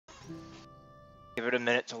Give it a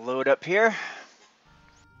minute to load up here.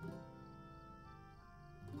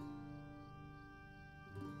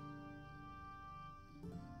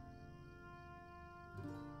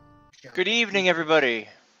 Good evening, everybody.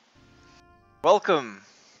 Welcome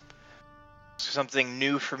to something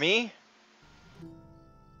new for me.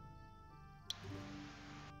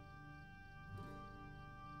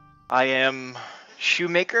 I am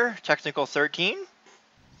ShoeMaker, Technical 13,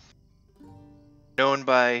 known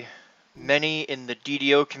by many in the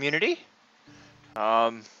DDO community.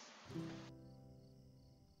 And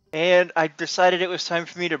I decided it was time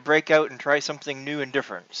for me to break out and try something new and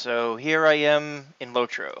different. So here I am in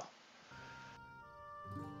LotRO.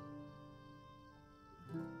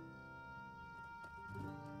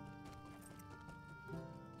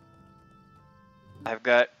 I've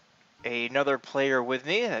got another player with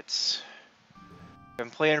me that's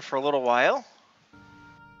been playing for a little while.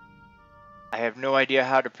 I have no idea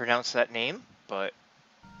how to pronounce that name, but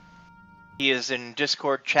he is in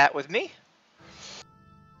Discord chat with me.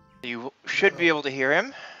 You should be able to hear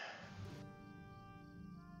him.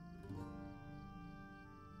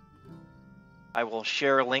 I will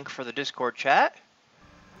share a link for the Discord chat.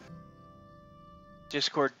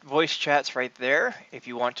 Discord voice chat's right there if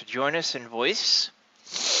you want to join us in voice.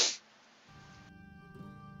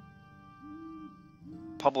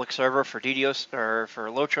 Public server for DDO or for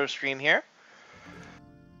LotRO stream here.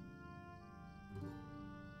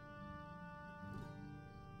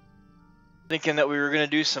 Thinking that we were going to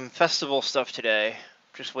do some festival stuff today.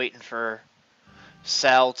 Just waiting for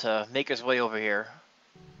Sal to make his way over here.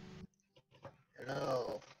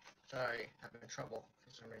 Hello. Sorry, having trouble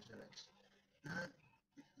for some reason. It's not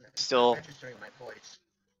Still registering my voice.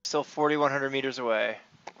 Still 4,100 meters away.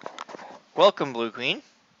 Welcome, Blue Queen.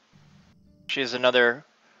 She is another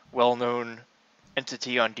well-known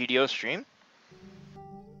entity on DDO stream.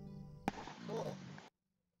 Cool.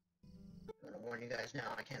 I'm gonna warn you guys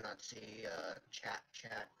now. I cannot see chat.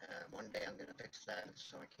 One day I'm gonna fix that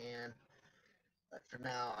so I can. But for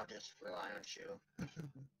now, I'll just rely on Shoe.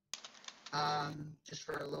 Just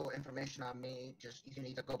for a little information on me, you can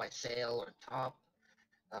either go by sale or top.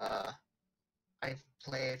 I've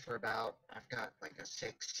played for I've got like a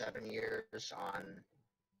 6-7 years on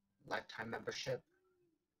lifetime membership.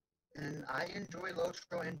 And I enjoy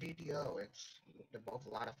LotRO and DDO. They're both a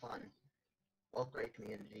lot of fun. Both great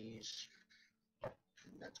communities.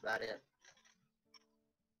 And that's about it.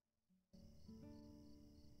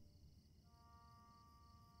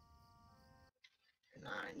 And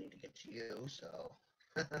I need to get to you, so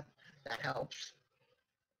that helps.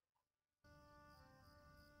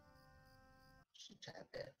 Just a tad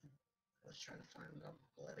bit. I was trying to find the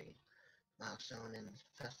bloody milestone in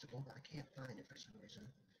the festival, but I can't find it for some reason.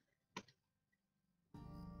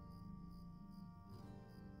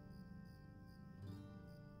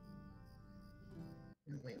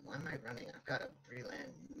 Wait, why am I running? I've got a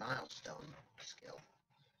Freeland milestone skill.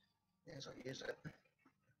 Yes, I'll use it.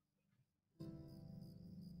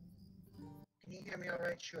 Can you hear me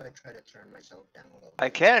alright? Should I try to turn myself down a little bit? I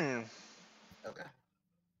can. Okay.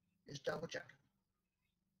 Just double check.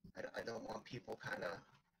 I don't want people kind of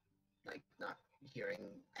like not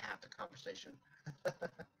hearing half the conversation.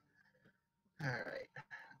 Alright.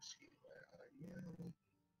 Let's see. Where are you?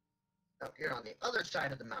 Oh, you're on the other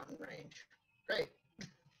side of the mountain range. Great.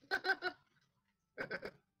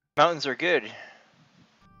 Mountains are good.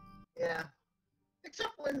 Yeah.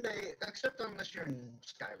 Except unless you're in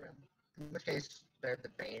Skyrim. In which case, they're the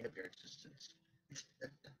bane of your existence.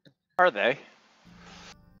 Are they?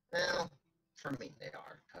 Well, for me they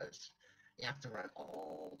are, because you have to run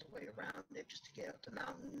all the way around it just to get up the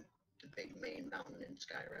mountain, the big main mountain in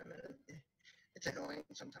Skyrim, and it's annoying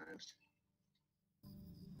sometimes.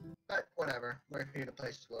 But whatever, we're here to play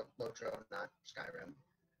LotRO, not Skyrim.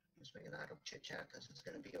 Just making idle chit-chat, because it's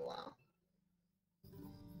going to be a while.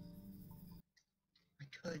 I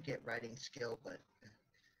could get writing skill, but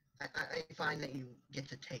I find that you get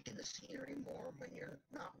to take in the scenery more when you're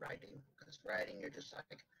not writing, because writing you're just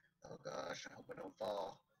like, oh gosh, I hope I don't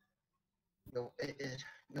fall. You'll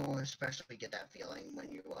especially get that feeling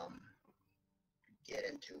when you get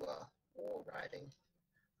into war riding.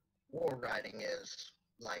 War riding is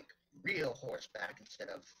like real horseback instead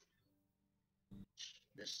of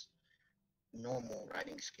this normal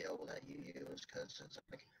riding skill that you use, because it's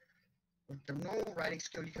like with the normal riding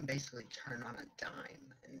skill you can basically turn on a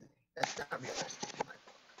dime, and that's not realistic in my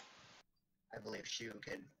book. I believe Shu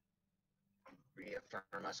could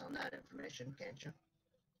reaffirm us on that information, can't you?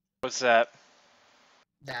 What's that?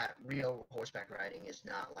 That real horseback riding is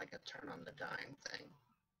not like a turn on the dime thing.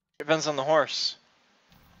 Depends on the horse.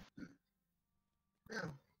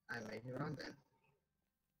 No, I may be wrong then.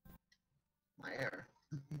 my air.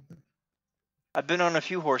 I've been on a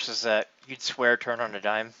few horses that you'd swear turn on a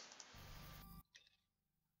dime.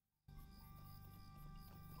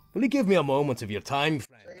 Will you give me a moment of your time,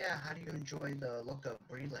 friend? So yeah, how do you enjoy the look of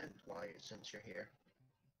Breland since you're here?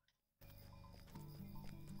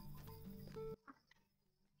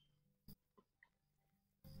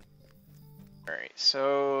 Alright,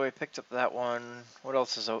 so I picked up that one. What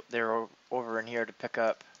else is there over in here to pick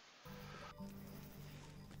up?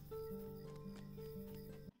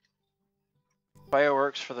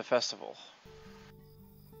 Fireworks for the festival.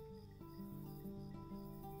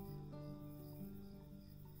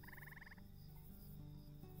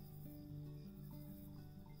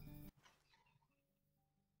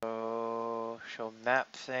 So, show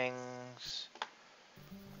map things.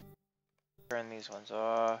 Turn these ones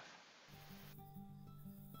off.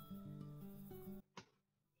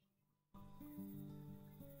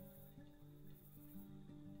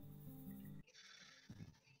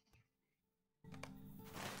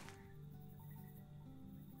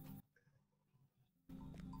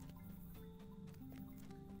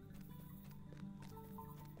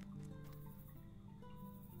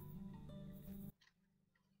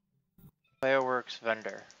 Fireworks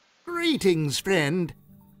vendor. Greetings, friend.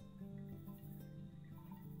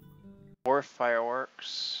 4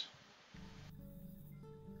 fireworks.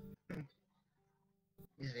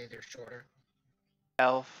 Is it either shorter?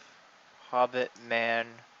 Elf, hobbit, man.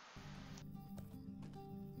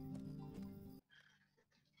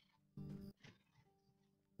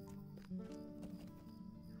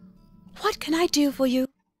 What can I do for you?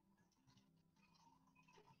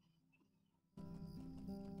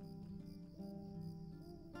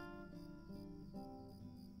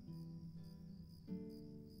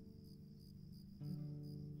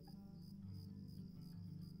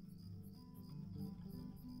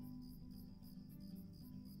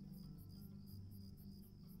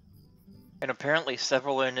 And apparently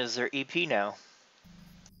Severlin is their EP now.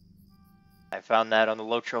 I found that on the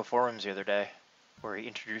LotRO forums the other day, where he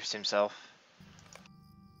introduced himself.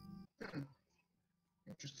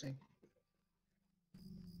 Interesting.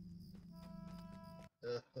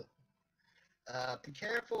 Be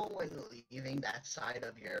careful when leaving that side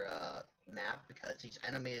of your map because these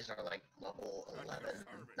enemies are like level 11,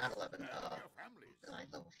 not 11, like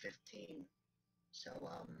level 15. So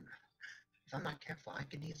if I'm not careful, I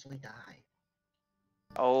could easily die.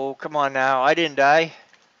 Oh, come on now. I didn't die.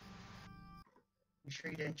 You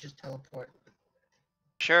sure you didn't just teleport?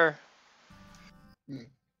 Sure. I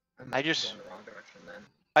might be going the wrong direction then.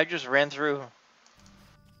 I just ran through.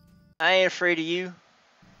 I ain't afraid of you.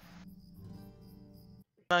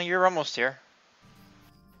 No, you're almost here.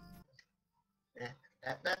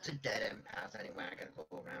 That's a dead end path anyway. I gotta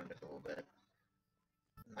go around it a little bit.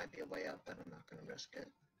 Might be a way up, but I'm not gonna risk it.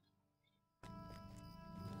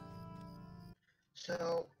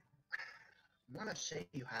 So, I want to say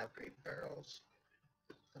you have great barrels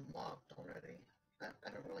unlocked already. I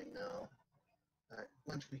don't really know. But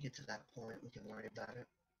once we get to that point, we can worry about it.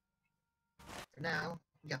 For now,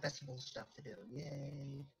 we got festival stuff to do.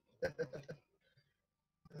 Yay!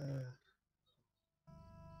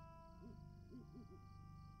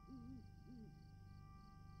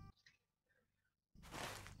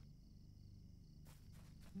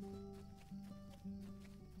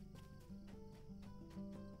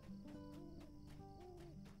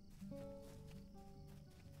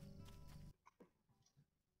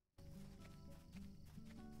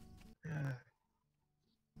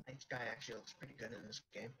 Night sky actually looks pretty good in this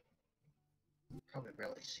game. Probably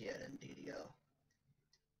barely see it in DDO.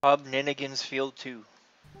 Bob Ninigan's Field 2.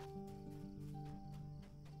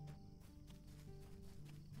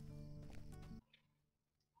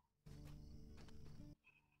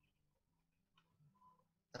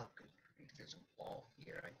 Oh, good grief, there's a wall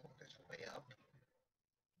here. I think there's a way up.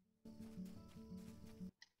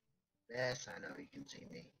 Yes, I know you can see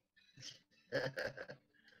me.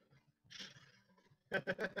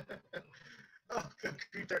 Oh, good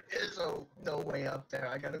grief, there is no way up there.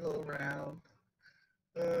 I gotta go around.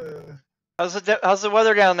 How's the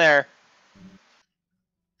weather down there?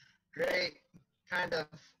 Great. Kind of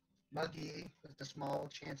muggy with a small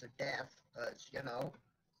chance of death, because, you know,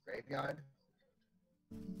 graveyard.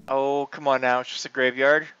 Oh, come on now. It's just a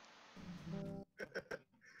graveyard.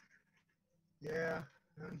 Yeah,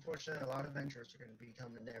 unfortunately, a lot of ventures are going to be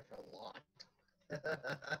coming there for a lot.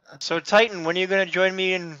 So, Titan, when are you going to join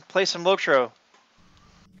me and play some LotRO?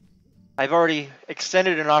 I've already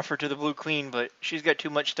extended an offer to the Blue Queen, but she's got too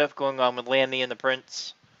much stuff going on with Lanny and the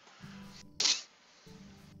Prince.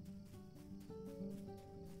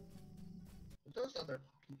 Those other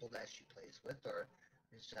people that she plays with, or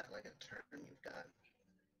Is that like a turn you've got?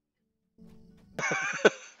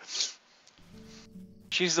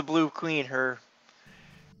 She's the Blue Queen. Her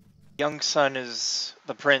young son is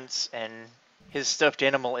the prince, and his stuffed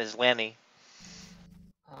animal is Lammy.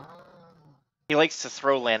 Ah. He likes to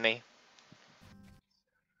throw Lammy.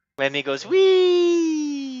 Lammy goes,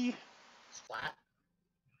 wee! Splat.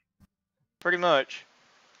 Pretty much.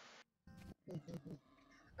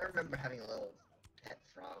 I remember having a little pet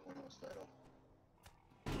frog when I was little.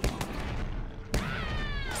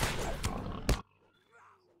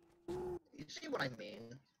 You see what I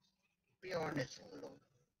mean? Bjorn is a little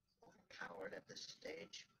overpowered at this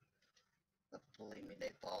stage. But believe me,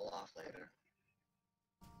 they fall off later.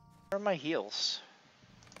 Where are my heels?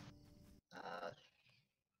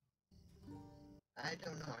 I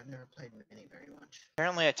don't know. I've never played Mini very much.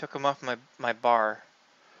 Apparently I took them off my bar.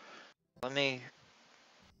 Let me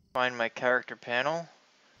find my character panel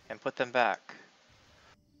and put them back.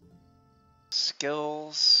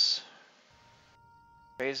 Skills.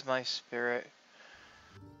 Raise my spirit.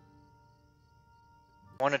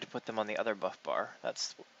 I wanted to put them on the other buff bar.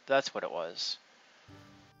 That's what it was.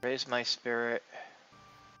 Raise my spirit.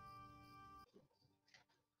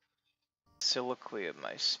 Soliloquy of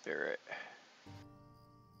my spirit.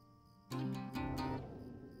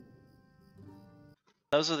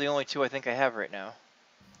 Those are the only two I think I have right now.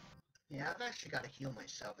 Yeah, I've actually got to heal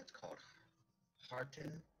myself. It's called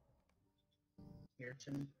Hearten. It's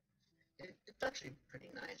actually pretty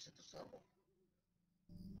nice at this level.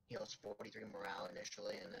 Heals 43 morale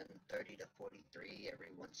initially, and then 30 to 43 every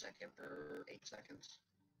 1 second for 8 seconds.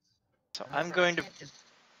 So However,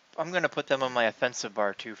 I'm going to put them on my offensive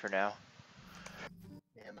bar too for now.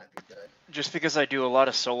 Yeah, it might be good. Just because I do a lot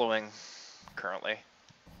of soloing currently.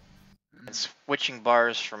 And switching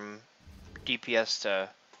bars from DPS to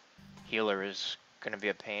healer is going to be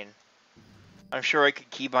a pain. I'm sure I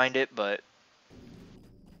could keybind it, but...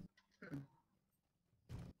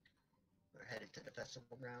 We're headed to the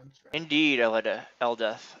festival grounds, right? Indeed,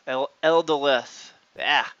 Eldoleth.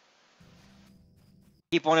 Ah!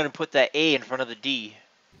 Keep wanting to put that A in front of the D.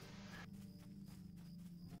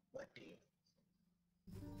 What D?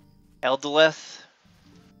 Eldoleth?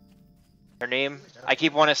 Her name? I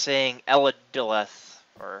keep wanting to saying Eladoleth,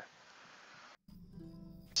 or...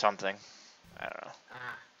 something. I don't know.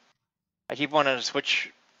 Ah. I keep wanting to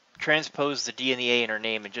transpose the D and the A in her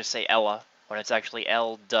name and just say Ella, when it's actually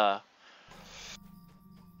Elda.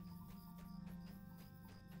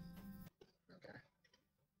 Okay.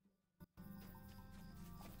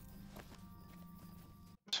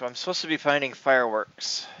 So I'm supposed to be finding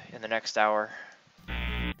fireworks in the next hour.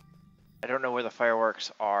 I don't know where the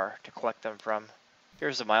fireworks are to collect them from.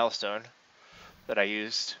 Here's the milestone that I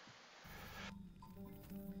used.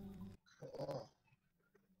 Cool.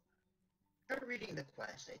 After reading the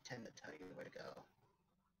quest, they tend to tell you where to go.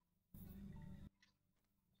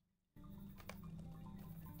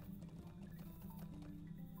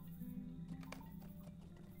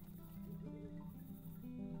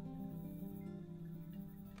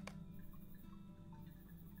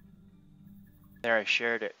 There, I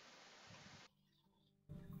shared it.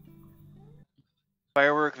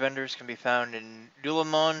 Firework vendors can be found in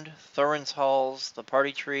Dulamond, Thorin's Halls, the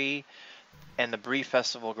Party Tree, and the Bree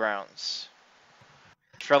Festival grounds.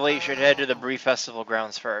 Probably should head to the Bree Festival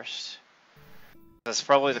grounds first. That's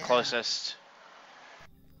probably the closest.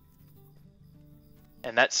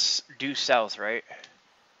 And that's due south, right?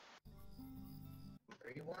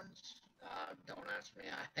 3 ones? Don't ask me.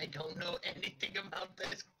 I don't know anything about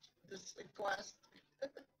this quest.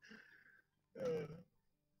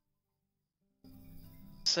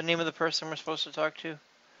 What's the name of the person we're supposed to talk to?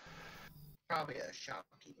 Probably a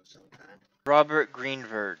shopkeep of some kind. Robert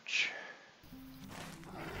Greenverge.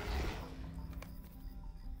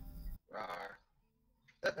 Rawr.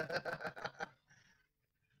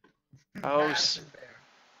 Oh,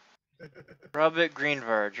 Robert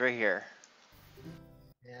Greenverge, right here.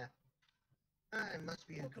 Yeah. It must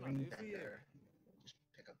be a green vendor. Just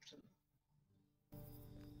pick up some.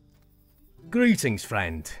 Greetings,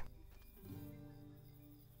 friend.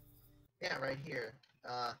 Yeah, right here.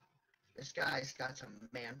 This guy's got some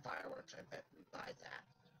man fireworks. I bet we buy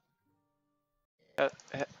that.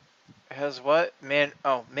 Has what? Man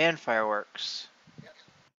fireworks. Yep.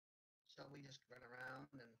 So we just run around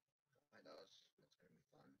and buy those. That's gonna be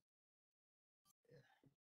fun.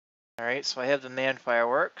 Yeah. Alright, so I have the man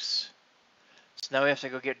fireworks. So now we have to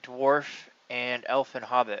go get dwarf and elf and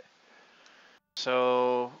hobbit.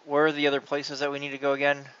 So where are the other places that we need to go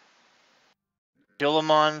again?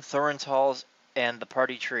 Dillamon, Thorin's Halls, and the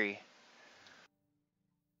Party Tree.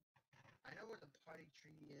 I know where the party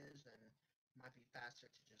tree is, and Might be faster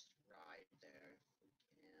to just ride there if we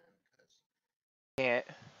can, because Can't.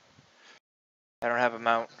 I don't have a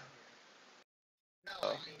mount. no,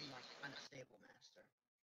 Oh. I mean like on a stable master,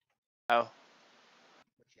 Oh.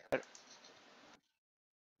 which you have But- access to.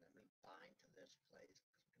 Let me bind to this place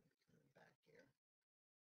because we're gonna be coming back here.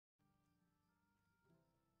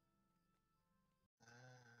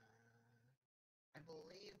 I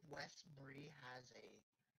believe West Bree has a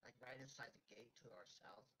like right inside the gate to our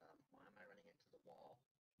south. Why am I running into the wall?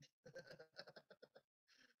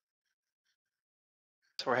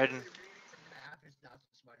 So we're heading. Apparently reading the map is not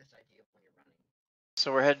the smartest idea when you're running.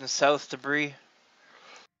 So we're heading south to Bree.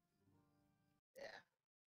 Yeah.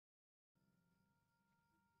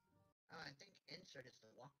 I think insert is the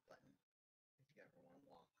walk button. If you ever want to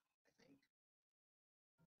walk, I think.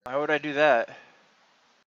 Why would I do that?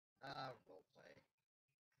 Roleplay.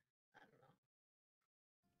 I don't know.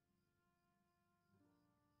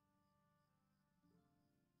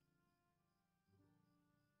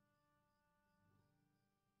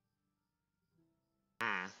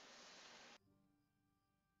 Hmm.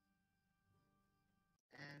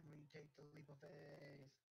 And we take the leap of faith.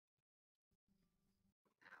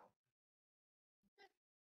 Ow.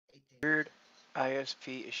 18. Weird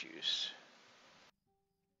ISP issues.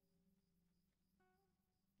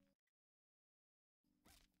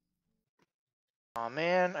 Aw,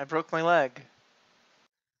 man, I broke my leg.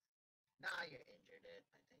 Nah, you injured it,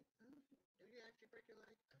 I think. Did you actually break your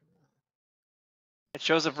leg? I don't know.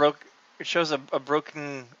 It shows a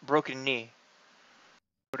broken knee.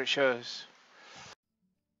 What it shows.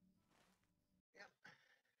 Yep.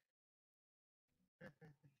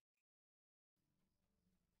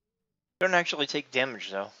 Don't actually take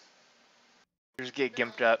damage though. You just get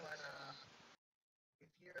gimped up. But if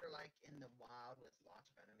you're like in the wild with lots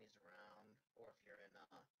of enemies around, or if you're in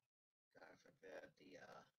God forbid, the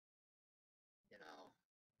you know,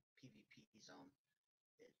 PvP zone,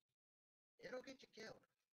 it'll get you killed.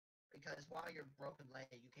 Because while you're broken leg,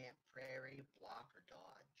 you can't parry, block, or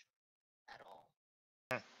dodge at all.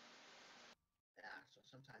 Hmm. Yeah, so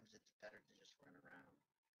sometimes it's better to just run around.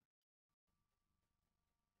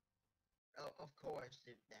 Oh, of course,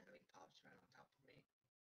 the enemy pops right on top of me.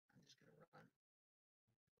 I'm just gonna run.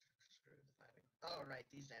 Screw the fighting. Oh, right,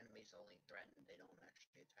 these enemies only threaten, they don't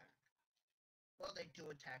actually attack. Well, they do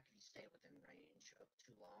attack if you stay within range of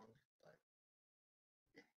too long, but...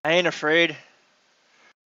 I ain't afraid.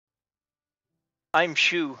 I'm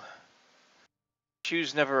Shoe.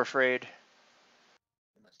 Shoe's never afraid.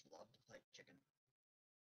 You must love to play chicken.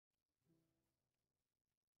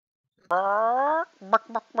 Bark, bark,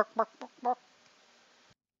 bark, bark, bark, bark, bark.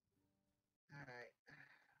 Alright.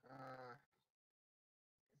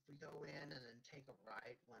 If we go in and then take a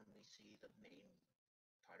right when we see the main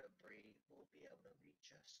part of Bree, we'll be able to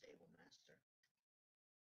reach a stable master.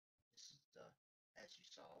 This is the, as you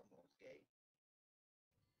saw, north gate.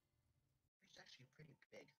 It's actually pretty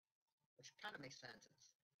big, which kind of makes sense.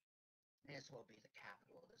 It's may as well be the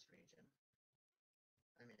capital of this region.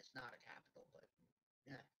 I mean, it's not a capital, but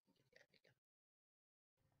yeah, you get the idea.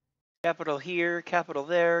 Capital here, capital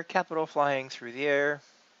there, capital flying through the air.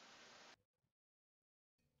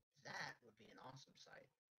 That would be an awesome sight.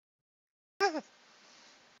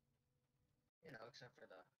 You know, except for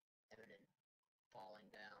the imminent falling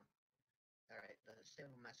down. Alright, the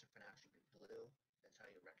stable master for now should be blue. That's how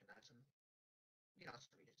you recognize him. You can also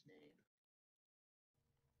read his name.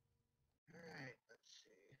 Alright, let's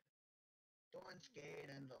see. Thorn's Gate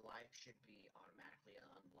and the like should be automatically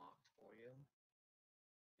unlocked for you.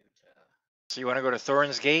 Due to... So you want to go to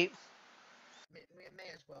Thorn's Gate? May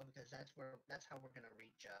as well, because that's how we're gonna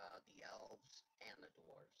reach the elves and the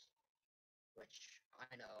dwarves. Which,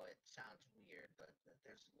 I know, it sounds weird, but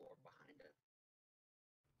there's lore behind it.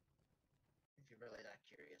 If you're really that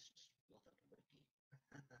curious, just look up the wiki.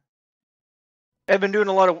 I've been doing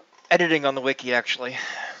a lot of editing on the wiki, actually.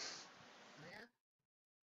 Yeah?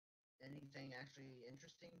 Anything actually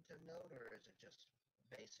interesting to note, or is it just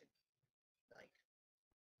basic? Like,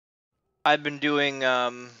 I've been doing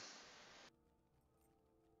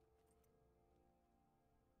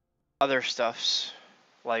other stuffs,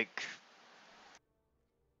 like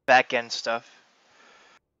back end stuff.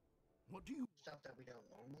 What do you... stuff that we don't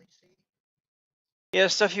normally see? Yeah,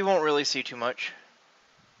 stuff you won't really see too much.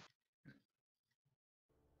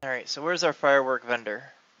 Alright, so where's our firework vendor?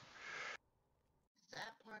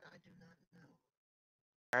 That part I do not know.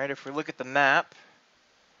 Alright, if we look at the map,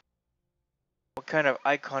 what kind of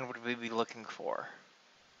icon would we be looking for?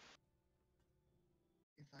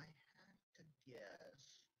 If I had to guess,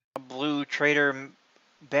 A blue trader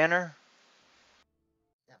banner?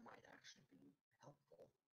 that might actually be helpful.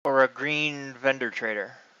 or a green vendor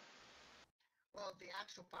trader? Well, the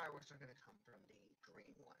actual fireworks are going to come from the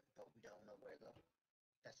green one, but we don't know where the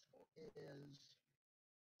festival is.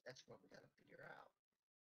 That's what we got to figure out.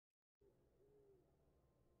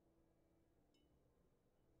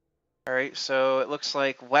 All right, so it looks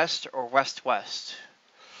like west or west-west.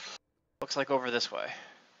 Looks like over this way.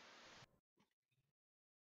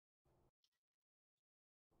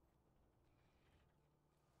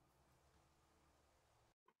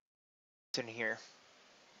 It's in here.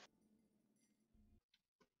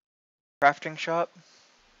 Crafting shop?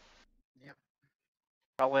 Yep.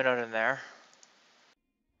 Probably not in there.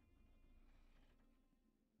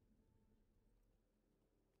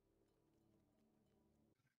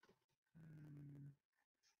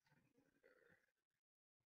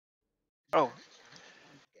 Oh,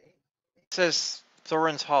 it says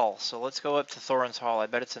Thorin's Hall, so let's go up to Thorin's Hall. I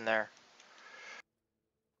bet it's in there.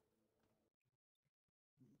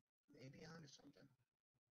 Maybe onto something.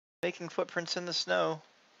 Making footprints in the snow.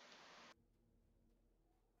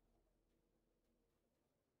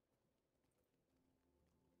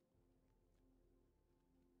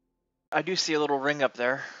 I do see a little ring up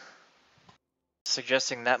there,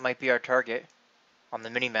 suggesting that might be our target on the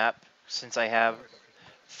mini-map, since I have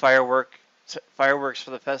fireworks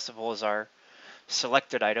for the festival as our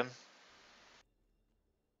selected item.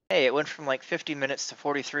 Hey, it went from like 50 minutes to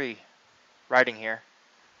 43 riding here.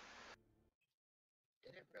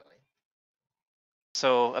 Did it really?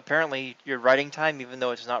 So apparently your riding time, even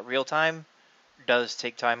though it's not real time, does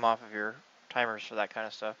take time off of your timers for that kind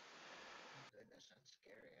of stuff. Oh, goodness, that's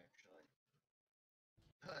scary, actually.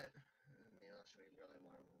 But, unless we really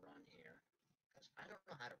want to run here. Because I don't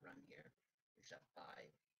know how to run here, except by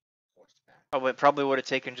horseback. Oh, it probably would have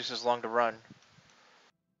taken just as long to run.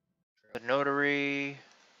 The notary.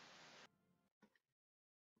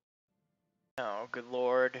 Oh, good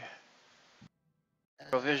lord.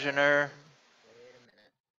 Provisioner. Wait a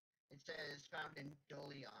minute. It says found in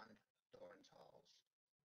Dolion, Thorns Halls.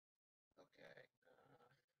 Okay.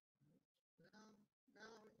 No,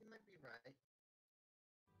 you might be right.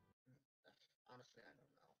 Honestly, I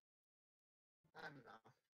don't know. I don't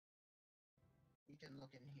know. You can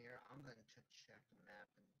look in here. I'm going to check the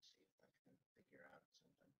map and see if I can figure out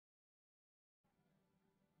something.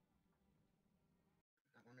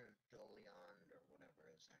 I wonder if Dolion or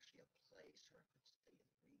whatever is actually a place or if it's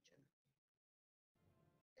the region.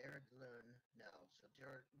 Eridlun, no. So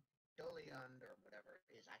Dolion or whatever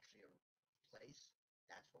is actually a place.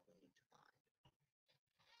 That's what we need to find.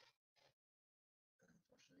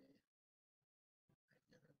 Unfortunately,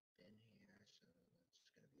 I've never been here, so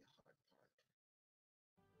that's going to be a hard part.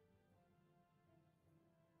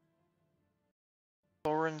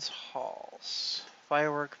 Thorin's Halls.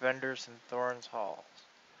 Firework vendors in Thorin's Halls.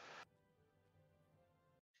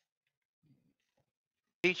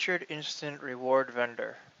 Featured instant reward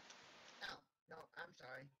vendor. No, I'm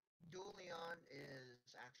sorry. Dolion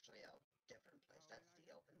is actually a different place. That's the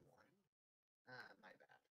open one. My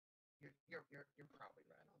bad. You're probably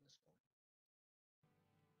right on this one.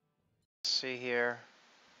 Let's see here.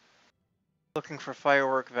 Looking for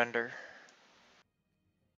firework vendor.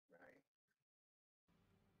 Right.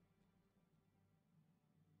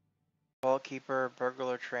 Vault keeper,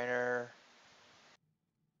 burglar trainer.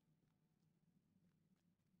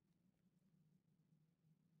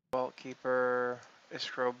 Vault keeper,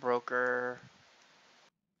 escrow broker.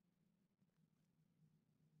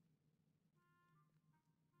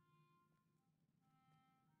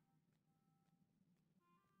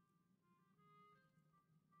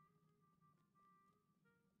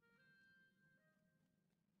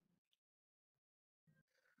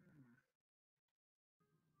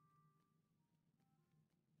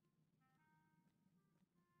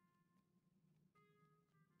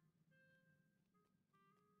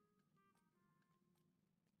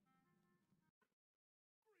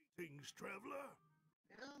 Greetings, traveler.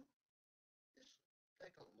 You know, just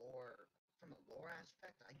like from a lore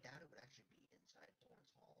aspect, I doubt it would actually be inside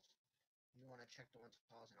Thorns Halls. You want to check Thorns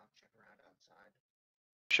Halls, and I'll check around outside.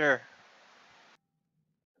 Sure.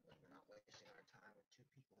 We're not wasting our time with two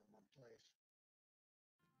people in one place.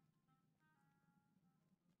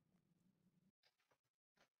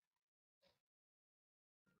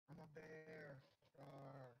 I'm a bear.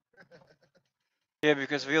 Yeah,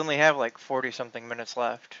 because we only have like 40 something minutes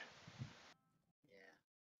left. Yeah.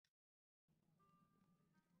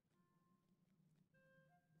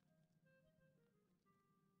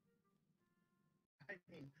 I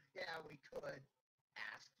mean, yeah, we could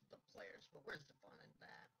ask the players, but where's the fun in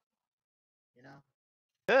that? You know?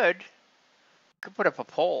 Could put up a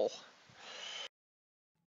poll.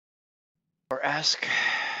 Or ask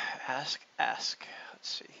Ask. Let's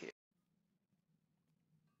see here.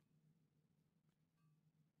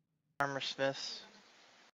 Armor Smiths.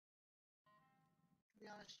 To be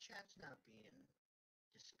honest, chat's not being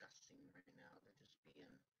disgusting right now. They're just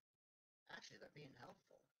being, actually, they're being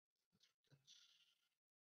helpful. It's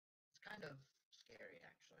kind of scary,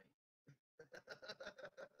 actually.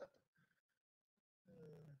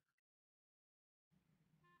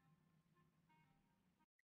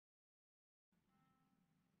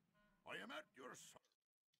 I am at your service.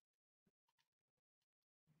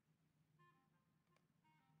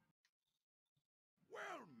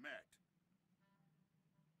 Well met.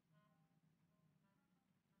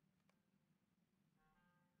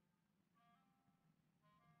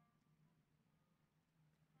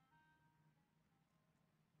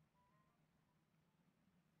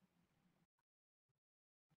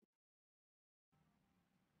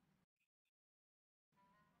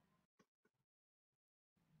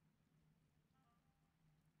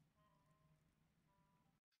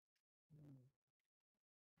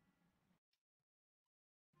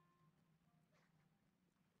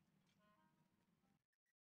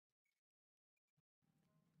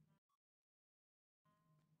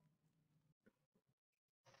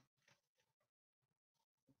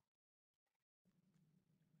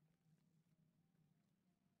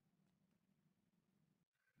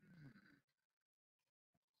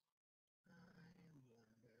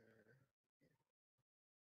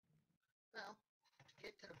 Well, to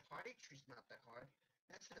get to the party tree's not that hard.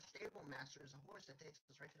 Next to the stable master is a horse that takes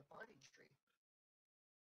us right to the party tree.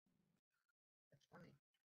 That's funny.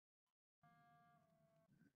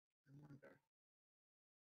 I wonder.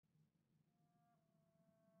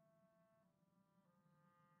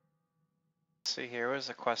 Let's see here. Where's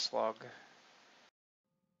the quest log?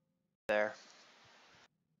 There.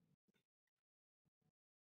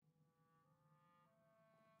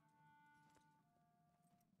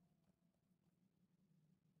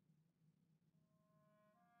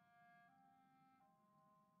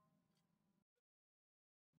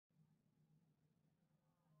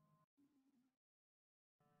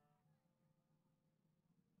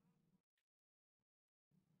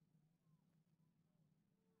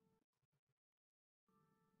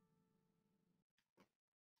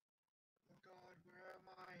 Oh God, where am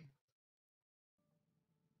I?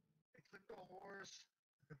 I clicked the horse.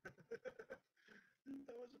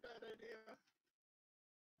 That was a bad idea.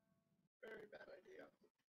 Very bad idea.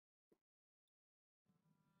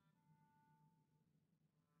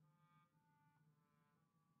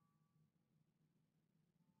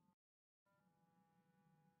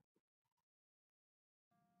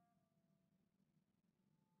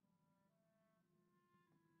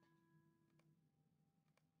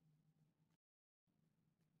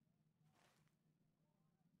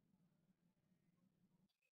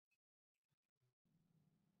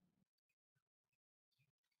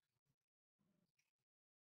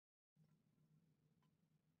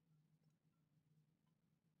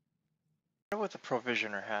 I wonder what the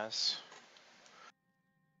provisioner has.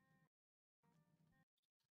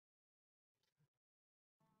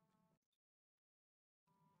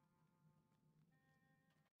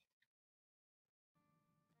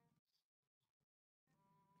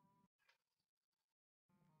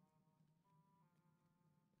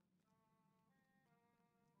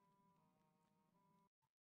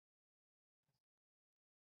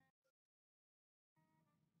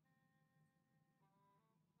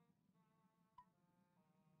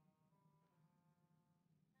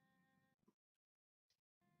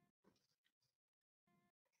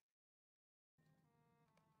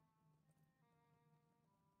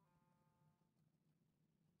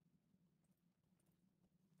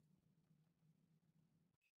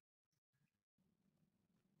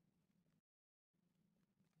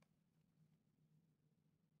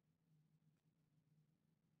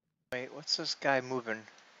 Wait, what's this guy moving?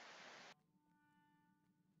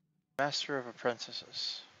 Master of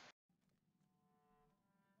Apprentices.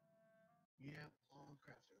 Yeah, all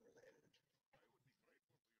crafting related.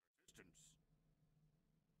 Distance.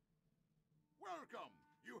 Welcome.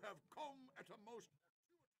 You have come at a most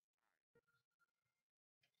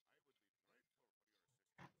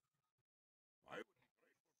I would be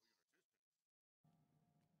grateful for your assistance.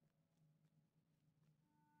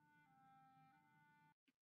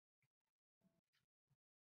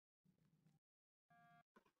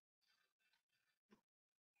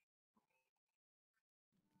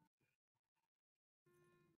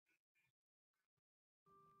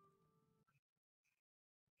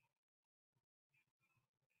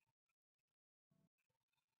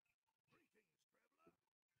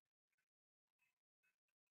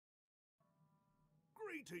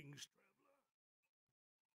 Greetings,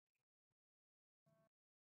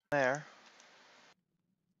 There.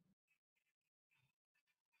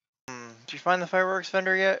 Did you find the fireworks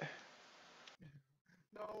vendor yet?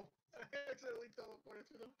 No, I accidentally teleported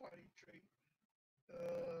to the party tree. Oh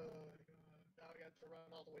my god. Now I got to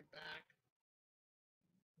run all the way back.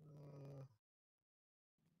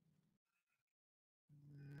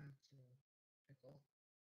 That's a pickle.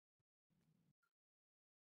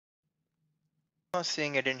 I'm not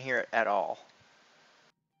seeing it in here at all.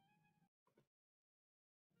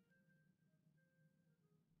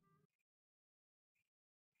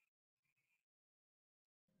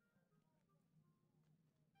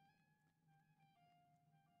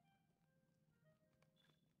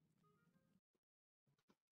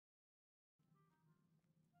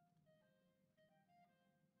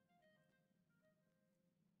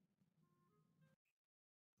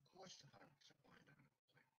 Of course the fireworks are blind on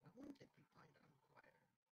fire. Why wouldn't they be blind on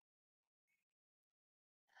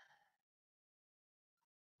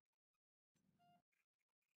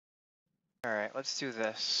fire? Alright, let's do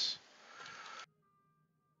this.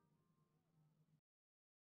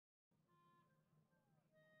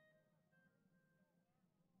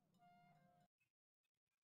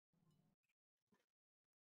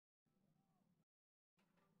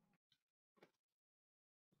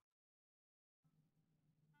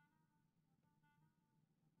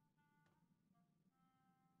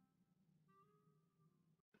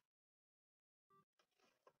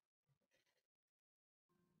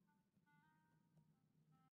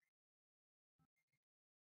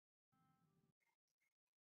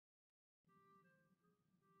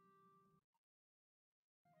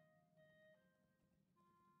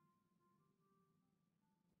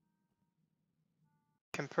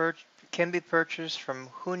 Can be purchased from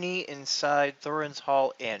Huni inside Thorin's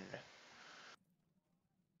Hall Inn.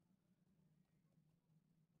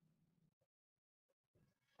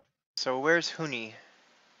 So where's Huni?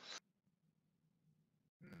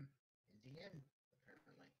 In the end,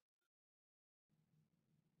 apparently.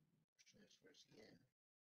 Question is, where's the end?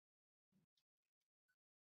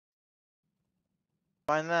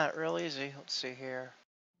 Find that real easy. Let's see here.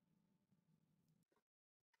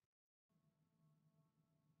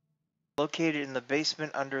 Located in the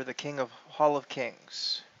basement under the Hall of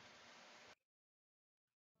Kings.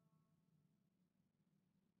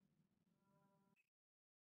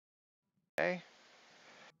 Okay.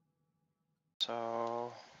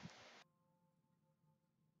 So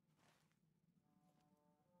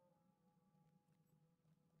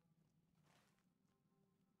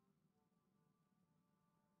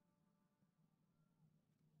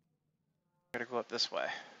gotta go up this way.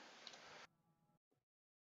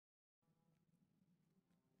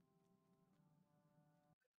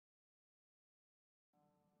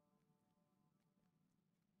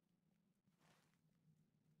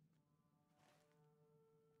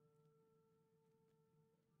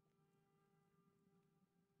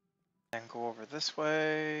 And go over this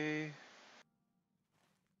way.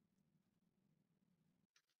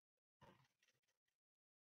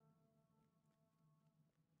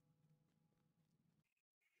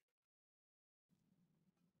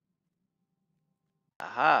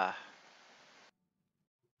 Aha.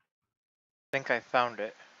 Think I found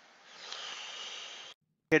it.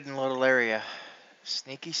 Hidden little area.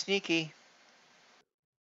 Sneaky, sneaky.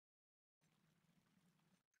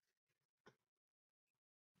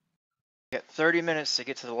 Got 30 minutes to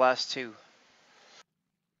get to the last two.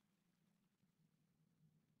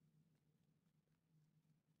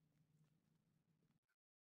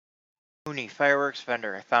 Huni, fireworks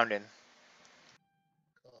vendor. I found him.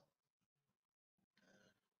 Cool.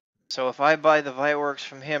 So if I buy the fireworks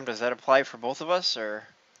from him, does that apply for both of us, or?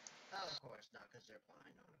 Of course not, because they're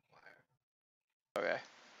blind on fire. Okay.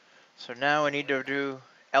 So now I need to do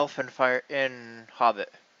Elfin Fire in Hobbit.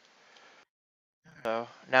 Alright. So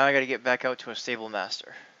now I gotta get back out to a stable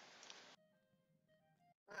master.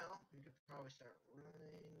 Well, you could probably start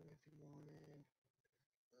running if you wanted.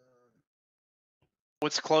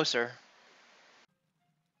 What's closer?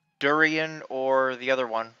 Durian or the other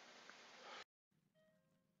one?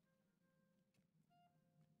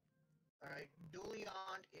 Alright,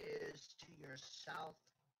 Dulion is to your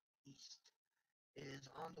southeast. It is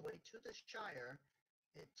on the way to the Shire.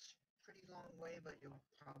 It's pretty long way, but you'll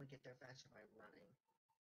probably get there faster by running.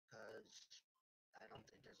 Because I don't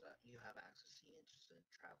think you have access to instant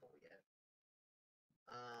travel yet.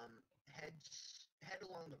 Head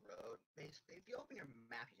along the road. Basically, if you open your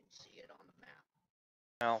map, you can see it on the map.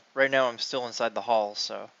 Well, right now I'm still inside the hall,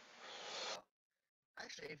 so.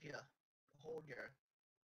 Actually, if you hold your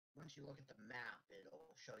once you look at the map,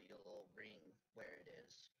 it'll show you a little ring where it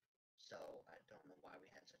is. So I don't know why we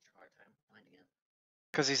had such a hard time finding it.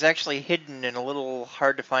 Because he's actually hidden in a little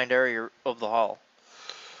hard to find area of the hall.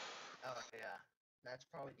 Oh yeah, that's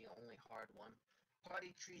probably the only hard one.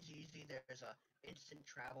 Party tree's easy. There's a instant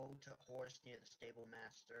travel to horse near the stable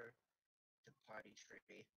master to party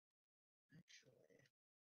tree. Actually,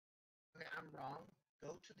 okay, I'm wrong.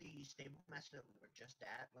 Go to the stable master that we were just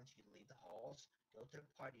at. Once you leave the halls, go to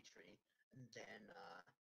the party tree, and then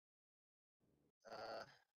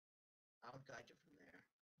I'll guide you from there.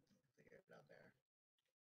 Figure it out there.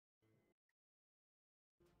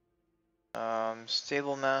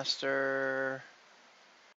 Stable master.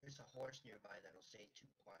 There's a horse nearby that'll say to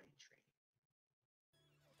party tree.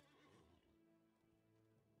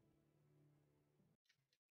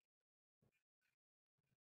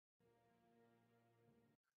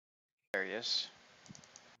 There he is.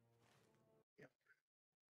 Yep.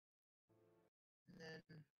 And then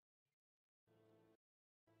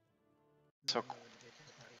So when you get to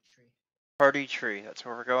the party tree. party tree. That's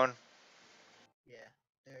where we're going. Yeah,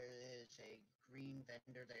 there is a green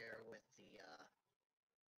vendor there with the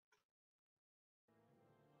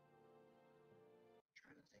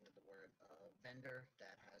trying to think of the word vendor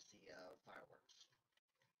that has the fireworks.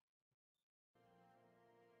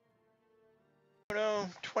 Oh no,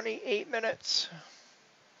 28 minutes.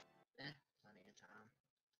 Plenty of time.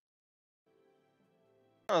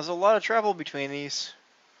 Oh, there's a lot of travel between these.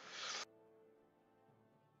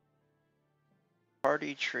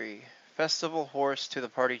 Party tree. Festival horse to the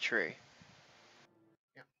party tree.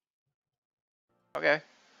 Yep. Okay.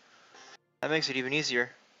 That makes it even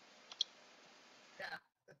easier. Yeah.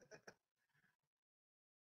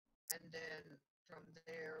 And then from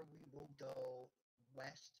there we will go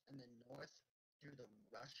west and then north through the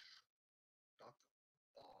Rush Duck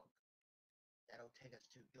Bog. That'll take us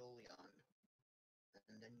to Julian.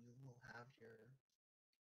 And then you will have your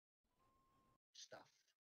stuff.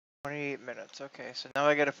 28 minutes. Okay, so now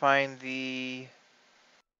I gotta find the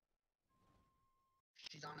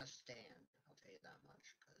She's on a stand, I'll tell you that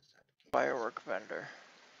much, because I can't. firework vendor.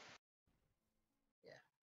 Yeah.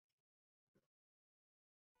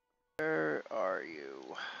 Where are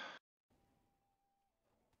you?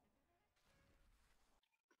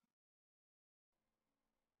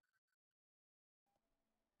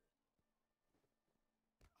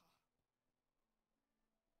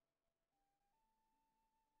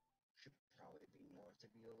 Should probably be north of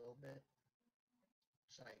you a little bit.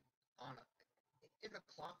 It's like on a, in a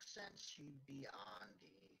clock sense, she'd be on the.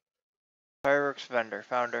 Fireworks vendor.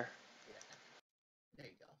 Found her. Yeah. There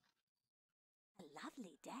you go. A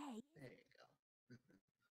lovely day. There you go.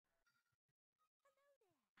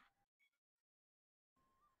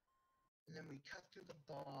 And then we cut through the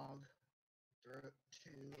bog through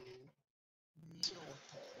to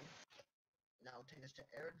Needlehole. Now take us to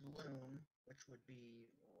Arid Loon, which would be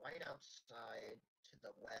right outside to the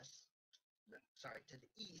west. Sorry, to the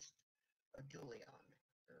east of Julian,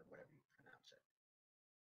 or whatever you pronounce it.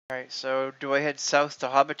 Alright, so do I head south to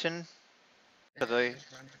Hobbiton? To the...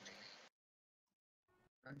 Just run to me.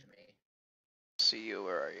 Run to me. See you,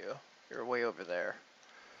 where are you? You're way over there.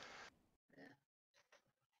 Yeah.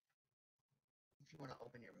 If you want to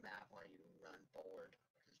open your map while you run forward,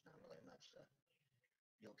 there's not really much to.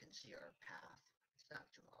 You can see our path. It's not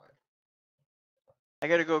too hard. I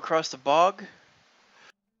gotta go across the bog?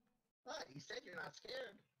 But you said you're not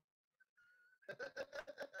scared.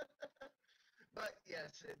 But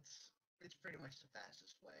yes, it's pretty much the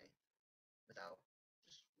fastest way without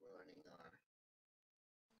just ruining our.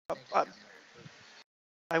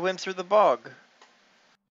 I went through the bog.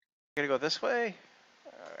 Gotta go this way?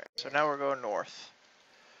 Alright, so Yeah. now we're going north.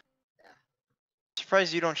 Yeah.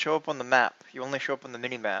 Surprised you don't show up on the map. You only show up on the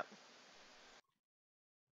mini-map.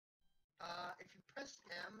 If you press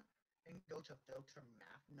M and go to filter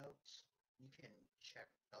map notes, you can check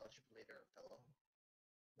fellowship leader or fellow,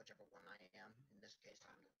 whichever one I am. In this case,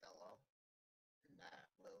 I'm the fellow, and that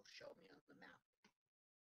will show me on the map.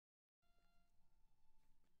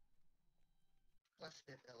 Plus,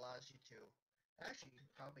 it allows you to. Actually, you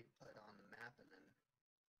can probably put it on the map and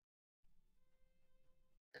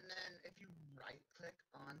then if you right click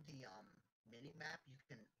on the mini map, you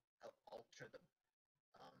can alter the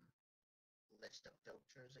list of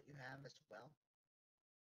filters that you have as well.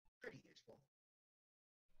 Pretty useful.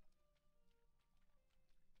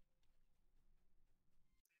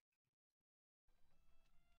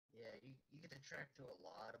 Yeah, you get to track through a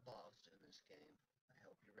lot of bogs in this game. I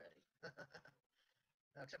hope you're ready.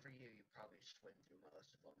 Now, except for you, you probably swim through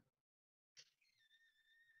most of them.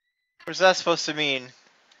 What's that supposed to mean?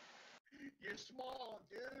 You're small,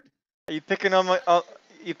 dude. Are you picking on my?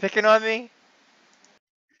 You picking on me?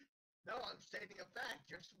 No, I'm stating a fact.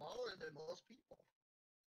 You're smaller than most people.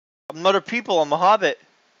 I'm not a people. I'm a hobbit.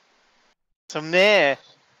 So meh.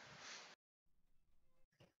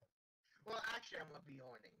 Well, actually, I'm a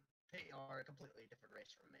Bjorning. They are a completely different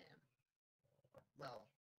race from man. Well,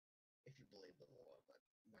 if you believe the lore, but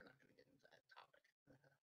we're not going to get into that topic.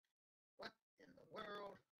 What in the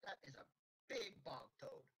world? That is a big bog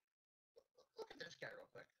toad. Look at this guy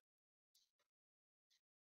real quick.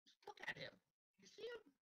 Just look at him. You see him?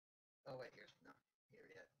 Oh wait, here's not here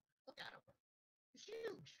yet. Look at him. He's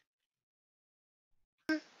huge.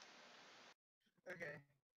 Okay.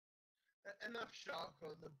 Enough shock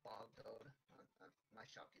on the bog toad. My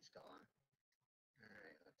shock is gone.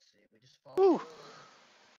 Alright, let's see. We just fall Whew. forward.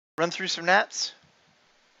 Run through some gnats.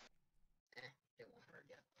 It won't hurt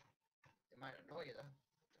you. It might annoy you though.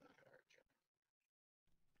 They're not gonna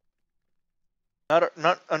hurt you.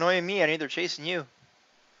 Not annoying me. I need they're chasing you.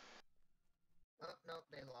 Oh, no,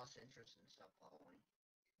 they lost interest and stopped following.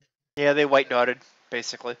 Yeah, they white dotted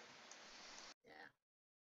basically. Yeah.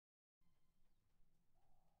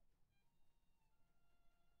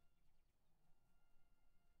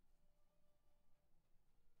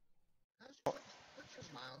 What's your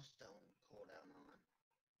milestone cooldown on?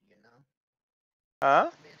 You know? Huh?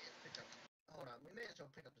 We may as well pick up. Hold on. We may as well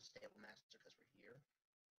pick up the stable master because we're here.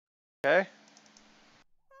 Okay.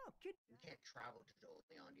 Oh, good. We can't travel to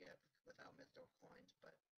Dolion yet without mytho coins,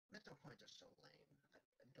 but mytho coins are so lame.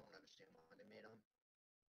 I don't understand why they made them.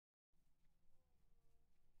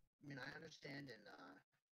 I mean, I understand in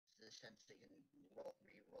the sense they can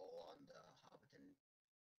re-roll on the Hobbiton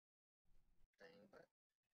thing, but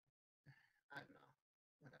I don't know.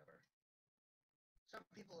 Whatever. Some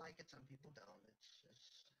people like it, some people don't. It's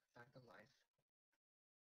just fact of life.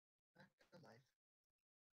 Fact of life.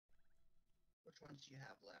 Which ones do you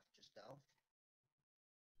have left? Just Elf?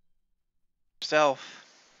 Self.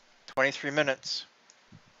 23 minutes.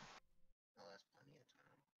 Oh, that's plenty of time.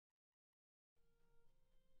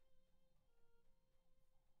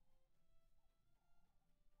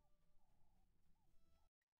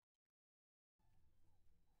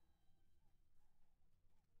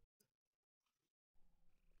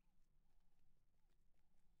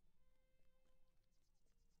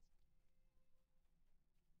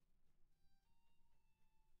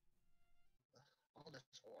 All this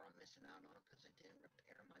ore I'm missing out on because I didn't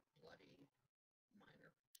repair my bloody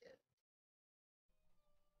miner kit.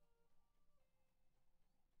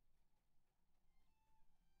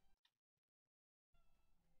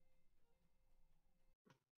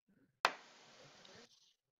 Go for this?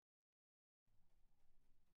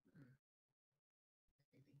 Hmm,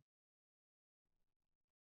 maybe.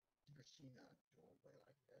 Never seen a doorway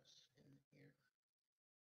like this in here.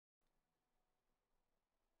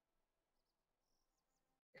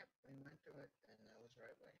 Yep, we went through it, and that was the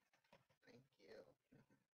right way. Thank you. I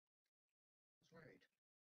was worried.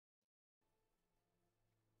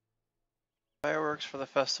 Fireworks for the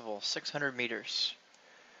festival. 600 meters.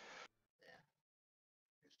 Yeah.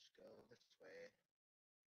 Just go this way.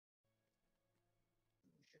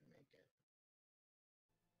 We should make it.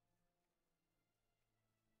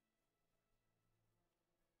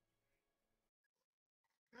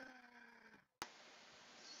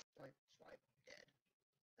 Swipe, swipe, dead.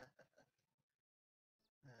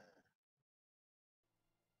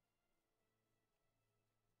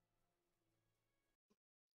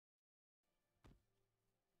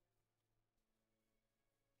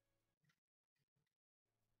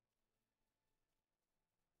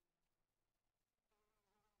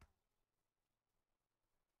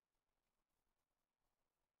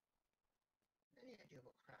 Any idea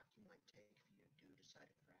what craft you might take if you do decide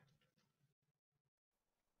to craft?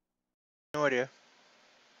 No idea.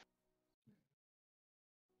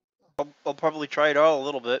 Oh, I'll probably try it all a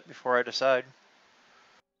little bit before I decide.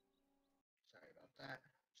 sorry about that.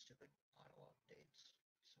 Stupid auto updates.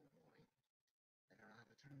 So annoying. I don't know how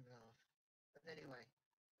to turn it off. But anyway,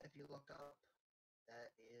 if you look up,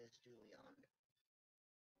 that is Julian.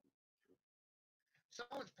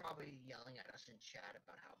 Someone's probably yelling at us in chat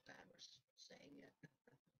about how bad we're saying it.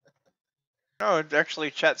 No,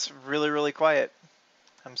 actually, chat's really quiet.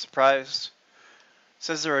 I'm surprised. It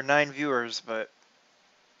says there are 9 viewers, but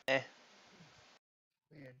eh.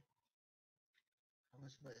 Weird. I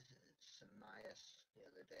was with Samias the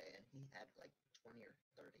other day, and he had like 20 or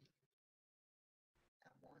 30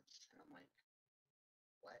 at once, and I'm like,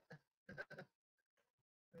 what?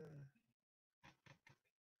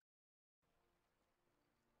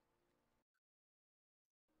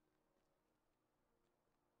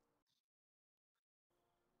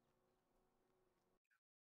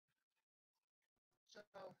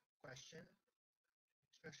 question,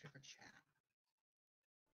 especially for chat.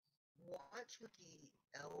 What's with the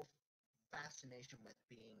elf fascination with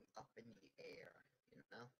being up in the air? You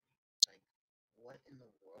know, like what in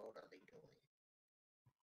the world are they doing?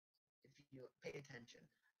 If you pay attention,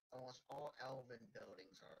 almost all elven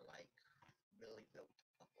buildings are like really built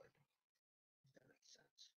upward. If that makes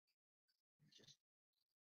sense. Just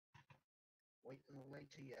wait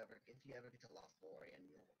till you ever if you ever get to LotRO and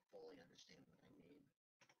you'll fully understand what I mean.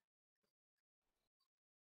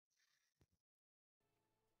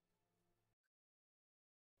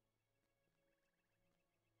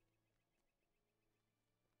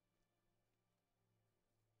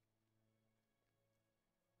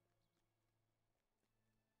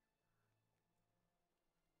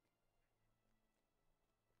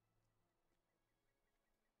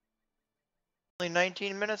 Only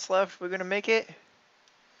 19 minutes left. We're gonna make it.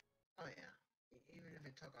 Oh yeah. Even if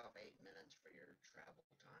it took off 8 minutes for your travel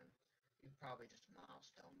time, you probably just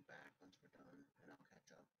milestone back once we're done, and I'll catch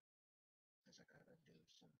up. Cause I gotta do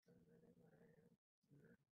something anyway.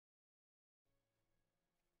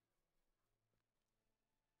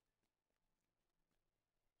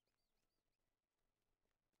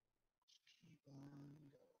 Just keep on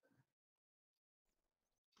going.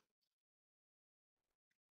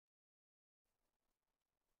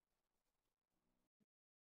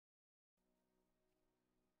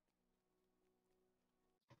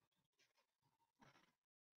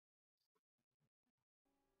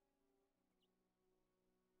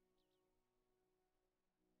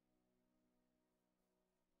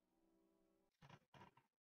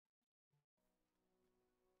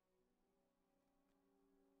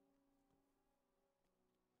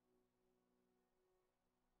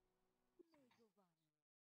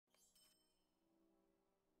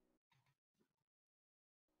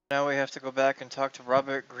 Now we have to go back and talk to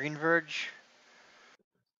Robert Greenverge.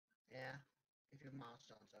 Yeah. If your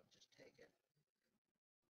milestone's up, just take it.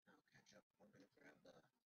 I'll catch up. We're gonna grab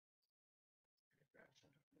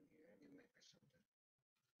something from here and you make or something.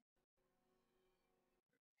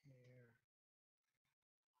 Here.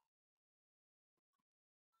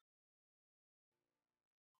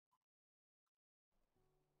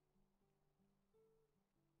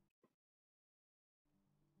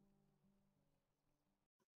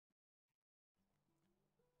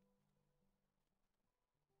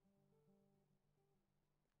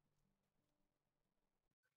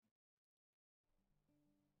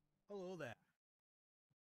 Hello there.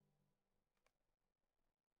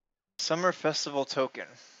 Summer Festival token.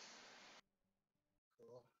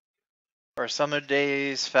 Cool. Or Summer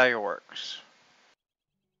Days fireworks.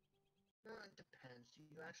 No, it depends. Do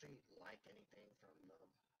you actually like anything from the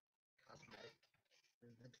cosmetic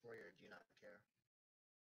inventory, or do you not care?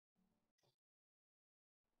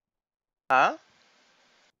 Huh?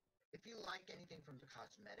 If you like anything from the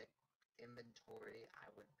cosmetic inventory, I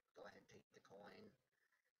would go ahead and take the coin.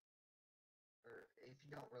 Or if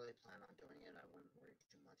you don't really plan on doing it, I wouldn't worry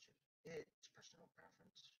too much. It's personal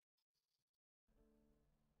preference.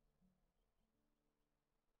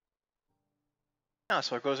 Oh,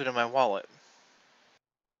 so it goes into my wallet.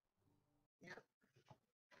 Yep.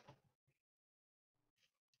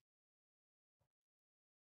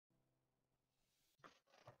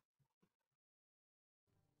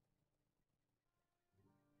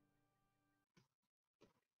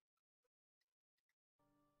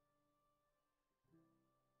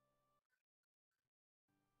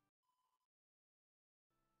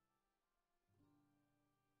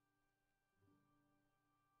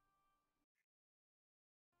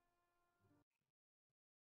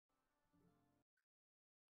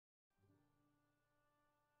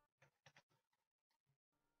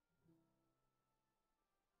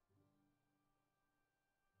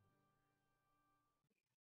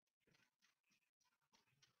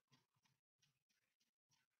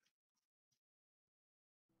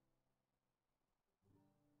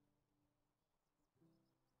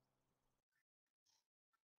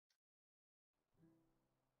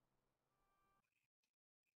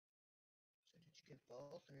 So did you get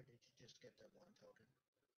both, or did you just get the one token?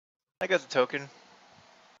 I got the token.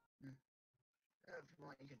 If you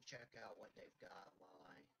want, you can check out what they've got while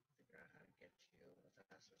I figure out how to get you the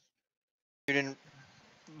fastest. You didn't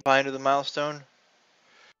buy into the milestone?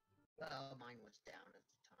 Well, mine was down at the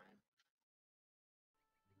time.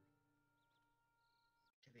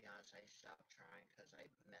 To be honest, I stopped trying because I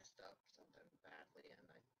messed up something badly, and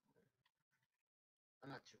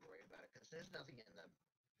I'm not too worried about it because there's nothing in the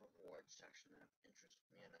reward section that interests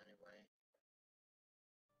me in any way.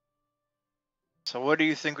 So what do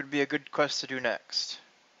you think would be a good quest to do next?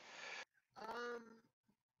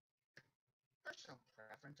 Personal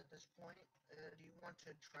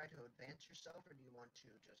to try to advance yourself, or do you want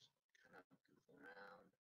to just kind of goof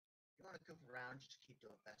around? If you want to goof around, just keep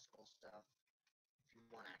doing festival stuff. If you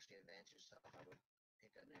want to actually advance yourself, I would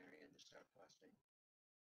pick an area and just start questing.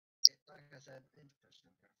 Like I said, it's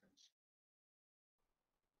personal preference.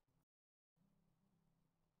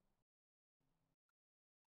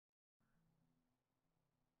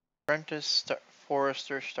 Apprentice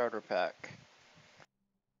Forester Starter Pack.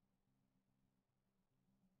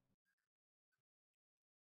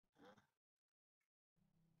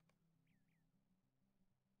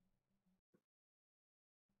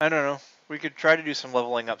 I don't know. We could try to do some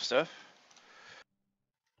leveling up stuff.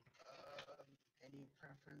 Any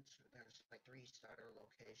preference? There's like 3 starter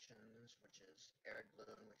locations, which is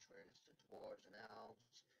Ergloon, which is the dwarves and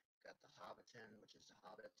elves. Got the Hobbiton, which is the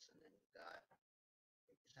hobbits, and then you got.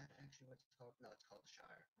 Is that actually what it's called? No, it's called the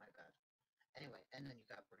Shire. My bad. Anyway, and then you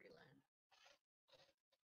got Breeland.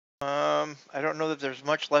 I don't know that there's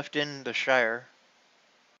much left in the Shire.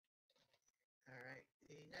 Alright,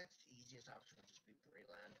 the next easiest option would just be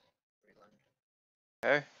Breeland.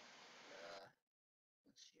 Okay. Let's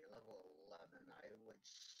see, level 11. I would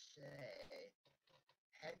say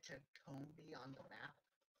head to Combi on the map.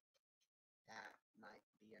 That might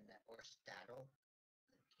be a net, or Staddle.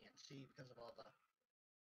 I can't see because of all the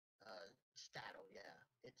Staddle. Yeah,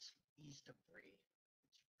 it's east of Bree.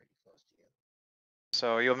 It's pretty close to you.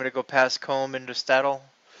 So you want me to go past Combe into Staddle?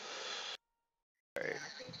 Yeah, I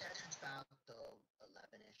think that's about the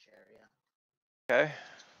 11-ish area. Okay.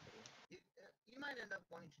 You might end up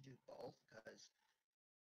wanting to do both because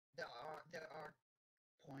there are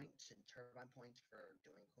points and turbine points for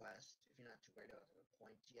doing quests. If you're not too worried about the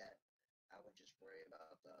points yet, I would just worry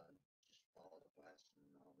about just follow the quest and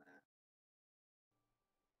all that.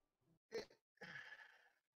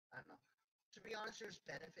 I don't know. To be honest, there's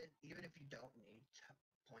benefit even if you don't need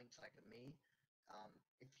points like me.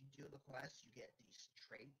 If you do the quest, you get these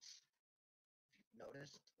traits. If you've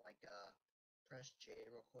noticed, like press J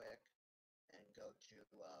real quick and go to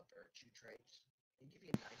virtue traits. They give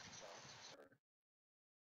you nice sauce for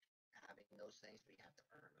having those things, but you have to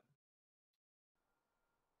earn them.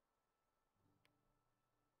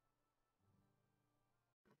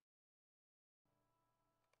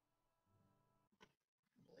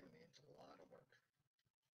 Believe me, it's a lot of work,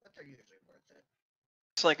 but they're usually worth it.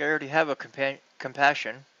 Looks like I already have a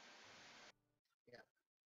compassion. Yeah.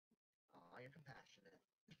 Aw, you're compassionate.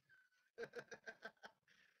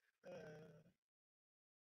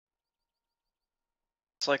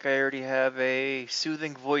 Looks like I already have a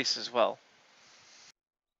soothing voice as well.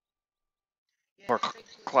 Yeah, Or it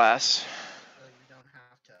takes class. so you don't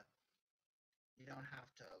have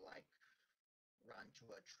to like run to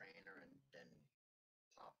a trainer and then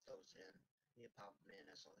pop those in. You pop them in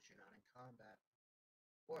as long as you're not in combat.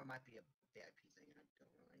 Or it might be a VIP thing, I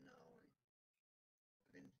don't really know.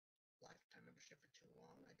 I've been lifetime membership for too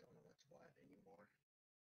long, I don't know what's what anymore.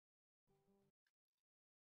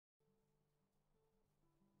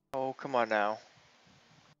 Oh, come on now.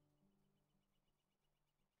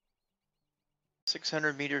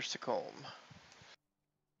 600 meters to Combe.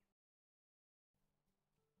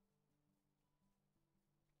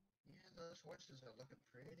 Yeah, those horses are looking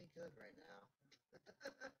pretty good right now.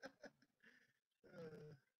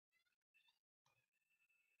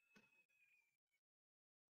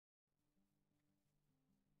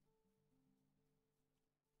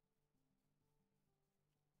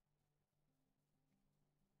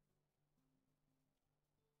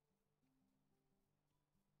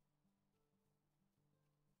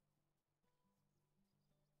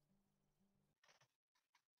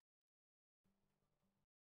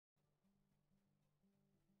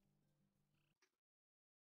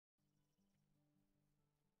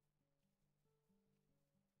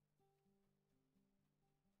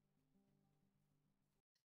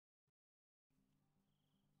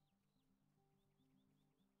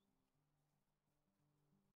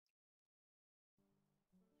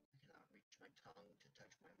 I cannot reach my tongue to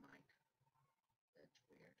touch my mic. That's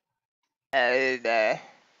weird.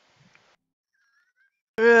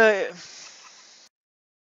 Right.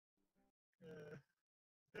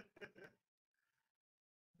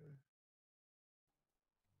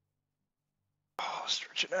 Oh,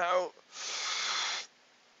 stretch it out.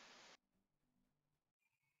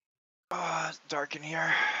 Oh, it's dark in here.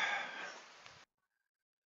 I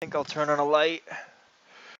think I'll turn on a light.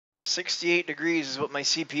 68 degrees is what my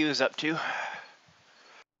CPU is up to. Oh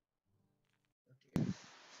dear.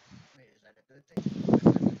 Wait, is that a good thing or a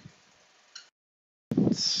bad thing?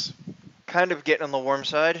 It's kind of getting on the warm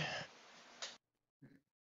side. Right.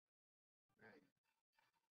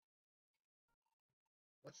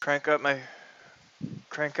 What's Crank up my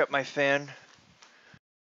crank up my fan.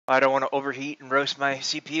 I don't want to overheat and roast my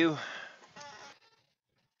CPU.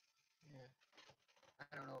 Yeah.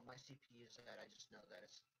 I don't know what my CPU is at. I just know that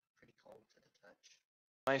it's pretty cold to the touch.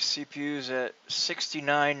 My CPU's at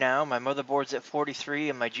 69 now, my motherboard's at 43,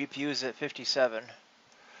 and my GPU is at 57.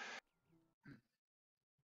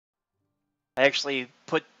 I actually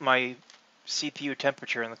put my CPU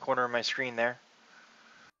temperature in the corner of my screen there.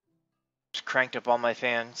 Just cranked up all my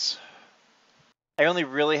fans. I only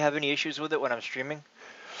really have any issues with it when I'm streaming.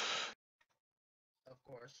 Of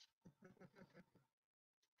course.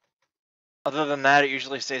 Other than that, it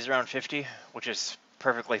usually stays around 50, which is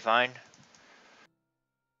perfectly fine.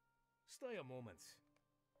 Stay a moment.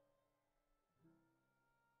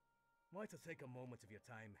 Why to take a moment of your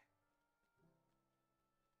time?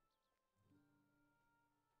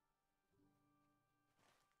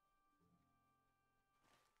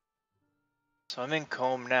 So I'm in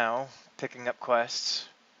Comb now, picking up quests.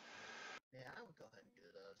 Yeah, I would go ahead and do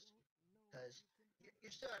those. Because you're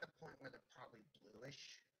still at a point where they're probably bluish,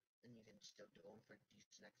 and you can still do them for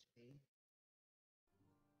decent XP.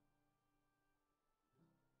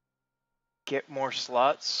 Get more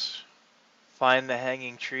slots. Find the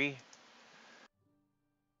hanging tree.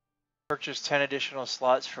 Purchase 10 additional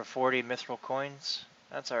slots for 40 mithril coins.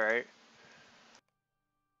 That's alright.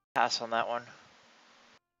 Pass on that one.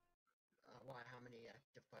 Why? How many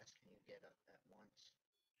active quests can you get up at once?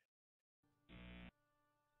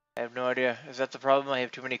 I have no idea. Is that the problem? I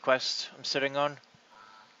have too many quests I'm sitting on?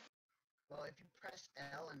 Well, if you press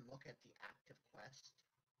L and look at the active quest,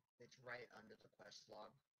 it's right under the quest log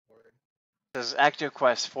word. It says active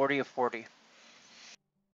quest 40 of 40.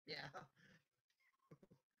 Yeah.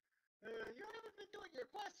 You haven't been doing your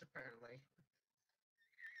quests, apparently.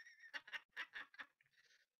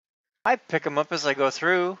 I pick them up as I go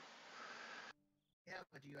through. Yeah,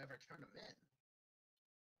 but do you ever turn them in?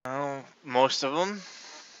 Oh, most of them.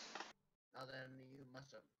 Oh, then you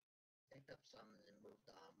must have picked up some and moved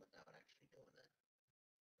on without actually doing it.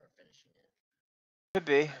 Or finishing it. Could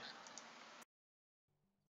be.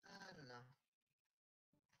 I don't know.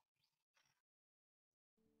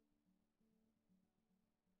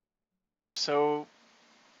 So,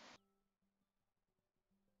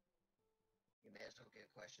 You may as well get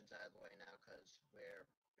questions out of the way now, because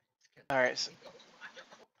it's gonna alright. take me a while.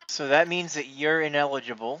 So that means that you're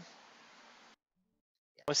ineligible.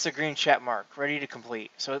 What's the green chat mark? Ready to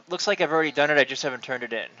complete. So it looks like I've already done it, I just haven't turned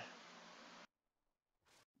it in. It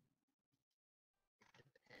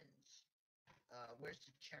depends. Where's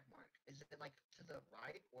the check mark? Is it like to the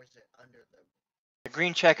right, or is it under the... The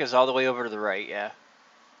green check is all the way over to the right, yeah.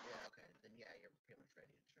 Yeah, okay. Then yeah, you're pretty much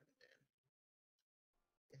ready to turn it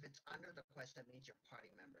in. If it's under the quest, that means your party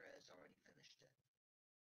member has already finished it.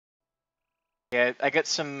 Yeah, I got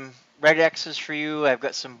some red X's for you, I've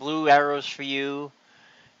got some blue arrows for you,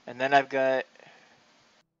 and then I've got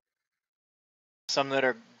some that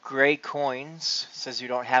are gray coins. Says you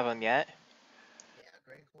don't have them yet. Yeah,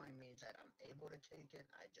 gray coin means that I'm able to take it,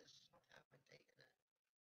 I just haven't taken it.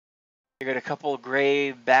 You got a couple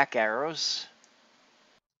gray back arrows.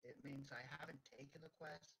 It means I haven't taken the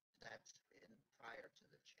quest that's in prior to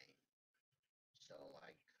the chain. So,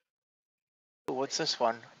 like... Ooh, what's say this I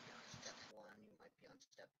one? might be on step 1, you might be on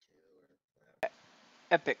step 2, or whatever.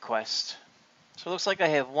 Epic quest. So it looks like I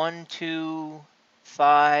have 1, 2,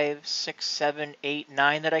 5, 6, 7, 8,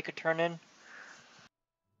 9 that I could turn in.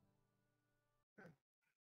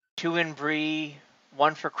 2 in Bree,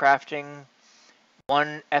 1 for crafting,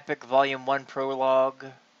 1 Epic Volume 1 Prologue,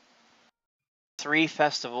 3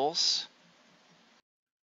 festivals,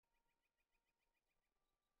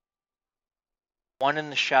 1 in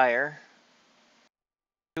the Shire,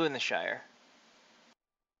 2 in the Shire.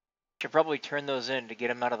 Should probably turn those in to get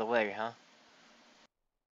them out of the way, huh?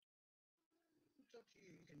 It's up to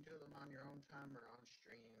you. You can do them on your own time or on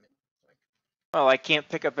stream. It's like... Well, I can't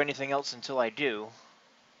pick up anything else until I do.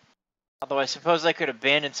 Although I suppose I could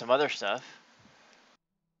abandon some other stuff.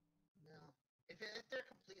 No. If they're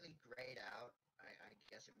completely grayed out, I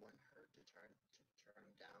guess it wouldn't hurt to turn them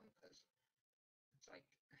down, because it's like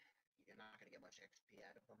you're not gonna get much XP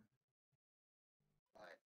out of them.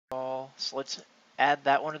 But So let's add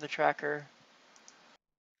that one to the tracker.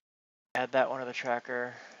 Add that one to the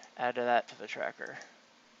tracker. Add that to the tracker.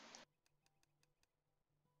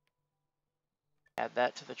 Add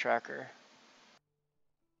that to the tracker.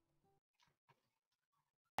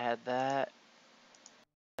 Add that.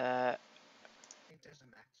 That. I think there's a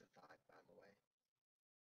max of 5, by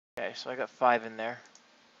the way. Okay, so I got 5 in there.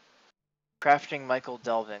 Crafting Michael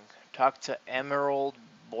Delving. Talk to Emerald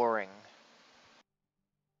Boring.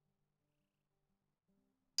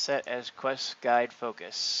 Set as quest guide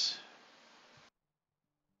focus.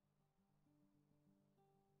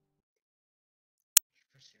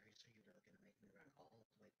 For serious, are you really gonna make me run all the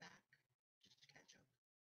way back just to catch up?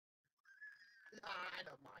 Nah, I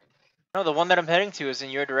don't mind. No, the one that I'm heading to is in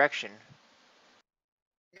your direction.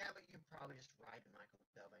 Yeah, but you can probably just ride to Michael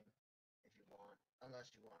Delving if you want, unless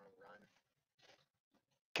you want to run.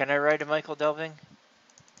 Can I ride to Michael Delving?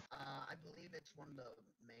 I believe it's one of the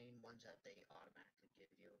main ones that they automatically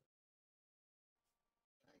give you.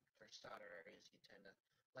 Like for starter areas, you tend to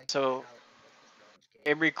like So how this Rowan's game.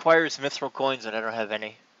 it requires mithril coins, and I don't have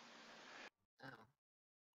any. Oh,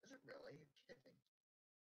 is it really? You're kidding.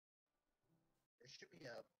 There should be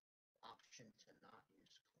a option to not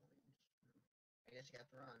use coins. I guess you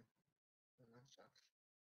have to run. Well, that sucks.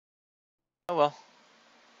 Oh well.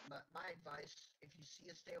 But my advice, if you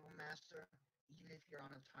see a stable master, even if you're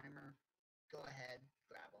on a timer, go ahead,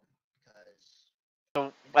 grab them because So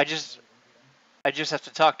you I never just really need them. have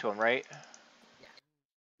to talk to him, right? Yeah,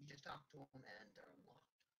 you just talk to them and they're unlocked.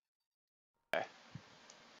 Okay.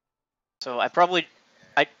 So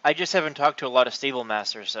I just haven't talked to a lot of stable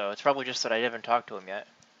masters, so it's probably just that I haven't talked to him yet.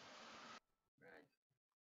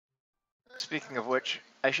 Right. Speaking of which,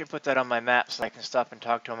 I should put that on my map so I can stop and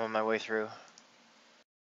talk to him on my way through.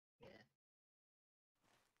 Yeah.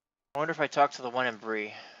 I wonder if I talk to the one in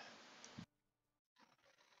Bree.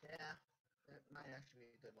 Yeah, it might actually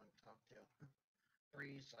be a good one to talk to.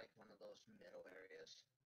 Bree's like one of those middle areas.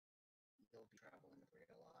 You'll be traveling Bree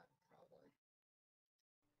a lot, probably.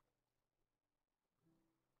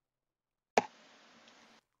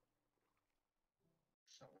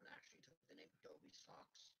 Someone actually took the name Dobie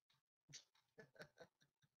Socks.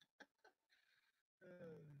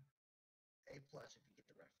 A plus if you get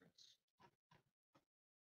the reference.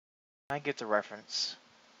 I get the reference.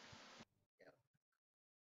 Yep.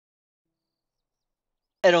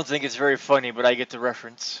 I don't think it's very funny, but I get the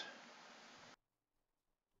reference.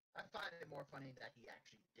 I find it more funny that he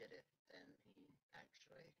actually did it than he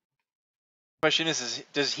actually. Question is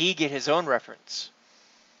does he get his own reference?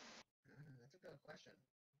 That's a good question.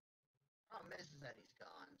 Problem is that he's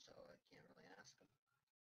gone, so I can't really ask him.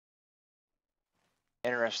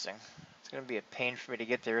 Interesting. It's gonna be a pain for me to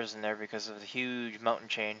get there, isn't there, because of the huge mountain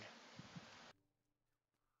chain.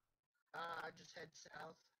 Just head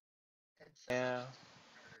south. Head south. Yeah.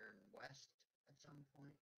 Turn west at some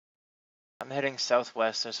point. I'm heading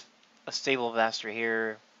southwest. There's a stable master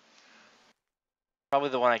here. Probably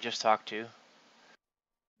the one I just talked to. Yeah.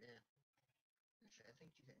 Actually, I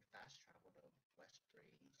think you can fast travel to West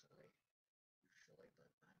pretty easily. Usually,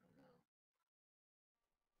 but I don't know.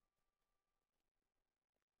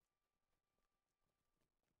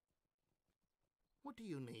 What do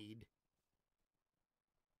you need?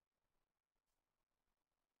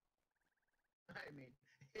 I mean,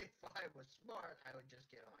 if I was smart, I would just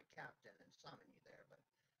get on my captain and summon you there, but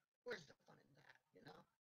where's the fun in that, you know?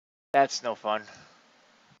 That's no fun.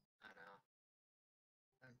 I know.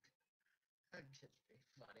 I'm just being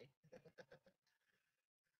funny.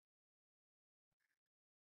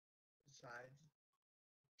 Besides,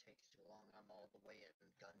 it takes too long. I'm all the way in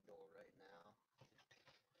Gundor right now.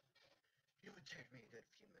 It would take me a good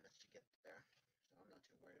few minutes to get there, so I'm not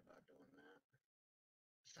too worried about doing that.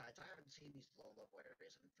 Besides, I haven't seen these low-level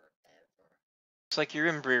areas in forever. Looks like you're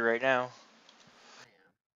in Bree right now. I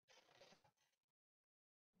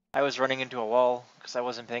am. I was running into a wall because I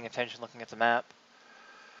wasn't paying attention looking at the map.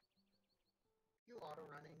 You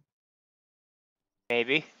auto-running?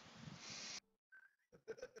 Maybe.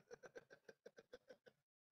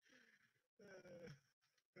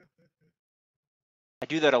 I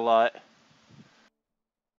do that a lot.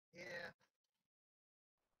 Yeah.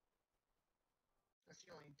 That's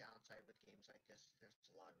the only downside with games like this. There's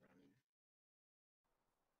a lot of running.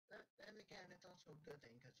 Then again, it's also a good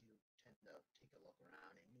thing because you tend to take a look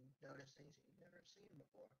around and you notice things that you've never seen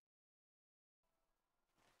before.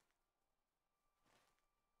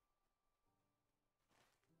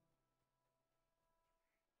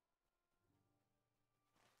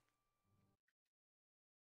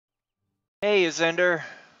 Hey, Azender.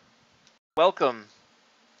 Welcome.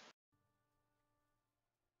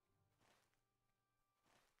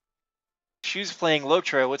 Shoe's playing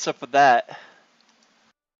LotRO. What's up with that?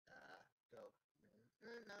 Go.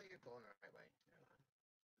 No, you're going the right way. Never mind.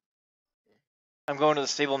 Yeah. I'm going to the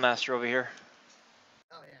stable master over here.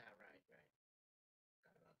 Oh yeah, right.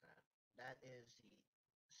 Forgot about that. That is the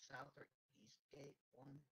south or east gate one.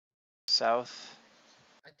 South.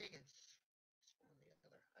 I think it's one or the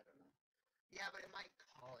other. I don't know. Yeah, but it might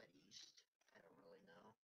call it east. I don't really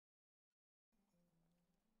know.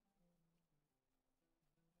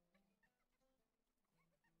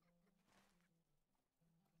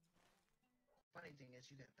 funny thing is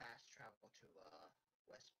you can fast travel to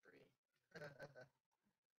Westbury. And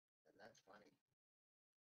that's funny.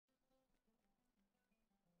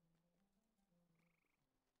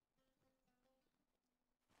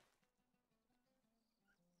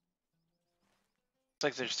 Looks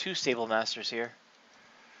like there's 2 stable masters here.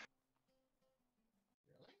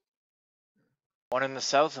 Really? One in the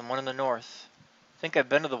south and one in the north. I think I've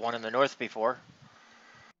been to the one in the north before.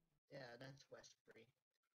 Yeah, that's Westbury.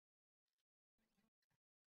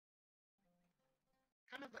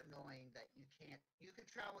 Kind of annoying that you can't. You can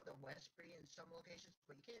travel to Westbury in some locations,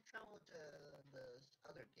 but you can't travel to the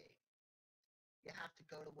other gate. You have to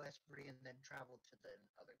go to Westbury and then travel to the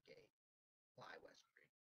other gate. Fly Westbury.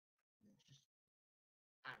 It's just,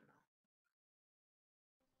 I don't know.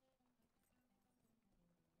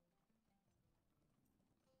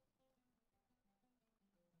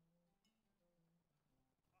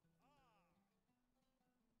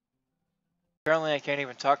 Apparently I can't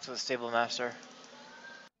even talk to the stable master. Did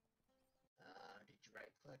you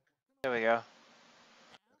right click? There we go. Okay.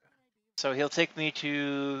 So he'll take me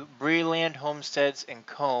to Breland Homesteads and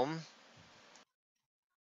Combe.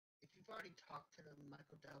 If you've already talked to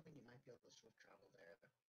Michael Delvin, you might be able to swift travel there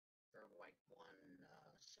for like 1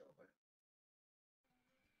 silver.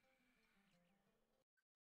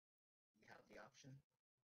 You have the option.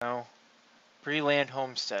 No. Breland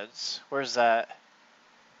Homesteads. Where's that?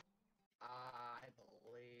 I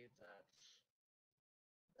believe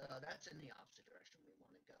that's in the opposite direction we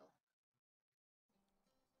want to go.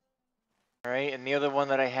 Alright, and the other one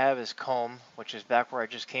that I have is Combe, which is back where I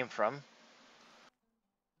just came from.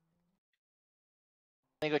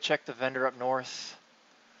 Let me go check the vendor up north.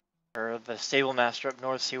 Or the stable master up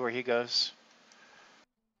north, see where he goes.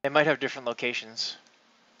 They might have different locations.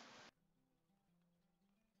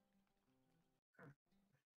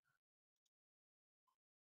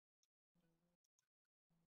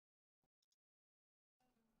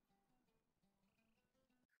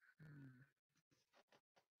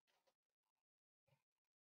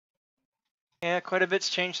 Yeah, quite a bit's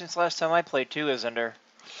changed since last time I played too, Isender.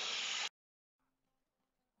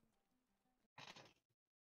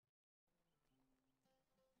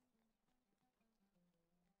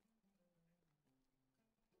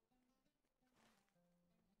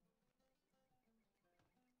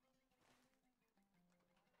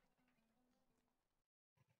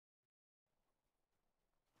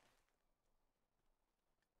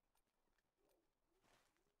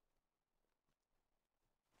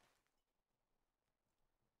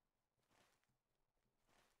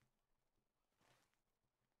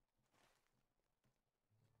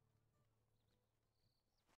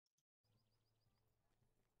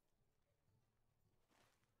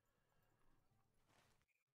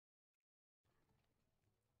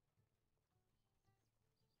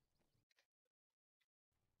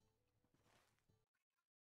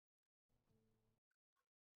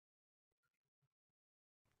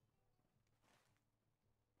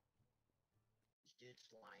 This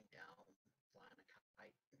dude's lying down, flying a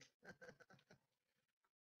kite.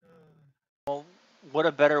 Well, what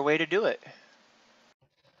a better way to do it. I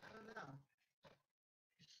don't know.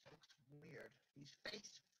 It just looks weird. He's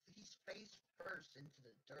face first into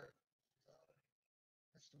the dirt. So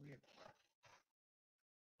that's the weird part.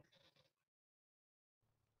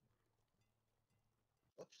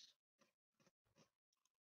 Whoops.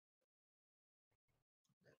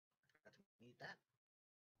 I forgot to mute that.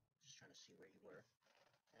 Just trying to see where you were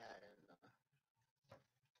at and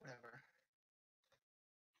whatever.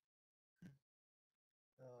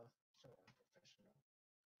 So unprofessional.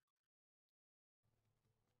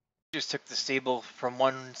 You just took the stable from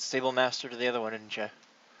one stable master to the other one, didn't you?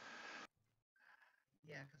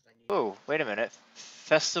 Yeah, because I need. Oh, wait a minute.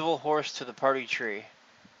 Festival horse to the party tree.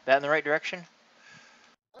 That in the right direction?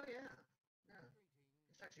 Oh yeah, yeah.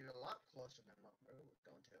 It's actually a lot closer than what we were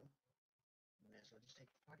going to. You may as well just take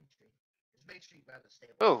the party tree. Just make sure you grab the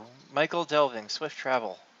stable. Oh, Michael Delving, Swift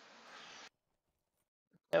Travel.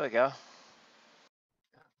 There we go.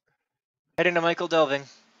 Heading to Michael Delving.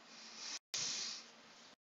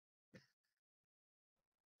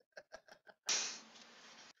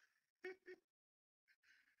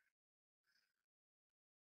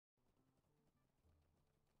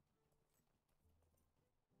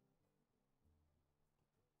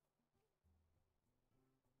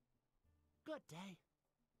 Good day.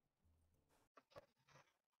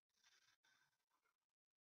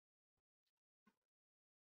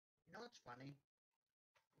 You know what's funny?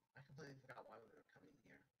 I completely forgot why we were coming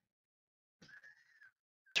here.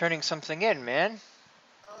 Turning something in, man.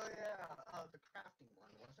 Oh yeah, the crafting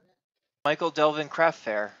one, wasn't it? Michael Delving Craft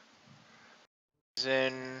Fair. Is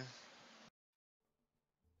in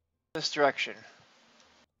This direction.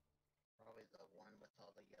 Probably the one with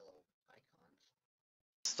all the yellow icons.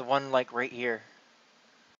 It's the one like right here.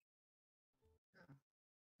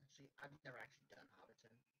 Let's see, I've never actually done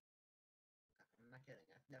Hobbiton. I'm not kidding.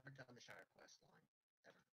 I've never done the Shire Quest line.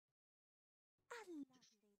 Ever.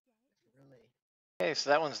 It's really Okay, so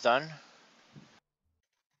that one's done.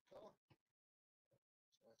 cool.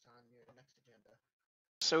 So it's on your next agenda.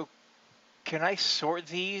 So, can I sort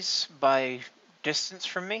these by distance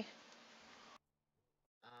from me?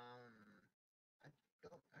 I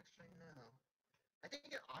don't actually know. I think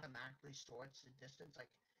it automatically sorts the distance. Like,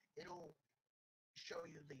 it'll show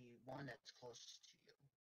you the one that's closest to you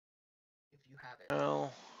if you have it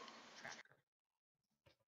No. tracker.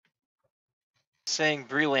 Saying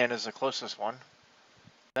Breland is the closest one.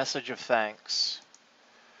 Message of thanks.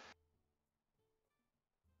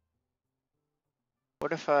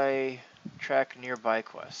 What if I track nearby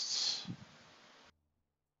quests?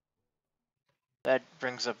 That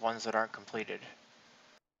brings up ones that aren't completed.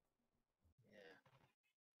 Yeah.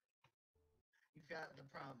 You've got the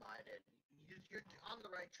problem I did. You're on the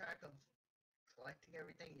right track of collecting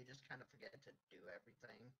everything. You just kind of forget to do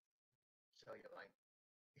everything. So you're like,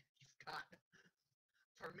 you've got.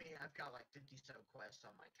 For me, I've got like 57 quests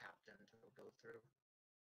on my captain to go through.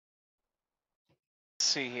 Let's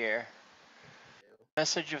see here. Things to do.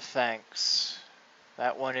 Message of thanks.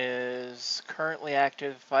 That one is currently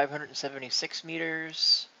active, 576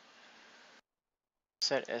 meters.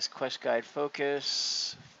 Set as quest guide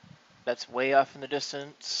focus. That's way off in the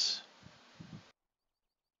distance.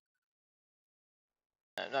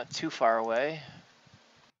 Not too far away.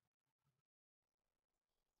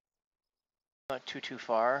 Not too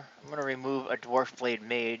far. I'm gonna remove a dwarf blade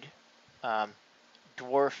made.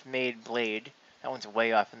 Dwarf made blade. That one's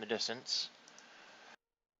way off in the distance.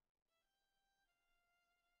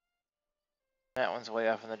 That one's way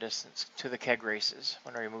off in the distance to the keg races.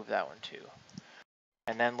 I'm gonna remove that one too.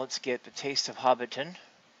 And then let's get the taste of Hobbiton.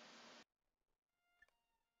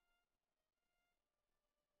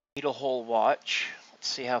 Needle hole watch. Let's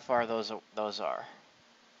see how far those are.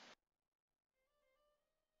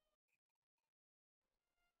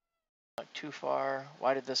 Not too far.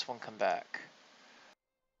 Why did this one come back?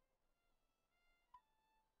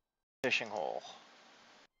 Fishing hole.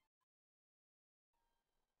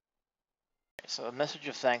 Okay, so a message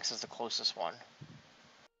of thanks is the closest one.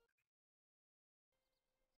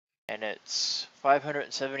 And it's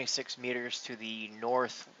 576 meters to the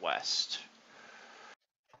northwest.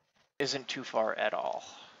 Isn't too far at all.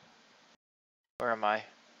 Where am I?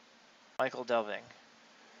 Michael Delving.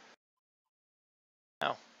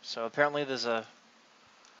 Oh, so apparently there's a...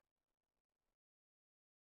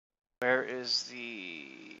 Where is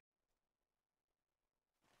the...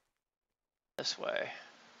 This way.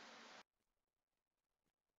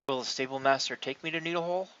 Will the stable master take me to Needle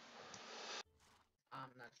Hole? I'm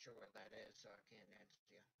not sure where that is, so I can't answer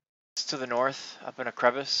you. It's to the north, up in a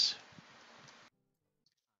crevice.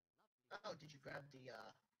 Oh, did you grab the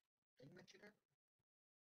thingamajigger?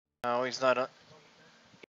 No, he's not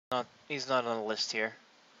he's not on the list here.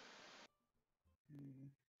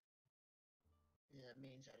 Yeah, it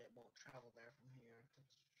means that it won't travel there from here.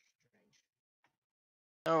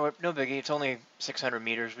 That's strange. No, no biggie. It's only 600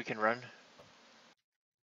 meters we can run.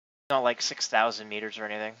 Not like 6,000 meters or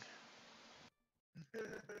anything.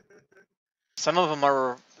 Some of them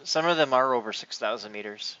are over 6,000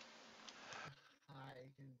 meters. I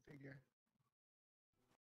can figure.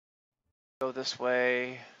 Go this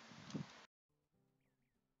way.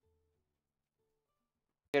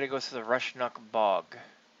 Gotta go through the Rushnuk Bog.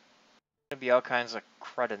 Gonna be all kinds of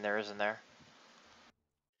crud in there, isn't there?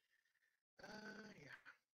 Yeah.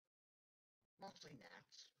 Mostly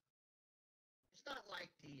gnats. It's not like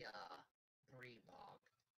the Bree bog,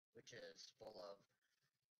 which is full of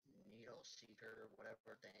needle seeker,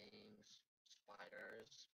 whatever things,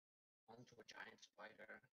 spiders, home to a giant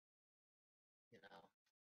spider. You know,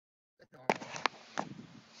 the normal.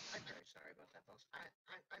 I'm very sorry about that, folks.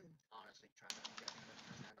 I'm honestly trying to figure out how to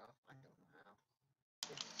turn that off. I don't know how.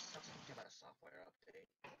 It's something about a software update.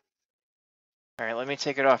 All right, let me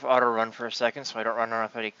take it off auto run for a second so I don't run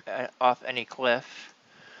off any cliff.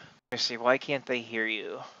 Let me see. Why can't they hear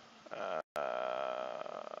you? It's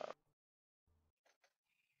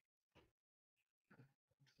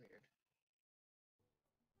weird.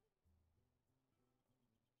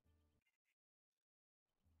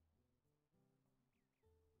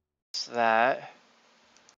 It's that.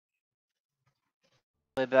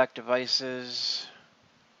 Playback devices.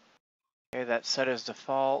 Okay, that's set as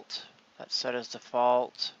default. That's set as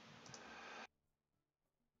default.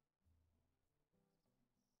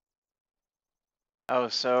 Oh,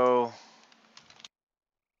 so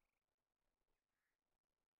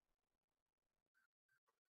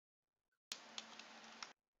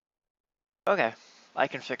okay, I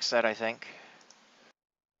can fix that, I think.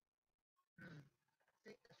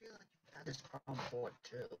 I feel like you've had this problem before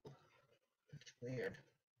too. It's weird.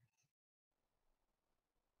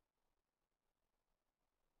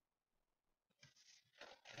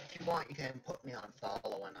 If you want, you can put me on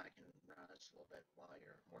follow and I can run this a little bit while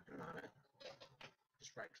you're working on it.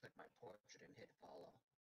 Just right click my portrait and hit follow.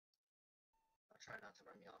 I'll try not to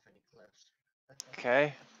run you off any cliffs. Okay.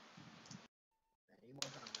 And you work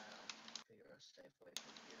on that, I'll figure a safe way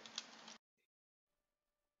from here.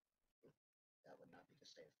 That would not be the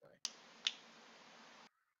safe way.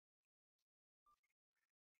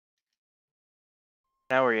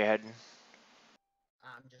 Now where you heading?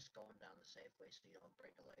 I'm just going down the safe way so you don't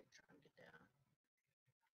break a leg trying to get down.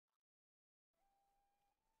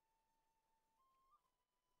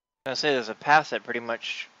 I was gonna say there's a path that pretty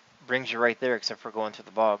much brings you right there, except for going through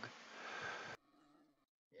the bog.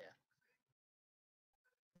 Yeah.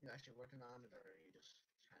 You actually working on it, or are you just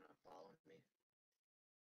kind of following me?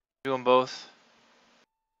 Doing both.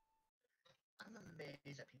 I'm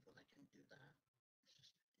amazed at people that can do that.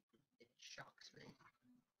 It shocks me.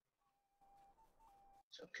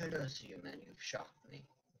 So kudos to you, man. You've shocked me.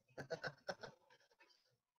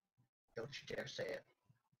 Don't you dare say it.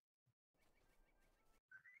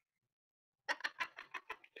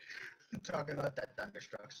 I'm talking about that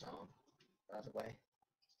Thunderstruck song, by the way.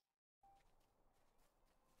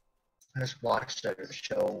 I just watched a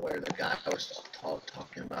show where the guy was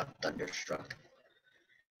talking about Thunderstruck.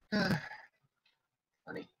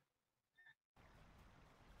 Funny.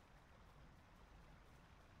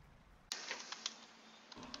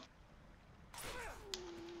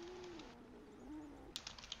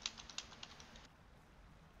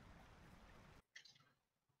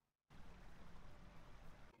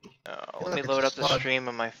 Let Look, me it's a load up the slug. stream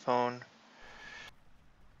on my phone.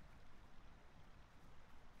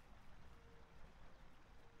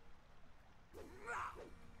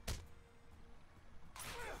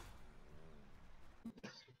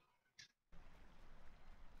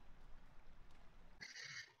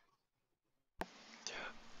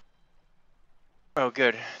 Oh,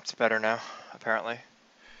 good. It's better now, apparently.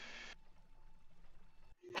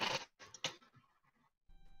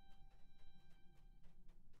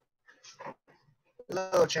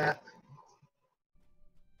 Hello, chat.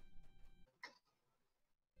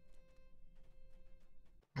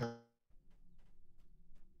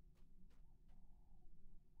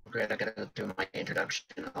 Great, I gotta do my introduction.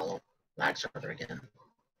 I'll lag server again.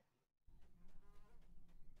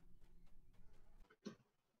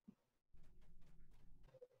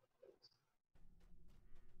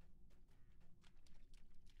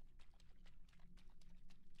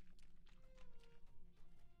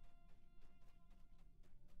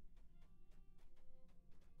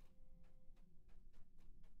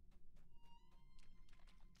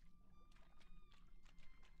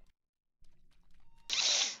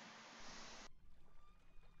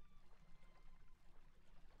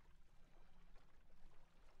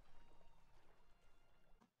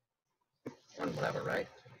 Whatever, right?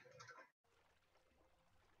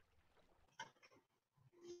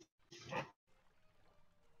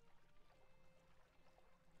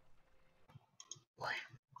 Boy.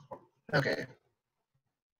 Okay.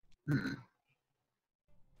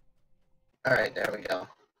 Alright, there we go.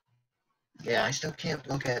 Yeah, I still can't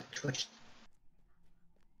look at Twitch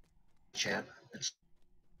chat. It's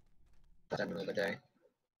the middle of the day.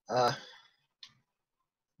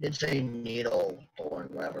 Did say needle thorn,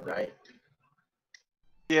 whatever, right?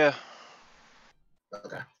 Yeah.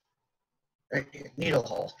 Okay. Right, needle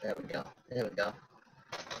hole. There we go. There we go.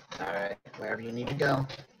 Alright, wherever you need to go.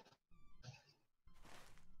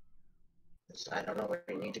 I don't know where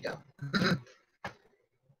you need to go.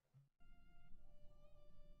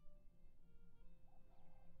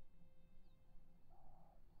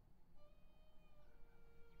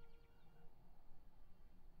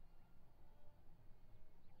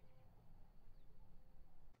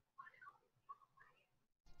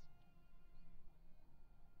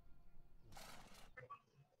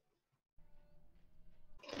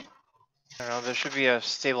 I don't know. There should be a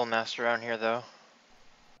stable master around here, though.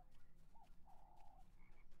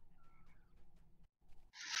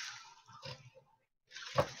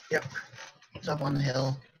 Yep. It's up on the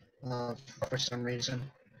hill. For some reason.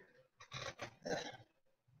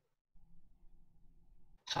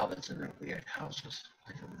 Hobbits in their weird houses.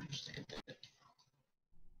 I don't understand it.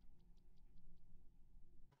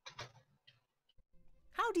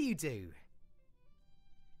 How do you do?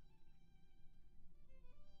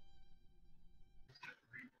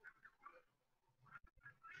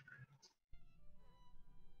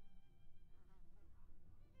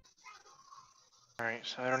 Alright,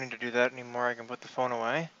 so I don't need to do that anymore. I can put the phone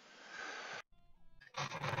away.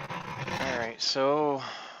 Alright, so...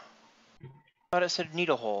 I thought it said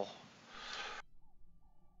needle hole.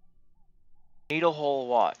 Needle hole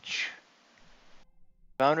watch.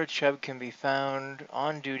 Founder Chubb can be found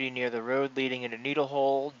on duty near the road leading into Needle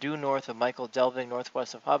Hole, due north of Michael Delving,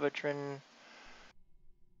 northwest of Hobbitron.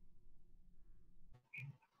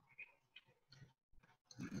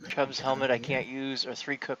 Chubb's helmet I can't use, or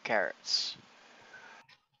 3 cooked carrots.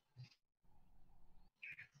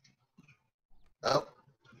 Oh,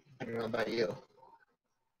 I don't know about you.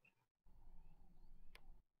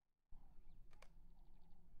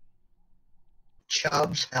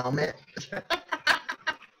 Chubb's helmet.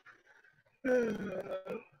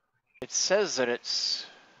 It says that it's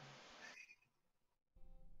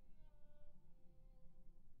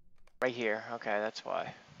right here. Okay, that's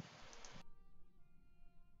why.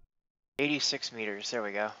 86 meters. There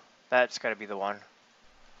we go. That's got to be the one.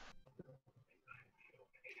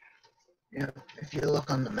 Yeah, if you look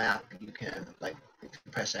on the map, you can, like, if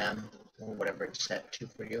you press M or whatever it's set to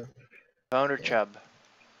for you. Founder Yeah. Chubb.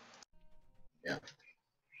 Yeah.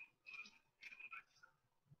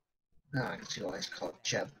 No, I can see why it's called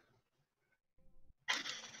Chubb.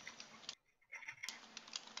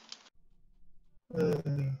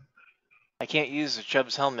 I can't use the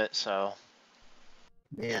Chubb's helmet, so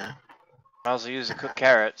Yeah. I'll also use the cooked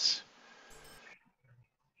carrots.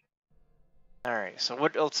 Alright, so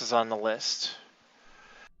what else is on the list?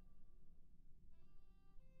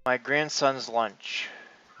 My grandson's lunch.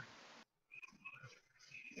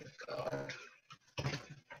 God.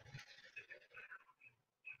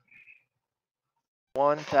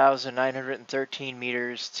 1,913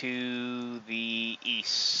 meters to the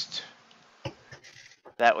east.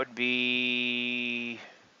 That would be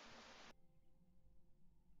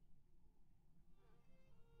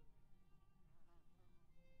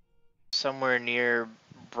somewhere near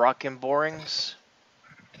Brockenborings.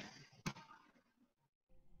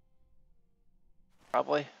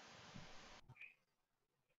 Probably.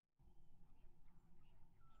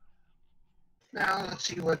 Now let's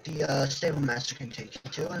see what the stable master can take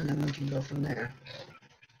you to, and then we can go from there.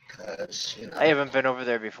 Cause you know. I haven't been over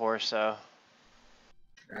there before, so.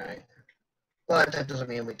 Right. But that doesn't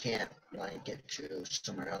mean we can't like get to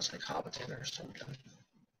somewhere else like Hobbiton or something.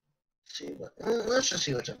 See what? Let's just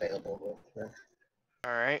see what's available real quick.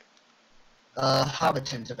 All right.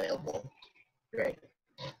 Hobbiton's available. Great.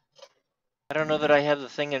 I don't know that I have the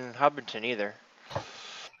thing in Hobbiton either.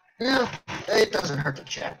 Yeah, it doesn't hurt to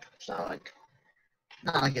check. It's not like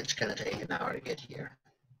it's gonna take an hour to get here.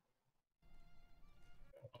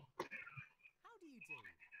 How do you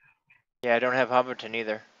do? Yeah, I don't have Hobbiton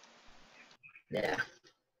either. Yeah.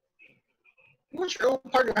 What's your old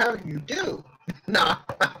partner having you do? No,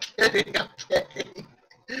 I'm kidding. I'm kidding.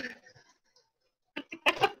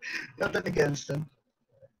 Nothing against him.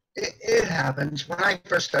 It happens. When I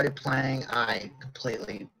first started playing, I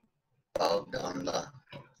completely bugged on the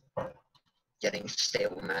getting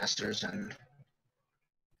stable masters, and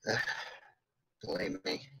believe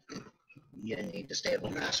me, you need the stable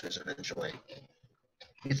masters eventually.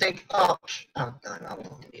 You think, oh, I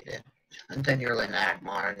won't need it. And then you're in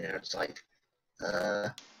Agmar, and it's like, I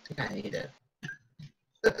think I need it.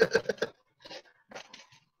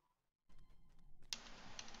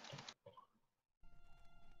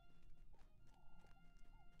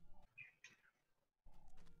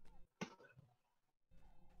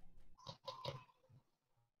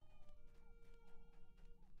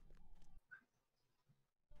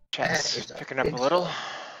 Chat's That is picking up big a little.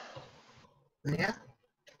 slug. Yeah?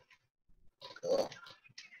 Cool.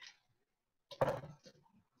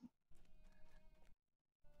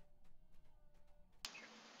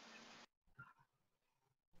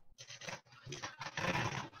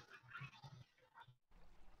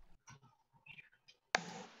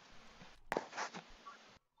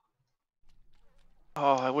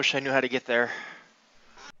 Oh, I wish I knew how to get there.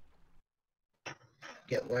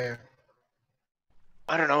 Get where?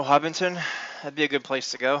 I don't know, Hobbiton? That'd be a good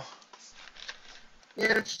place to go.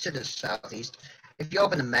 Yeah, it's to the southeast. If you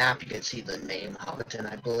open the map, you can see the name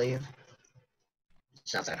Hobbiton, I believe.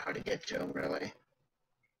 It's not that hard to get to, really.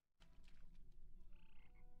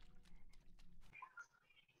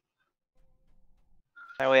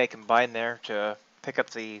 That way I can bind there to pick up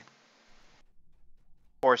the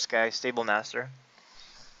horse guy, stable master.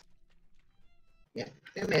 Yeah,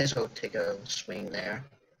 you may as well take a swing there.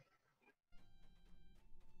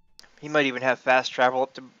 He might even have fast travel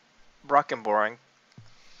up to Brockenboring.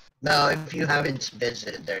 No, if you haven't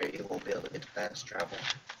visited there, you won't be able to get fast travel.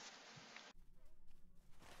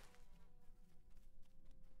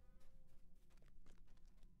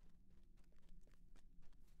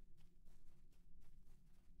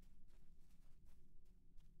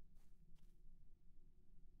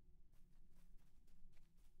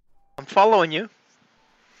 following you.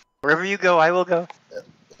 Wherever you go, I will go.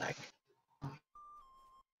 Like,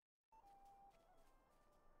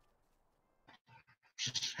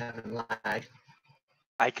 just having lag.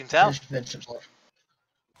 I can tell. Just Vincent's left.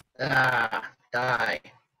 Ah, die.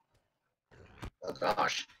 Oh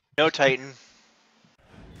gosh. No, Titan.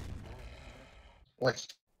 What's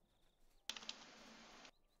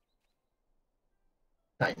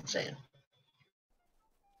Titan saying?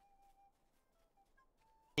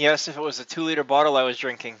 Yes, if it was a 2-liter bottle I was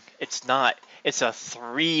drinking. It's not. It's a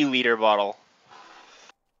 3-liter bottle.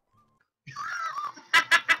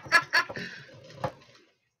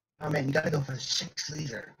 Oh man, you gotta go for the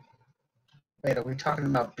 6-liter. Wait, are we talking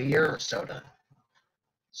about beer or soda?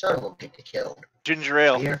 Soda will get you killed. Ginger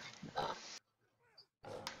ale. Beer?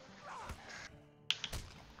 No.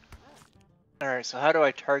 Alright, so how do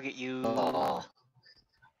I target you? Oh.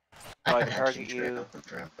 I haven't had target ginger ale you. in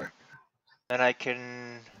forever. Then I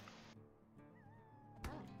can...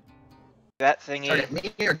 That thingy. Target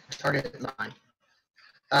me or target mine?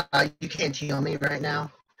 You can't heal me right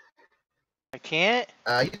now. I can't?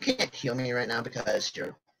 You can't heal me right now because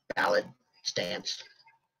your ballad stance.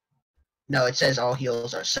 No, it says all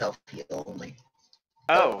heals are self-heal only.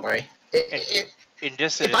 Don't Oh. worry. In If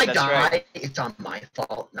Dissident, I that's die, right. it's on my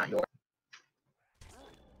fault, not yours.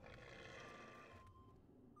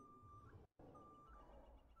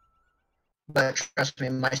 But trust me,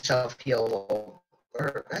 my self-heal will...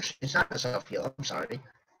 Or, actually, it's not a self-heal, I'm sorry.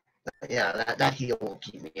 But yeah, that heal will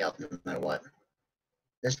keep me up no matter what.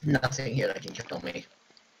 There's nothing here that can kill me,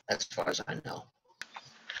 as far as I know.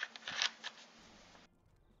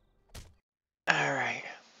 Alright.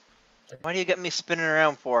 Why do you get me spinning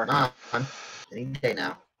around for? Come on. Any day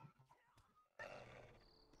now.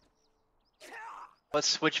 Let's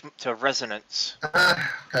switch to resonance.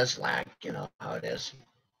 Cause lag, you know how it is.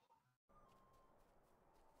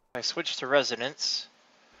 I switch to resonance.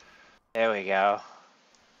 There we go.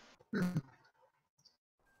 I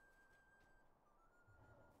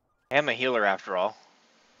am a healer after all.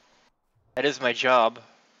 That is my job.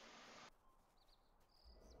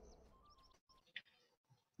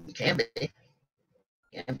 You can be.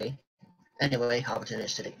 Can be. Anyway, Hobbiton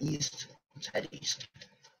is to the east. Let's head east.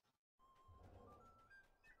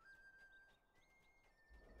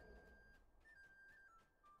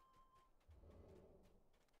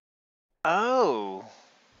 Oh.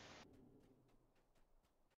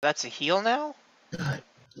 That's a heal now? Good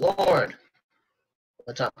Lord.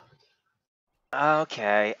 What's up?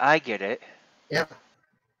 Okay, I get it. Yep.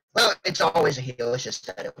 Well, it's always a heal, it's just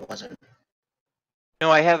that it wasn't. No,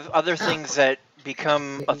 I have other things that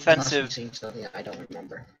become You must offensive. be seeing something I don't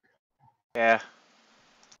remember. Yeah.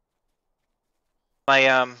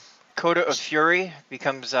 My Coda of Fury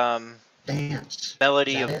becomes Dance.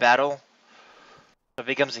 Melody Is that of it? Battle. So it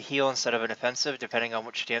becomes a heal instead of an offensive, depending on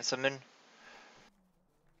which stance I'm in.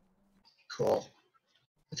 Cool.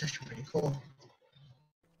 That's actually pretty cool.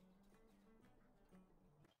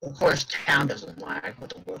 Of course, town doesn't lag, but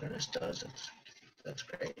the wilderness does. That's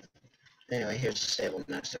great. Anyway, here's the stable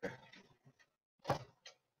master.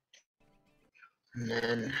 And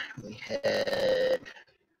then we head...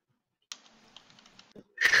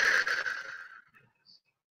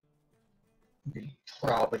 We could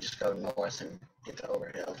probably just go north and get the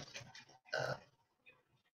overhill.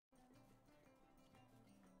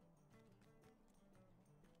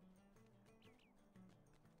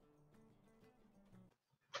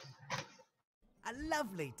 A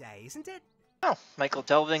lovely day, isn't it? Oh, Michael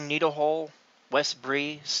Delving, Needlehole, West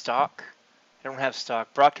Bree, Stock. I don't have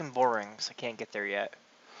Stock. Brocken Borings. I can't get there yet.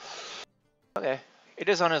 Okay. It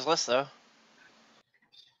is on his list, though.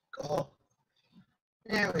 Cool.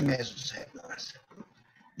 Yeah, we may as well just head north.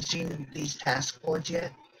 You seen these task boards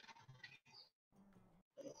yet?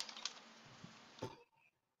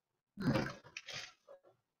 Hmm.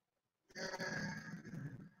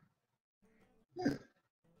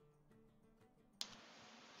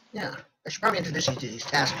 Yeah, I should probably introduce you to these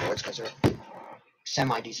task boards because they're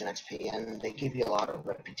semi-decent XP and they give you a lot of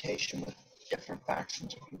reputation with different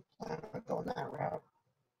factions if you plan on going that route.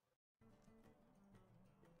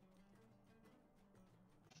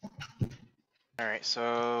 Alright,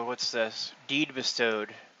 so what's this? Deed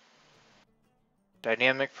bestowed.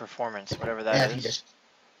 Dynamic performance, whatever Yeah, that if you is. just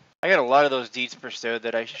I got a lot of those deeds bestowed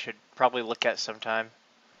that I should probably look at sometime.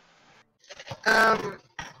 I'm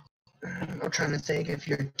trying to think if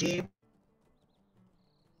you're deep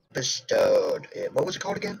bestowed. What was it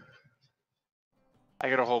called again? I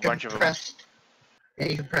got a whole You can bunch of them. press. Yeah,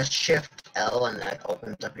 you can press Shift L and that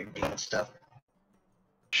opens up your deed stuff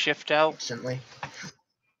Shift L. instantly.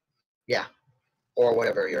 Yeah, or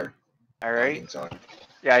whatever your Alright. logins are.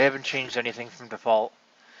 Yeah, I haven't changed anything from default.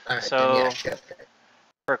 Alright, then So yeah, shift it.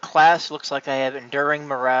 for class, looks like I have enduring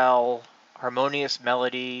morale, harmonious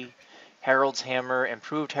melody, Herald's hammer,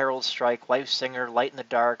 improved Herald's strike, life singer, light in the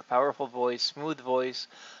dark, powerful voice,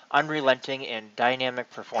 unrelenting, and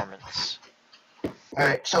dynamic performance.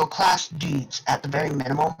 Alright, so class deeds, at the very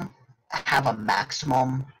minimum, have a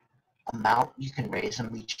maximum amount you can raise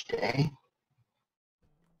them each day.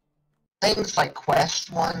 Things like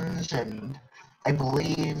quest ones and I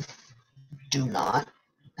believe do not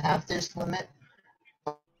have this limit,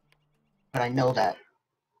 but I know that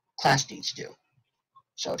class deeds do.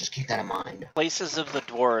 So just keep that in mind. Places of the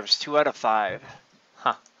Dwarves, 2 out of 5.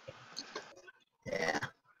 Huh. Yeah.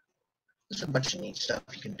 There's a bunch of neat stuff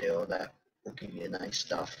you can do that will give you nice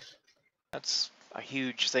stuff. That's a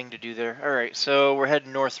huge thing to do there. Alright, so we're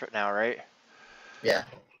heading north right now, right? Yeah.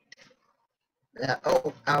 Yeah.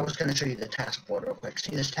 Oh, I was going to show you the task board real quick.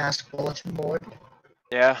 See this task bulletin board?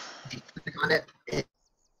 Yeah. If you click on it,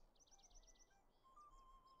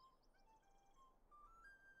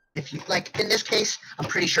 if you, like, in this case, I'm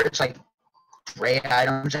pretty sure it's like gray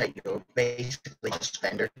items that you basically just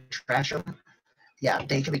vendor trash them. Yeah,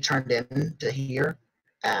 they can be turned in to here,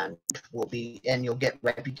 and you'll get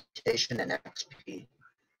reputation and XP.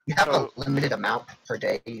 You have So, a limited amount per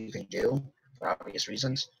day you can do for obvious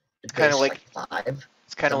reasons. The kind base of is like, like 5.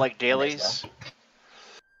 it's kind of So like you may as dailies.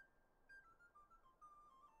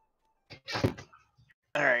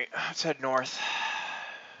 Alright, let's head north.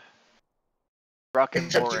 Rock well. and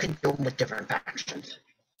Except you boring. can do them with different factions.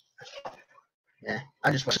 Yeah,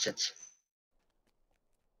 I just wish it's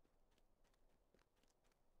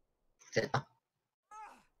fit.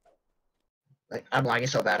 Like, I'm lagging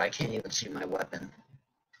so bad I can't even see my weapon.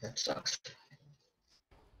 That sucks.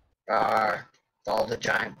 Follow the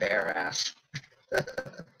giant bear ass.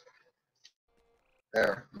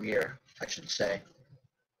 Or rear, I should say.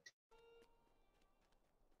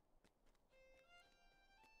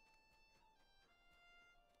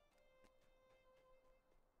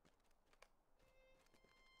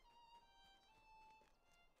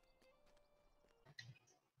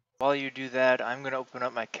 While you do that, I'm going to open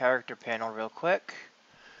up my character panel real quick.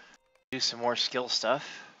 Do some more skill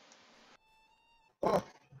stuff. Oh.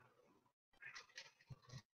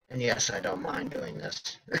 And yes, I don't mind doing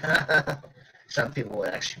this. Some people would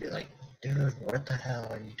actually be like, dude, what the hell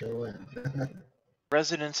are you doing?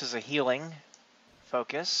 Resonance is a healing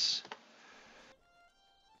focus.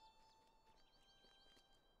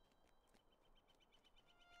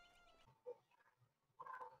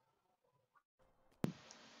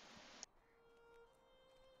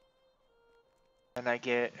 And I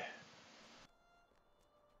get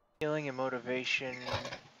healing and motivation.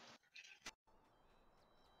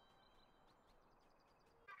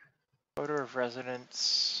 Odor of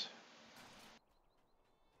resonance.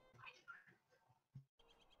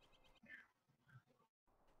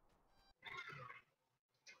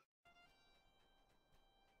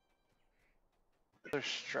 Other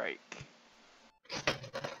strike.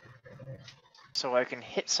 So I can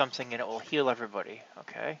hit something and it will heal everybody.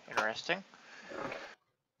 Okay, interesting.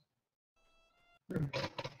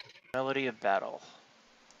 Melody of battle.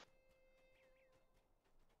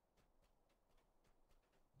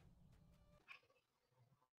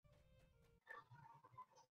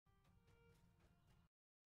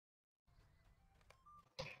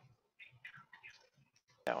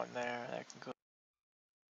 That one there, that can go.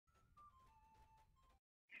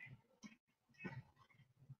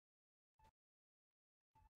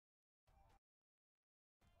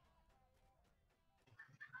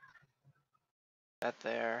 That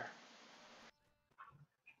there.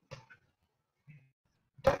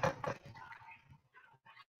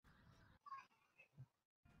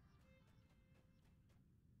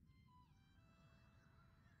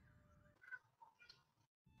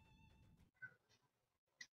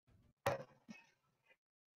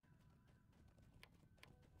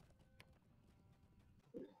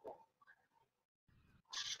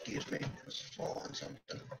 Excuse me, just fall on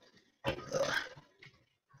something. Ugh.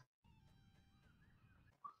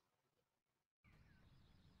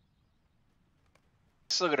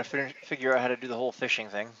 Still gotta figure out how to do the whole fishing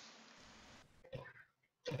thing.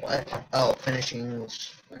 What? Oh, finishing.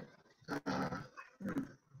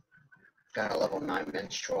 Got a level 9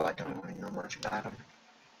 minstrel. I don't really know much about him.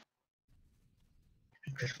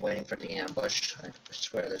 I'm just waiting for the ambush. I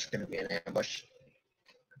swear there's gonna be an ambush.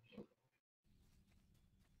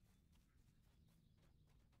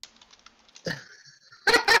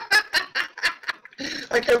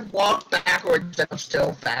 I can walk backwards and I'm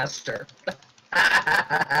still faster.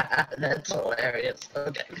 That's hilarious.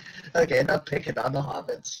 Okay. Okay, enough picking on the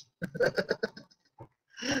hobbits.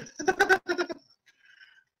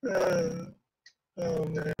 Oh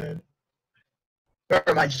man. Or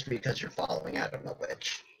it might just be because you're following, I don't know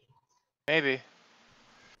which. Maybe.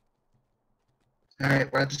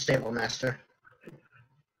 Alright, we're at the stable, master.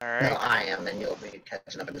 All No, right. I am, and you'll be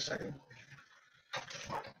catching up in a second.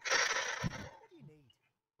 What do you need?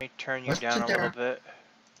 Let me turn you Let's down sit a little there. bit.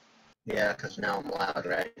 Yeah, because now I'm loud,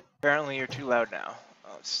 right? Apparently you're too loud now.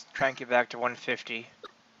 Let's crank you back to 150.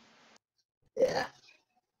 Yeah.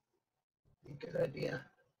 Good idea.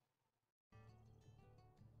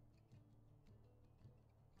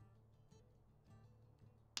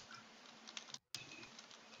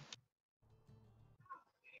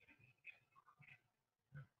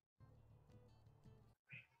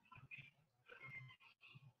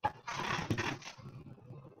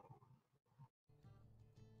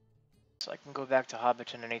 So I can go back to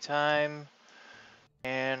Hobbiton anytime.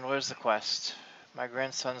 And where's the quest? My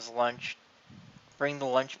grandson's lunch. Bring the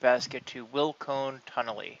lunch basket to Wilcone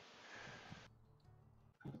Tunnelly.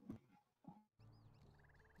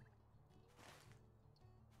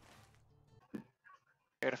 I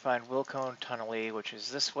gotta find Wilcone Tunnelly, which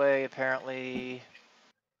is this way apparently.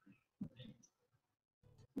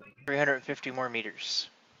 350 more meters.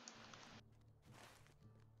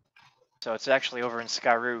 So it's actually over in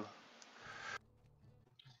Skaroo.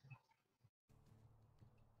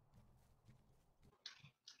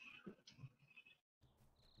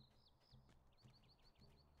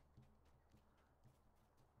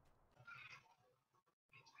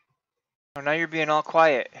 Oh, now you're being all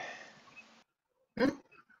quiet. Hmm?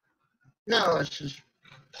 No, it's just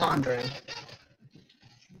pondering.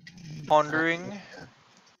 Pondering.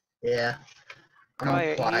 Yeah. When I'm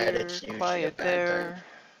Quiet quiet, here, it's usually a quiet bad thing. there.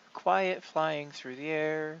 Quiet flying through the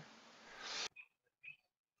air.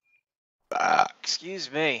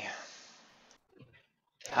 Excuse me.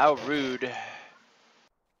 How rude.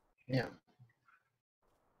 Yeah.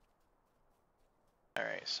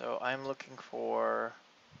 Alright, so I'm looking for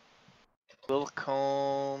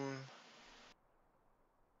Wilcombe.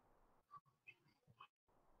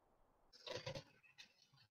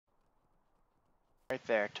 Right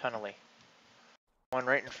there, Tunnelly. One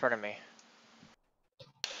right in front of me.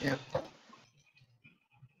 Yeah.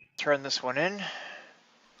 Turn this one in.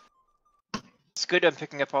 It's good I'm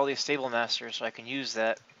picking up all these stable masters so I can use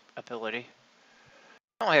that ability.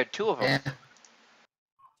 Oh, I had two of them. Yeah. Just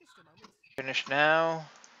a moment. Finished now.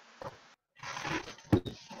 Something I can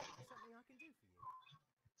do for you.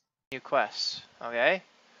 New quests. Okay.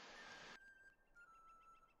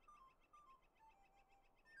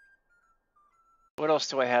 What else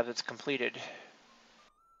do I have that's completed?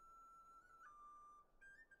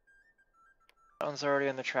 That one's already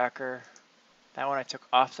on the tracker. That one I took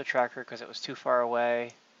off the tracker because it was too far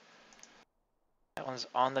away. That one's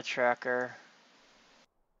on the tracker.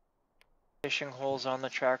 Fishing holes on the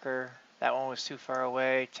tracker. That one was too far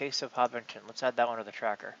away. Taste of Hobbiton. Let's add that one to the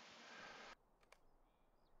tracker.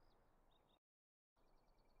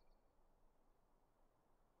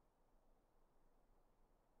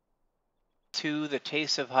 To the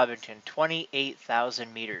Taste of Hobbiton,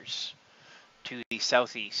 28,000 meters to the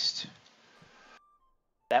southeast.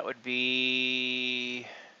 That would be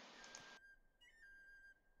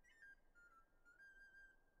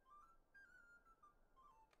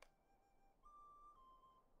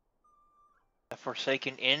the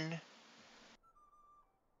Forsaken Inn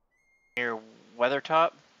near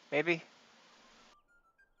Weathertop, maybe?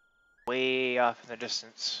 Way off in the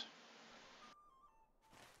distance.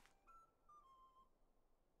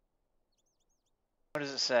 What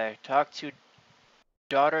does it say? Talk to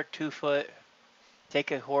daughter 2-foot.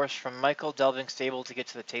 Take a horse from Michael Delving stable to get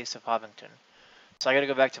to the Taste of Hobbiton. So I gotta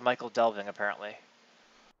go back to Michael Delving apparently.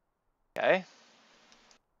 Okay.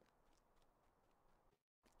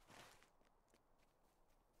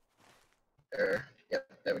 There. Yep,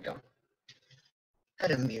 there we go. I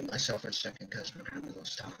had to mute myself for a second because my grandma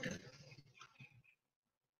was talking.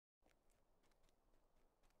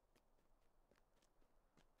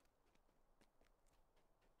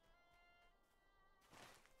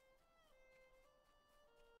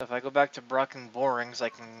 If I go back to Brocken Borings, I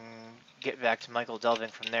can get back to Michael Delving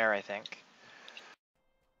from there, I think.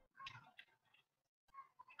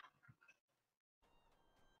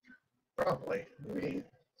 Probably. I mean,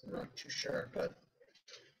 I'm not too sure, but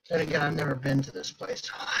then again, I've never been to this place.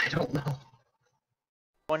 I don't know.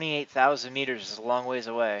 28,000 meters is a long ways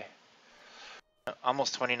away.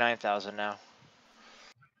 Almost 29,000 now.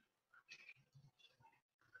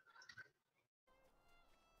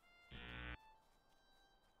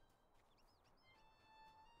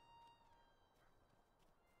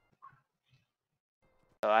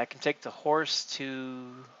 So I can take the horse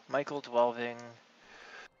to Michael Dwelving.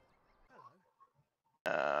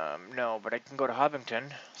 No, but I can go to Hobbiton.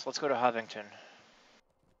 So let's go to Hobbiton.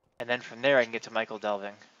 And then from there I can get to Michael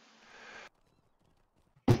Delving.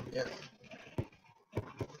 Yeah.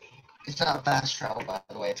 It's not fast travel, by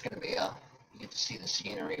the way. It's gonna be you get to see the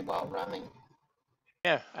scenery while running.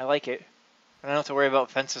 Yeah, I like it. I don't have to worry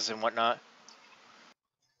about fences and whatnot.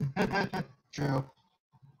 True.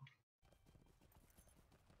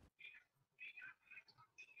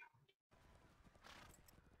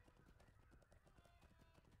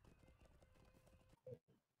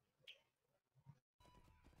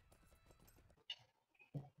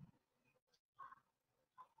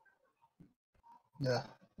 Yeah.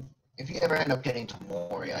 If you ever end up getting to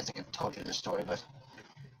Mori, I think I've told you this story, but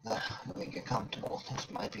let me get comfortable. This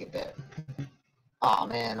might be a bit. Aw,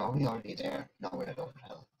 man, are we already there? No, we're gonna go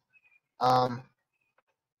for hell.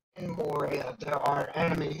 In Moria, there are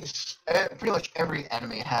enemies. Pretty much every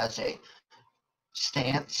enemy has a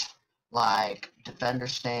stance, like defender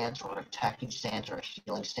stance, or attacking stance, or a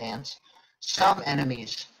healing stance. Some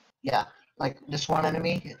enemies, yeah, like this one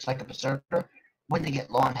enemy, it's like a berserker. When they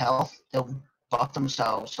get low on health, they'll buff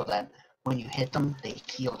themselves so that when you hit them, they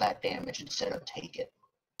heal that damage instead of take it.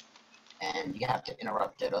 And you have to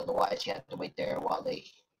interrupt it, otherwise you have to wait there while they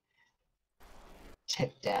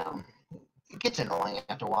tick down. It gets annoying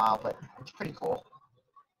after a while, but it's pretty cool.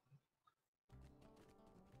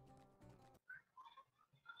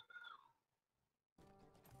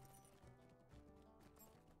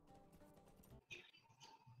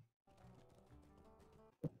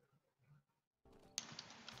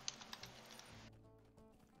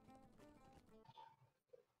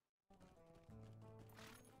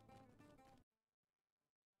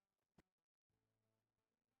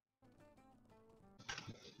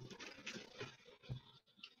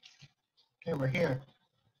 Okay, we're here.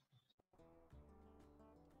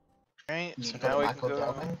 Alright, You so need to go to now we can Michael go.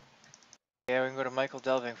 Delving. Yeah, we can go to Michael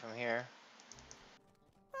Delving from here.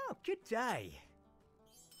 Oh, good day.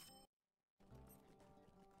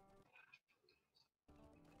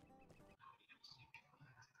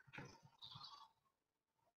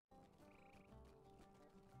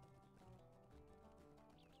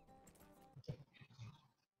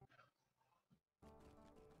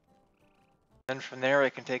 Then from there I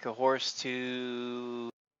can take a horse to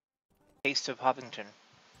Taste of Hoppington.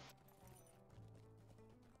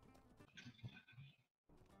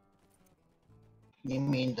 You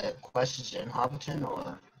mean the quest is in Hobbiton,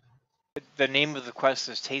 or The name of the quest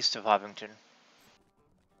is Taste of Hoppington.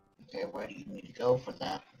 okay, where do you need to go for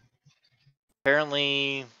that?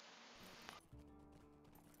 Apparently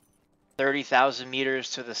 30,000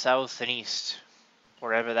 meters to the south and east,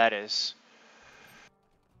 wherever that is.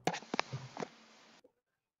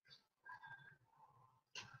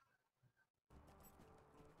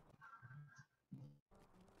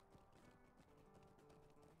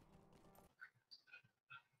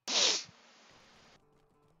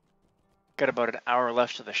 Got about an hour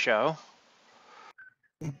left of the show.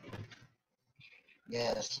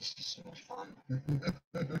 Yes, this is so much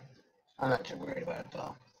fun. I'm not too worried about it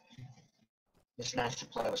though. It's nice to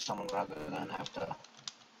play with someone rather than have to.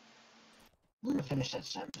 I'm gonna finish that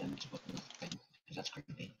sentence with nothing, because that's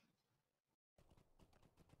creepy.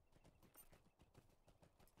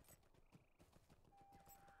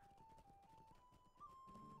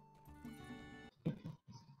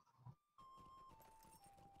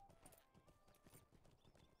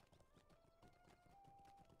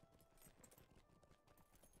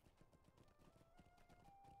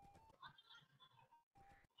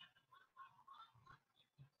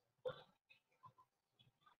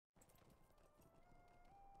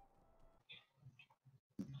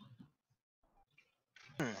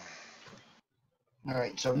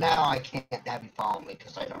 Alright, so now I can't have you follow me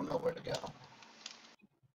because I don't know where to go. To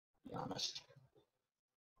be honest.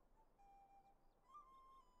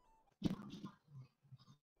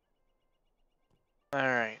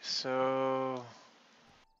 Alright, so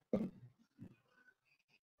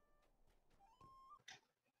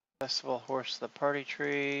Festival Horse the Party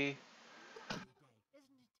Tree,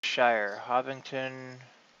 Shire, Hobbington.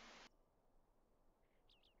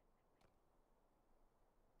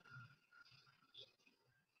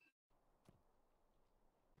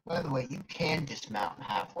 By the way, you can dismount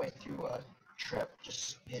halfway through a trip.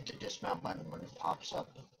 Just hit the dismount button when it pops up.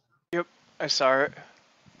 Yep, I saw it.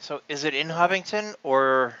 So is it in Hobbington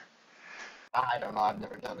or I don't know, I've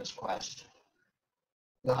never done this quest.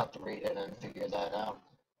 You'll have to read it and figure that out.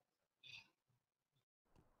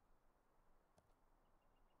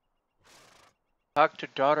 talk to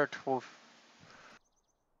daughter to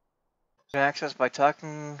You can access by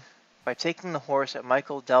taking the horse at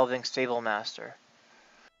Michael Delving Stable Master.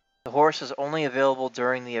 The horse is only available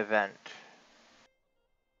during the event.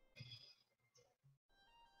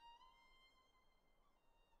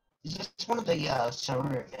 Is this one of the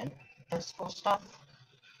summer event festival stuff?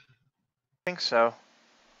 I think so.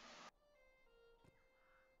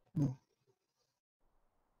 Hmm.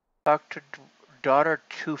 Talk to daughter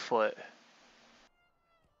Twofoot.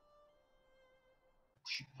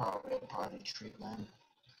 Should probably a party tree then.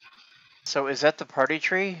 So is that the party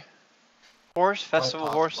tree horse? Quite Festival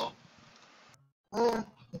horse? possible.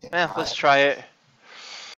 We can Yeah, try let's it. try it.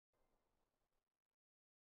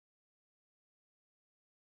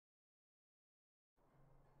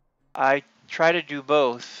 I try to do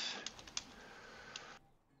both.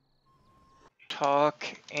 Talk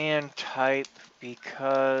and type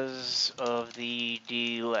because of the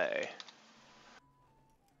delay.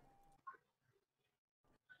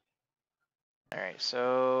 Alright,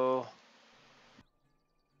 so...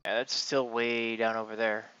 yeah, that's still way down over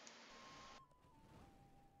there.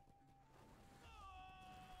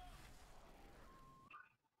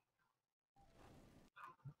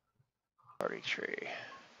 Party tree.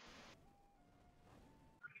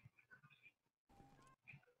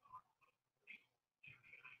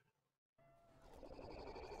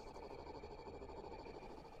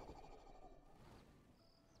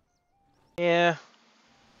 Yeah.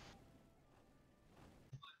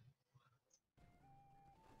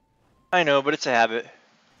 I know, but it's a habit.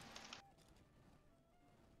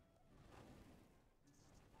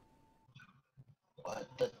 What,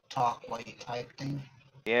 the talk while you type thing?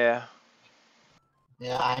 Yeah.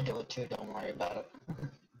 Yeah, I do it too, don't worry about it.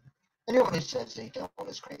 Anyone who says they don't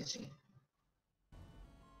is crazy.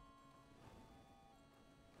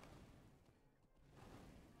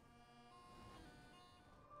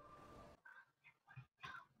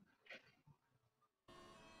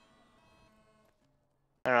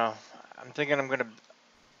 I don't know. I'm thinking I'm gonna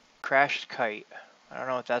crash kite. I don't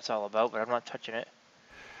know what that's all about, but I'm not touching it.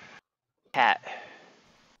 Cat.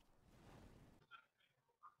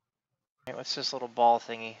 Hey, what's this little ball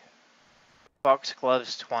thingy? Fox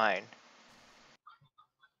gloves twine.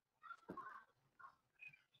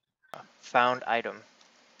 Found item.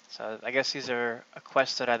 So I guess these are a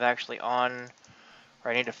quest that I've actually on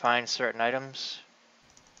where I need to find certain items.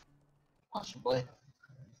 Possibly.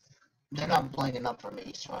 They're not blinking up for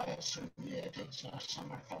me, so I assume it's a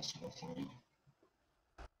summer festival thing.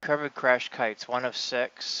 Covered crash kites, 1 of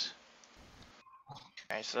 6.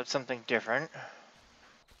 Alright, so that's something different.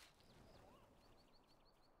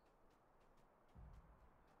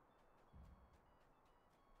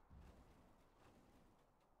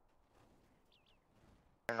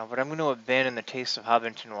 I don't know, but I'm going to abandon the Taste of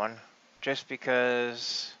Hobbiton one. Just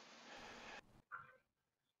because...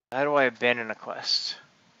 how do I abandon a quest?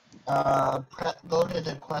 Go to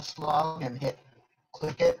the quest log and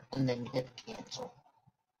click it, and then hit cancel.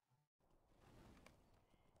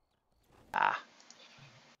 Ah.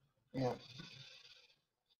 Yeah.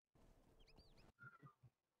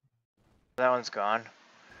 That one's gone.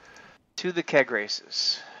 To the keg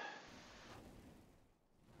races.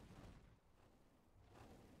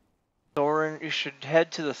 Thorin, you should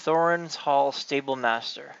head to the Thorin's Hall Stable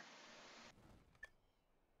Master.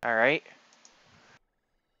 Alright.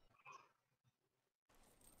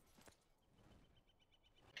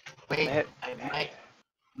 Wait, I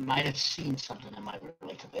might have seen something that might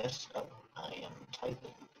relate to this. Oh, I am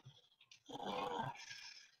typing.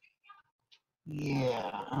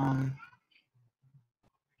 Yeah,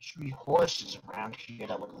 should be horses around here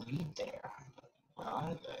that would lead there. Where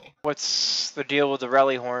are they? What's the deal with the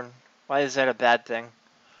rally horn? Why is that a bad thing?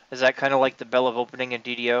 Is that kind of like the bell of opening in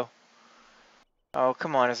DDO? Oh,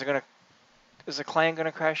 come on. Is the client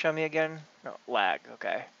gonna crash on me again? No, lag.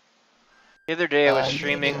 Okay. The other day I was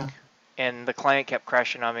streaming and the client kept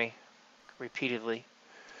crashing on me repeatedly.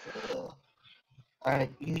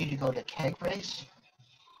 Alright, you need to go to keg race.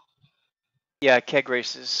 Yeah, keg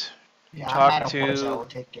races. Yeah, Talk I'm at a horse that to... will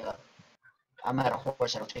take you. I'm at a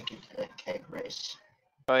horse that will take you to the keg race.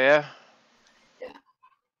 oh yeah? Yeah.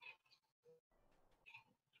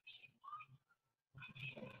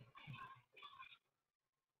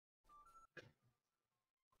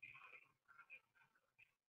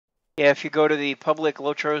 Yeah, if you go to the public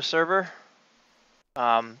LotRO server,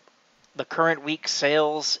 the current week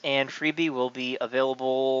sales and freebie will be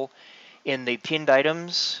available in the pinned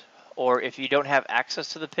items, or if you don't have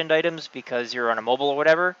access to the pinned items because you're on a mobile or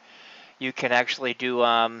whatever, you can actually do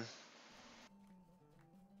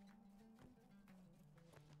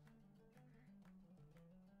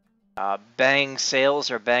bang sales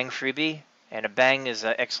or bang freebie, and a bang is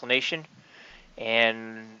an explanation.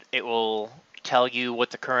 and it will tell you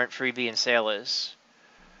what the current freebie and sale is.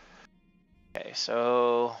 Okay,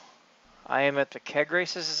 so I am at the keg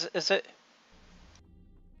races, is it?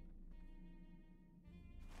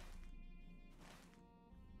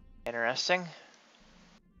 Interesting.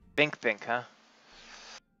 Bink Bink, huh?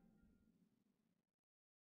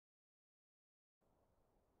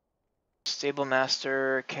 Stable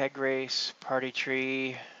Master, keg race, party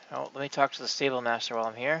tree. Oh, let me talk to the Stable Master while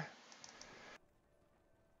I'm here.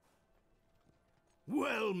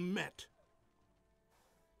 Well met.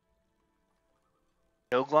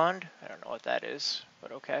 Noglond? I don't know what that is,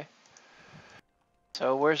 but okay.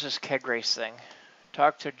 So where's this keg race thing?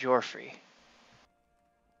 Talk to Jorfrey.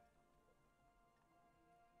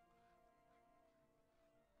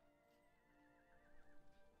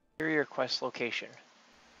 Interior quest location.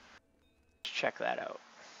 Let's check that out.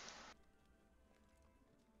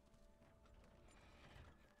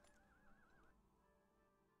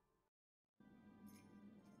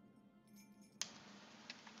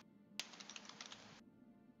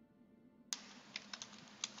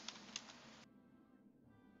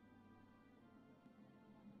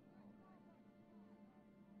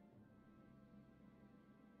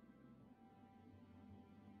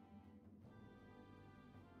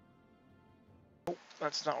 Oh,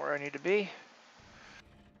 that's not where I need to be.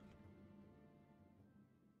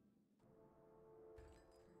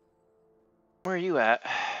 Where are you at?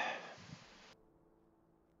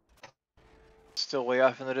 Still way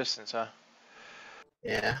off in the distance, huh?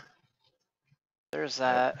 Yeah. There's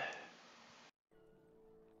that.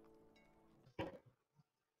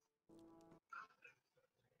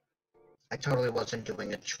 I totally wasn't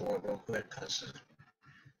doing a chore real quick because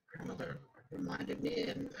grandmother reminded me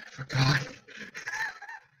and I forgot.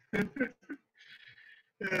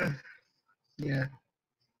 Yeah.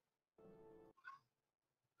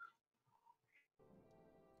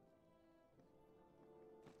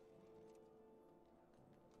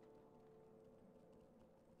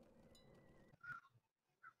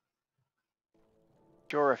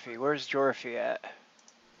 Jorfrey, where's Jorfrey at?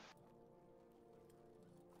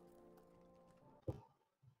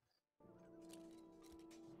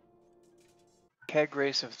 Keg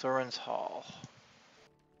race of Thorin's Hall.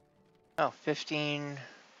 Oh, 15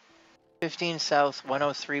 south,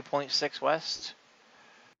 103.6 west.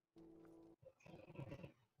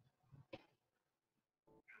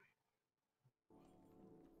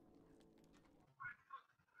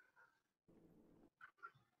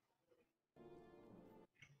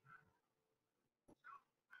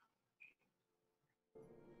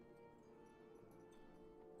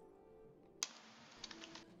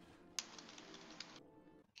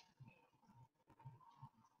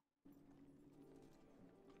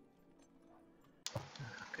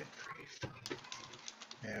 Good grief.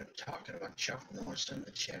 They're talking about Chuck Norris in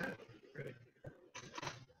the chat. Great.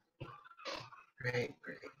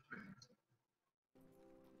 Great.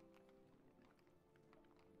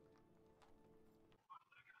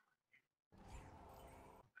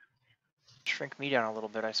 Shrink me down a little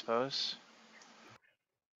bit, I suppose.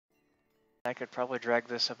 I could probably drag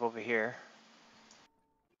this up over here.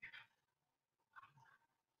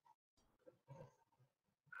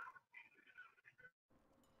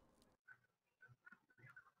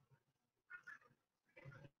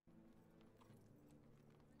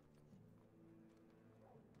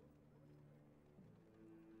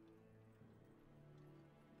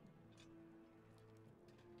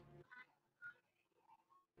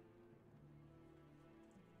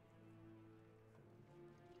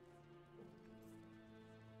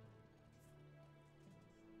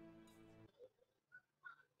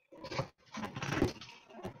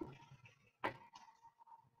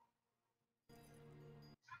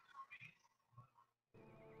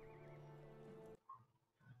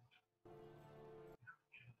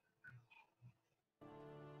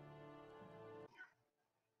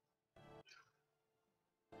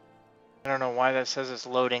 I don't know why that says it's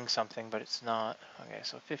loading something, but it's not. Okay,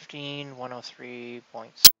 so 15,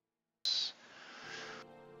 103.6.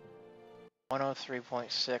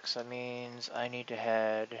 103.6, that means I need to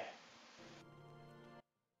head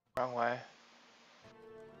wrong way.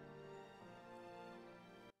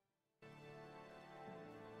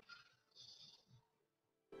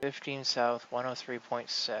 Fifteen south,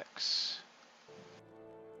 103.6.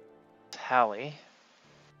 Tally.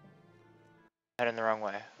 Heading the wrong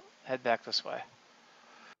way. Head back this way.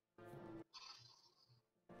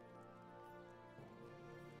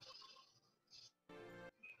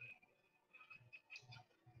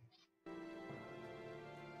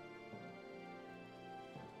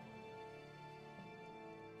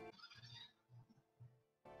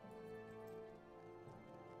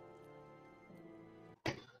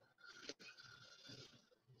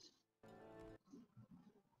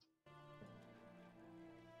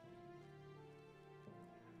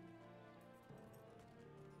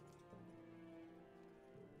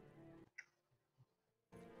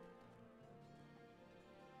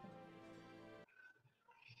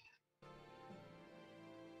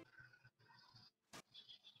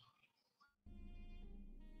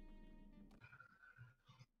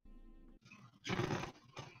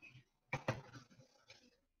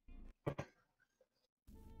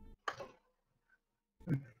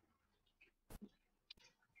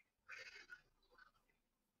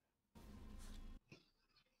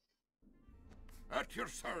 At your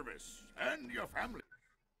service and your family.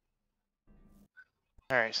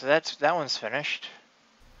 All right, so that one's finished.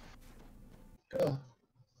 Cool.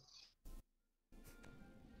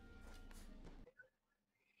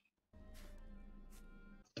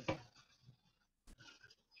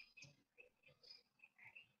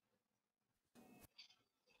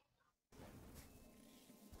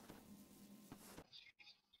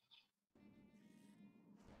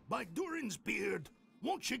 By Durin's beard,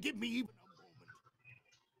 won't you give me even a moment?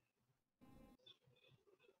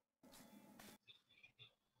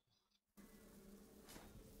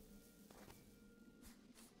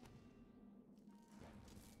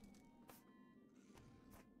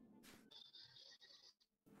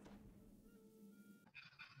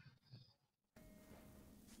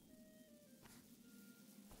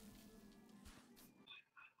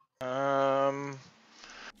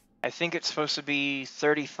 I think it's supposed to be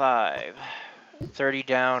 35. 30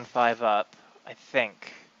 down, 5 up, I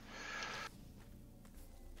think.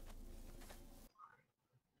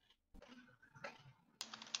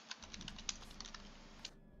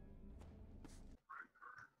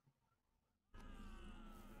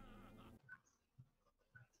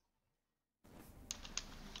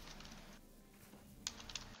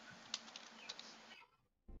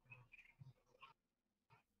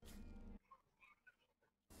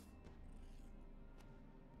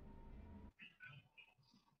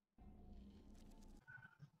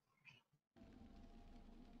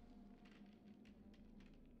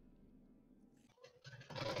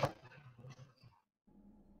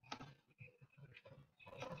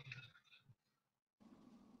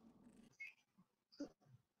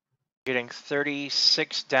 Getting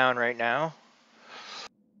 36 down right now.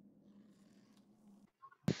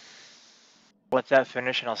 Let that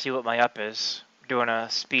finish and I'll see what my up is. Doing a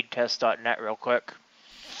speedtest.net real quick.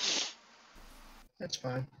 That's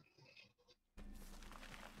fine.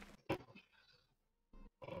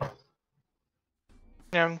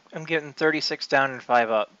 Yeah, I'm getting 36 down and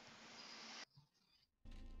 5 up.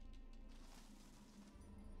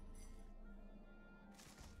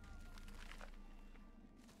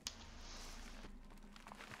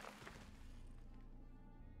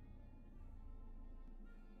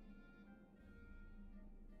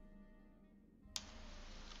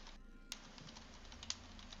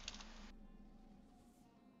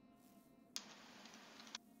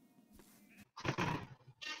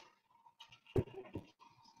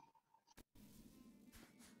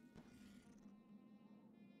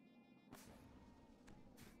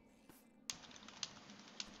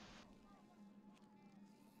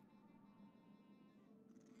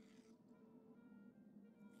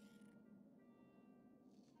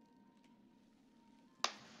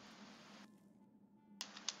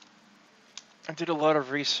 I did a lot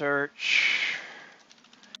of research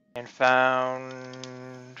and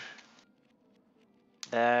found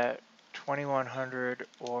that 2100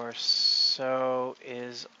 or so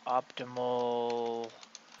is optimal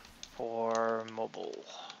for mobile.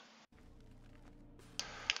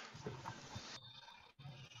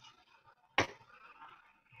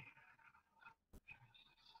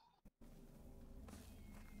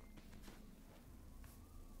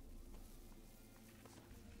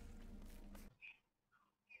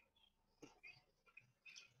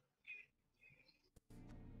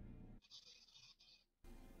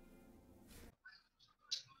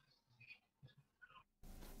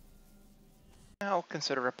 I'll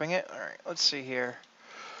consider ripping it. All right, let's see here.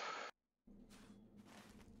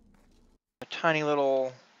 A tiny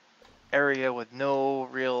little area with no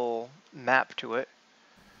real map to it.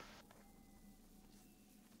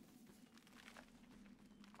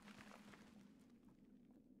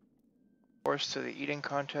 Forced to the eating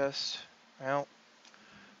contest. Well,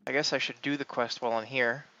 I guess I should do the quest while I'm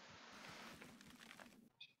here.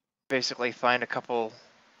 Basically find a couple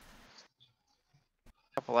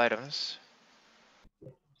items.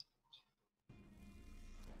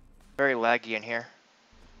 Very laggy in here.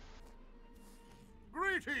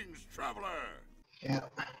 Greetings, traveler. Yeah.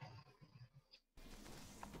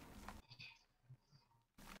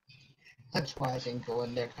 That's why I didn't go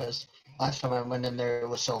in there, because last time I went in there, it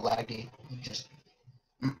was so laggy. Just,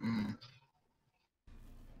 mm-mm.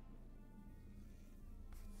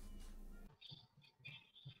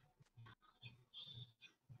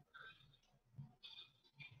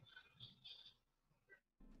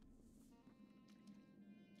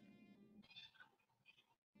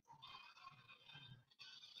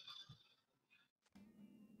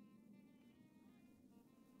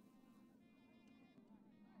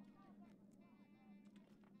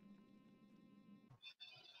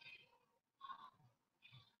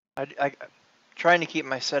 I trying to keep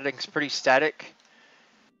my settings pretty static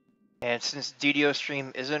And since DDO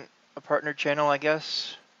Stream isn't a partner channel, I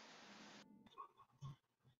guess,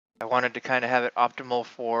 I wanted to kind of have it optimal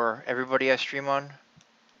for everybody I stream on.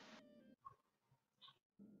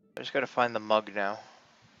 I just gotta find the mug now.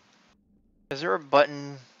 Is there a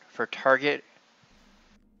button for target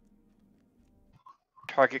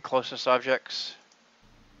closest objects?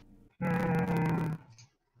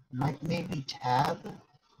 Might maybe tab?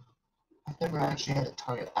 I've never actually had to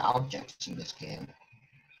target objects in this game.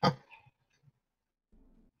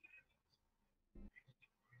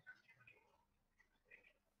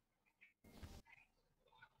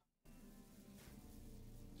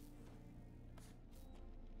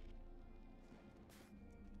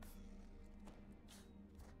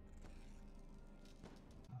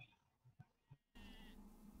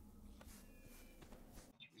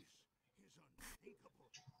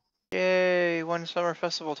 Yay, one summer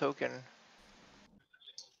festival token.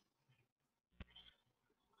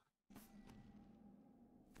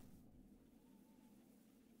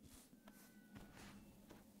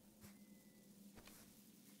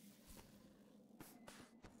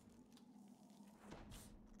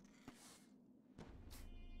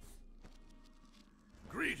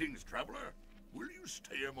 Greetings, traveler. Will you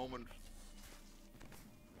stay a moment?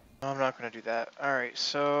 No, I'm not gonna do that. Alright,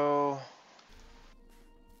 so...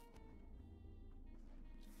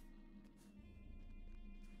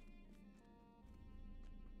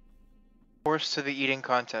 Horse to the eating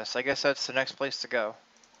contest. I guess that's the next place to go.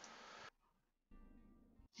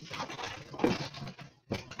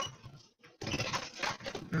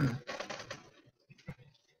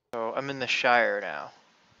 So I'm in the Shire now.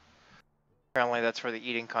 Apparently that's where the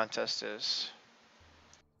eating contest is.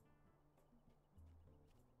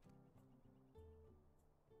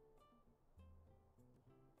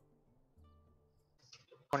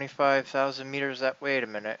 $25,000 meters that. Wait a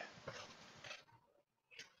minute.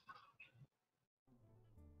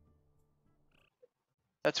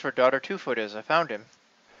 That's where Daughter Twofoot is. I found him.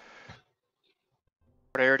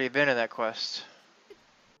 But I already been in that quest.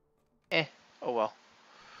 Oh well.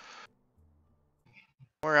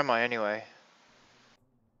 Where am I anyway?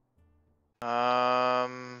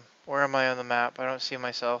 Where am I on the map? I don't see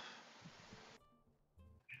myself.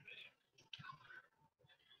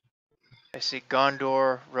 I see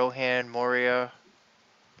Gondor, Rohan, Moria.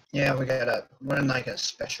 Yeah, we're in like a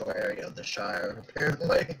special area of the Shire,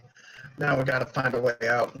 apparently. Now we gotta find a way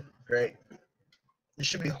out. Great. There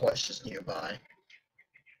should be horses nearby.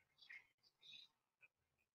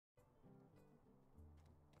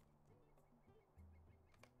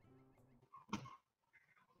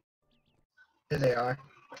 Here they are.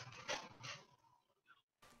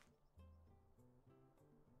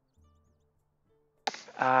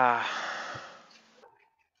 Ah.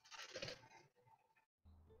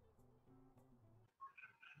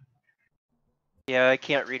 Yeah, I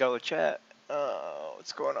can't read all the chat.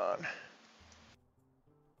 What's going on? You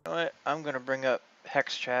know what? I'm gonna bring up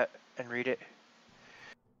Hex chat and read it.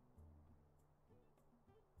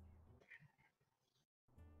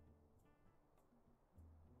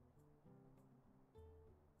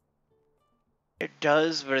 It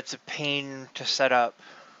does, but it's a pain to set up,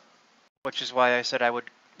 which is why I said I would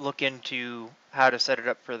look into how to set it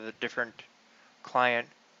up for the different client.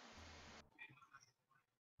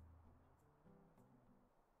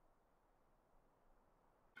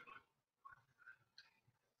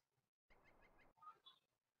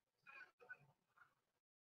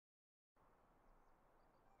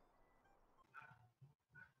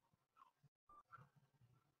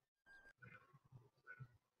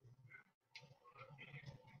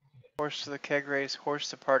 Horse to the keg race, horse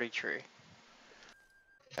to party tree.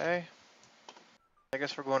 Okay. I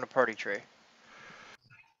guess we're going to party tree.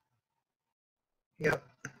 Yep.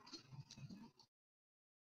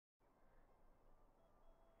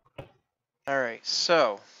 Alright,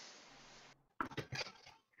 so.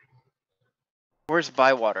 Where's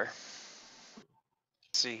Bywater?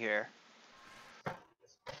 Let's see here.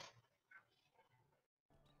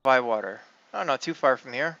 Bywater. Oh, not too far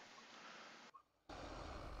from here.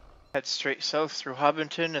 Head straight south through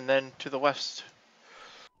Hobbiton and then to the west.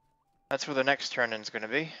 That's where the next turn-in's gonna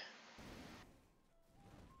be.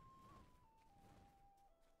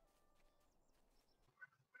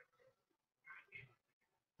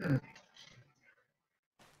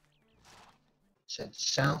 Said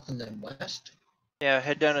south and then west. Yeah,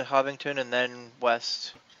 head down to Hobbiton and then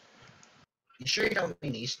west. You sure you don't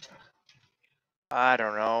mean east? I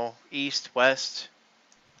don't know. East, west.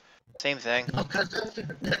 Same thing. No,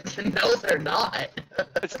 no, they're not.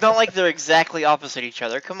 It's not like they're exactly opposite each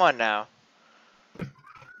other. Come on now.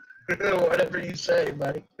 Whatever you say,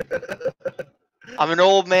 buddy. I'm an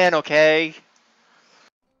old man, okay?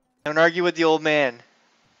 Don't argue with the old man.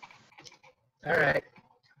 Alright.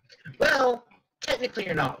 Well, technically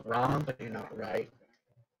you're not wrong, but you're not right.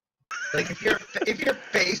 Like if you're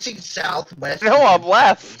facing southwest, No, I'm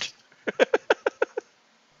left.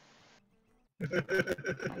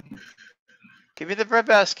 Give me the bread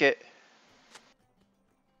basket.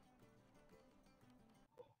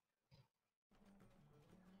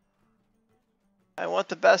 I want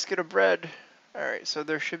the basket of bread. Alright, so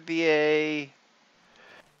there should be a...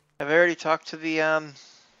 Have I already talked to the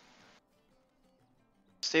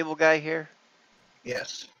stable guy here?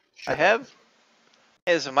 Yes. I have?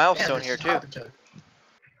 Hey, there's a Yeah, milestone this here is too. Hobbiton.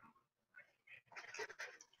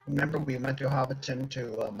 Remember we went to Hobbiton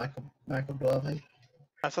to Michael Dwelling?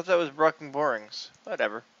 I thought that was Brock and Borings.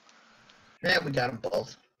 Whatever. Yeah, we got them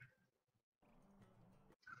both.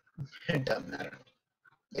 It doesn't matter.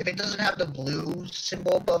 If it doesn't have the blue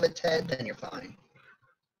symbol above its head, then you're fine.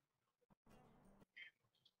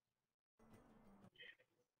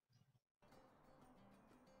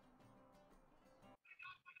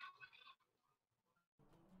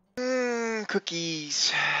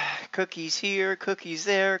 Cookies. Cookies here, cookies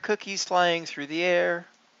there, cookies flying through the air.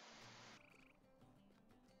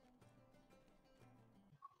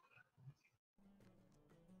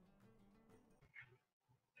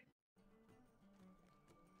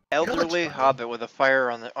 You know what's Elderly funny? hobbit with a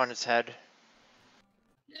fire on its head.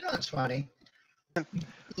 You know what's funny? My-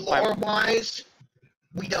 Lore-wise,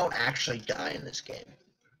 we don't actually die in this game.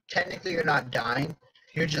 Technically, you're not dying.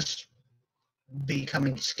 You're just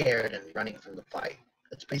becoming scared and running from the fight.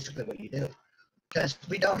 That's basically what you do. Because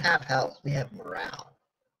we don't have health, we have morale.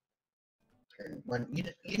 And when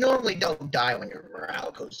you normally don't die when your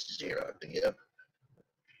morale goes to zero, do you?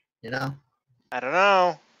 You know? I don't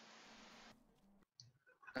know.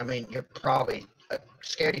 I mean, you're probably a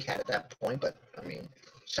scaredy cat at that point, but I mean,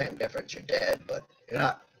 same difference. You're dead, but you're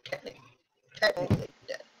not technically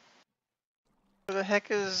dead. Where the heck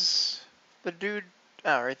is the dude?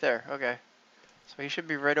 Oh, right there. Okay. So he should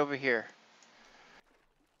be right over here.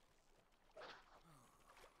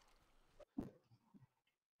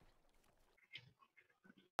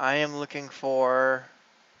 I am looking for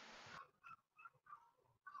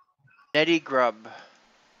Netty Grub.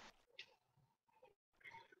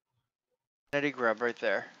 Netty Grub right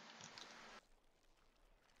there.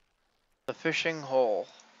 The fishing hole.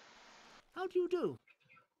 How do you do?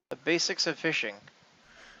 The basics of fishing.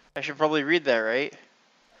 I should probably read that, right?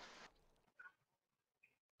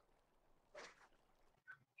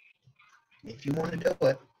 If you want to do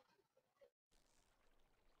it,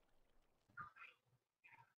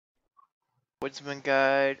 Woodsman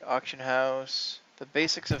Guide, Auction House. The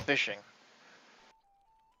basics of fishing.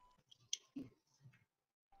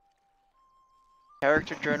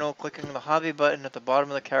 Character journal, clicking the hobby button at the bottom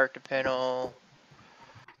of the character panel.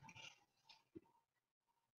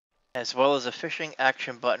 As well as a fishing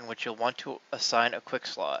action button, which you'll want to assign a quick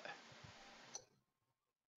slot.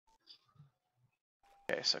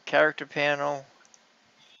 Okay, so character panel,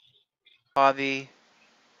 hobby,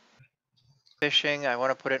 fishing, I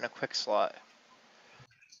want to put it in a quick slot.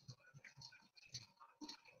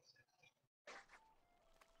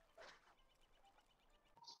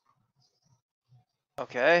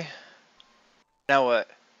 Okay. Now what?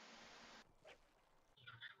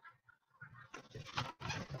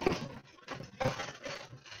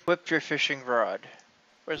 Equip your fishing rod.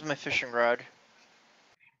 Where's my fishing rod?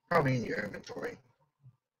 probably in your inventory.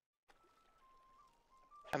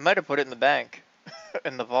 I might have put it in the bank.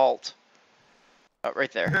 In the vault. Oh,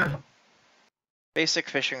 right there. Basic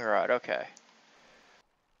fishing rod, okay.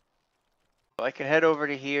 So I can head over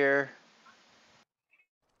to here.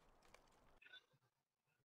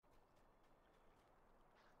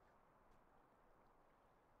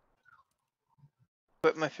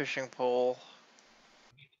 Put my fishing pole.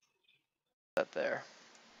 That there.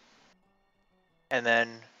 And then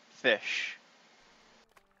fish.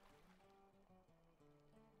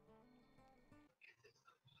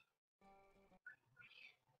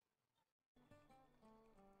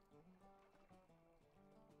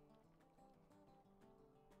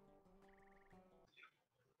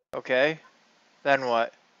 Okay. Then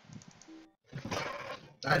what?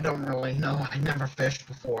 I don't really know. I never fished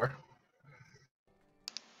before.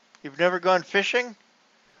 You've never gone fishing?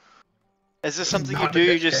 Is this something you Not do?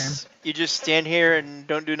 in You this just stand here and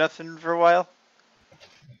don't do nothing for a while?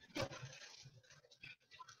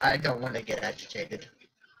 I don't want to get agitated.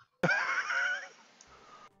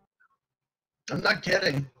 I'm not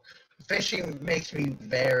kidding. Fishing makes me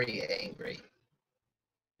very angry.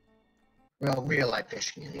 Well, real life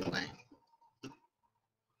fishing anyway.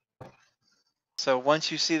 So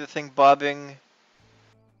once you see the thing bobbing,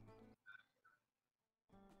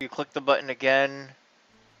 you click the button again.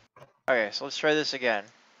 Okay, so let's try this again.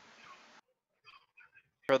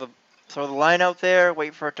 Throw the line out there,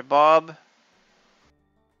 wait for it to bob.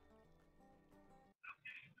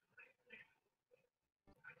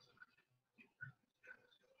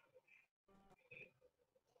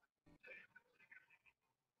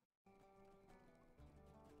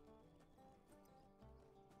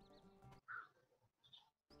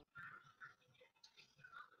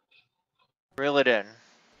 Reel it in.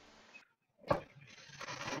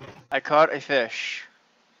 I caught a fish.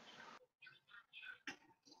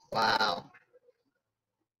 Wow.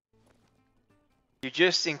 You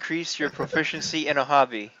just increase your proficiency in a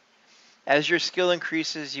hobby. As your skill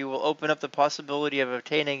increases, you will open up the possibility of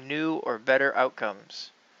obtaining new or better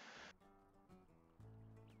outcomes.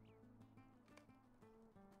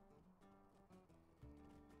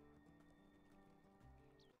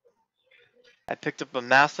 I picked up a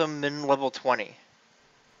Matham min level 20.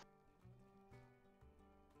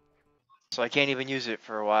 So I can't even use it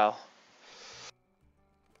for a while.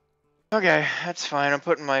 Okay, that's fine. I'm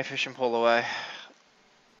putting my fishing pole away.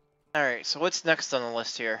 Alright, so what's next on the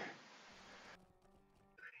list here?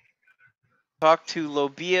 Talk to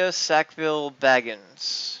Lobia Sackville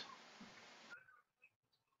Baggins.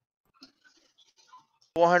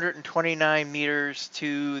 429 meters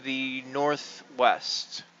to the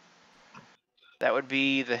northwest. That would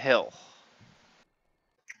be the hill.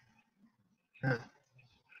 Huh.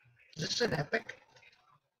 Is this an epic?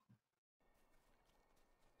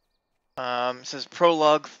 It says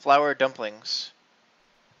prologue flour dumplings.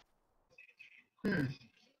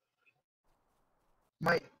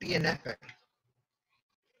 Might be an epic.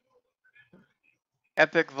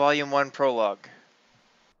 Epic Volume 1 prologue.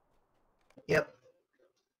 Yep.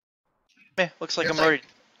 Looks like It's I'm already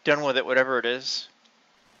done with it, whatever it is.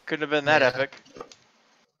 Couldn't have been that Yeah. epic.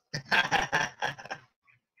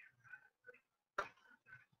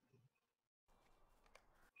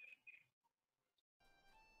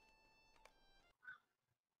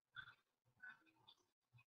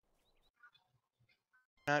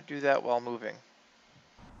 Not do that while moving.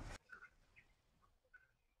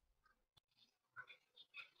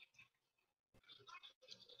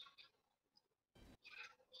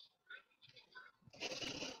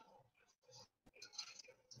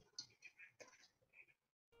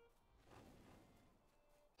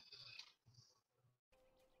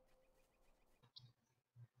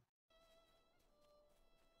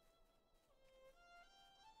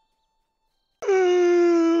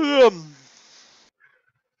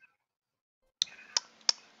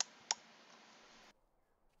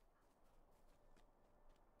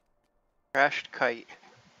 Crashed kite.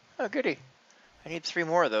 Oh, goody. I need 3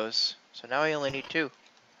 more of those. So now I only need 2.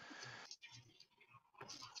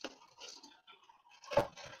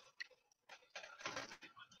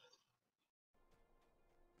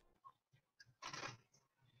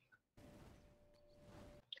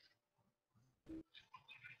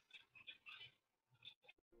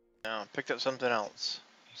 Now, picked up something else.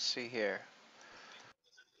 Let's see here.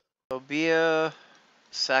 Lobia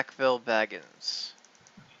Sackville Baggins.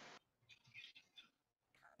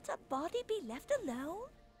 Can't a body be left alone?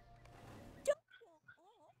 Don't walk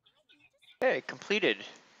off. I need to Hey, completed.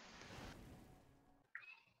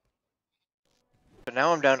 But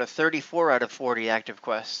now I'm down to 34 out of 40 active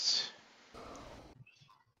quests.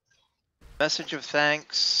 Message of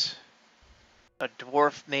thanks. A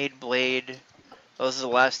dwarf made blade. Those are the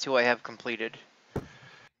last 2 I have completed.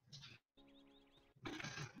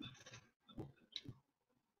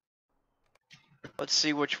 Let's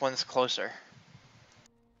see which one's closer.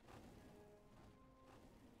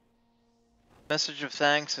 Message of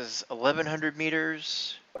thanks is 1100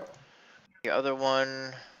 meters. The other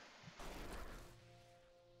one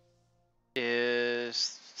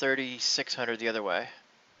is 3600 the other way.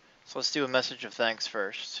 So let's do a message of thanks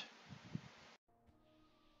first.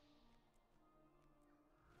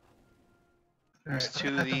 Alright, It's I'm to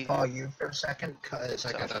gonna have the to follow you for a second, cause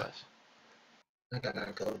I southwest.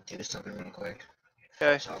 gotta go do something real quick.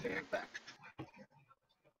 Okay. So I'll be right back.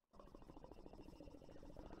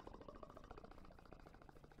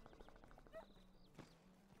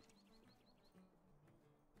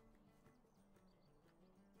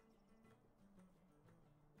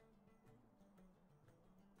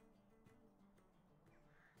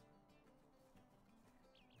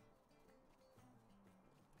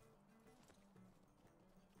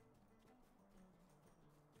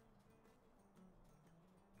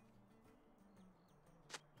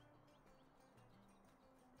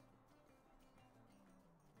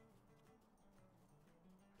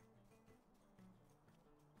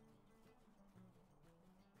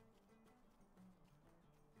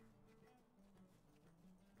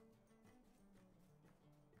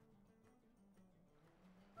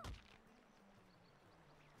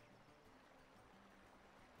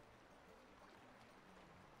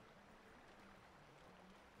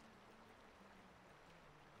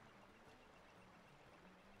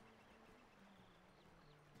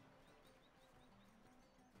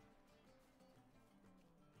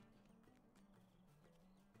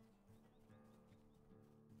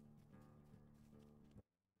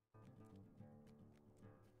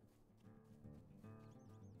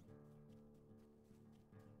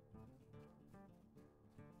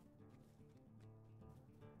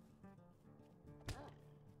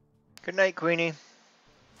 Good night, Queenie.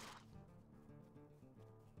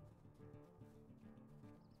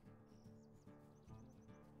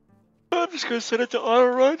 I'm just gonna set it to auto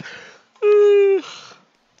run.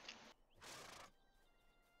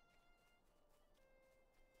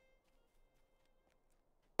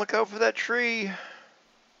 Look out for that tree.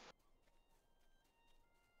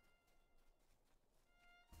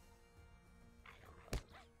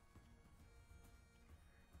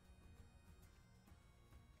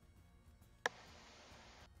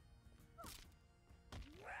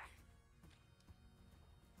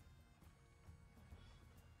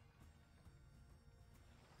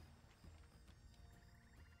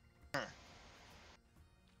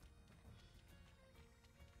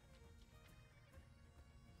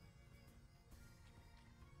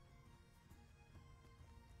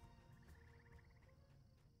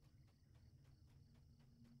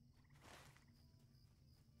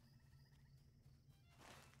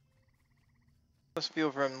 Must be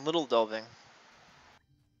over in Little Delving.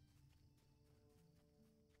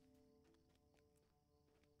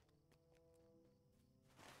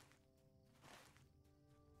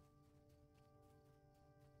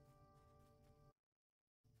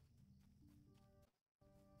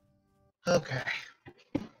 Okay.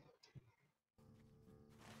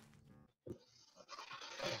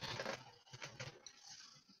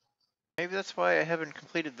 Maybe that's why I haven't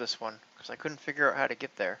completed this one, because I couldn't figure out how to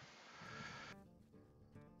get there.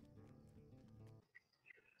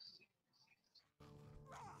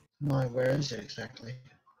 Why, where is it exactly?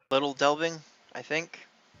 Little Delving, I think.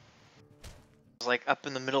 It was like up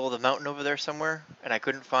in the middle of the mountain over there somewhere, and I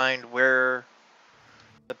couldn't find where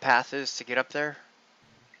the path is to get up there.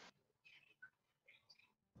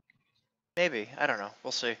 Maybe, I don't know.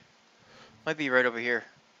 We'll see. Might be right over here.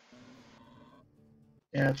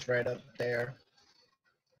 Yeah, it's right up there.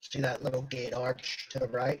 See that little gate arch to the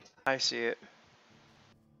right? I see it.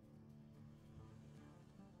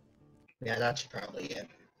 Yeah, that's probably it.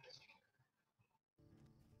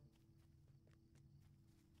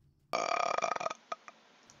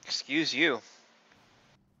 Excuse you.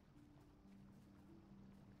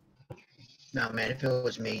 No, man, if it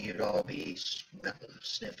was me, you'd all be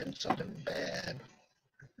sniffing something bad.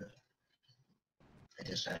 I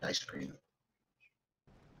just had ice cream.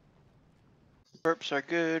 Burps are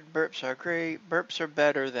good, burps are great, burps are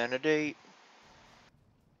better than a date.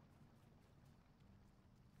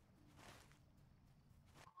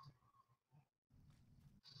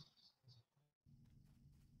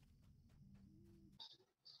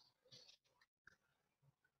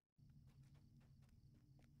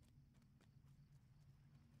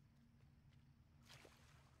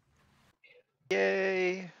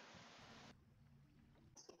 Yay!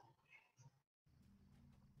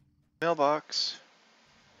 Mailbox.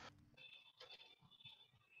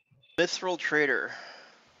 Mithril Trader.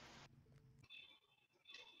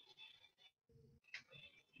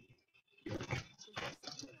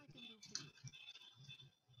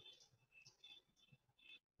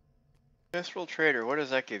 Mithril Trader, what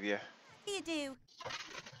does that give you? What do you do?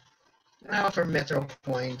 Now for mithril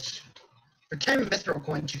coins. For 10 mithril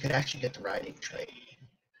coins, you could actually get the riding trait.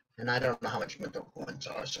 And I don't know how much mithril coins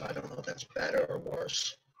are, so I don't know if that's better or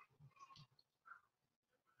worse.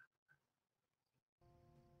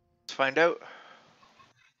 Let's find out.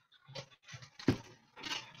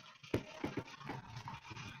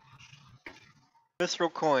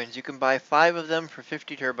 Mithril coins, you can buy 5 of them for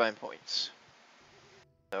 50 turbine points.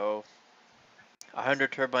 So,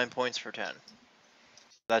 100 turbine points for 10.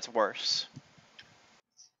 That's worse.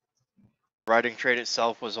 Riding trade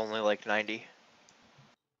itself was only like 90.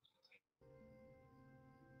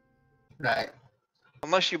 Right.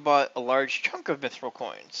 Unless you bought a large chunk of mithril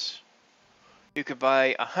coins. You could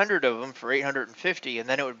buy 100 of them for 850, and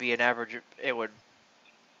then it would be an average, it would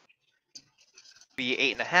be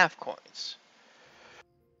 8.5 coins.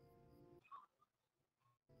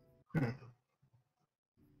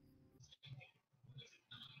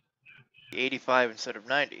 85 instead of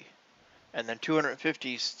 90. And then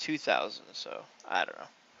 250 is 2,000, so I don't know.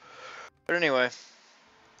 But anyway,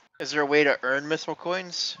 is there a way to earn mithril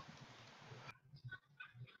coins?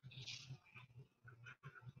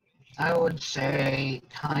 I would say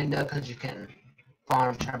kinda, because you can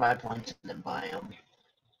farm turbine points and then buy them.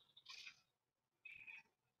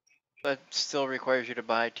 That still requires you to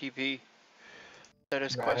buy TP. That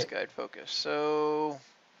is quest Right. guide focus. So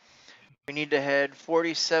we need to head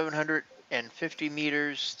 4,750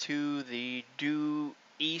 meters to the due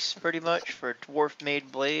east, pretty much, for a dwarf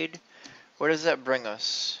made blade. Where does that bring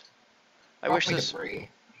us? I wish Probably this debris.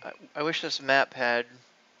 I wish this map had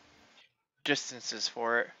distances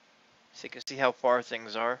for it, so you can see how far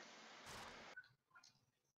things are.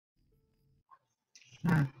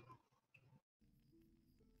 Hmm.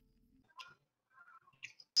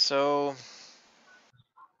 So,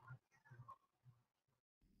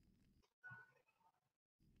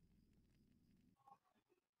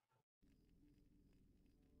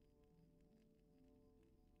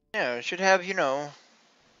 yeah, it should have, you know,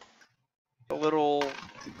 a little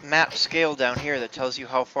map scale down here that tells you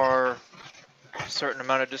how far a certain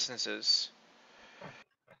amount of distance is.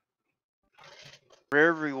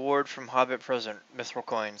 Rare reward from Hobbit present, mithril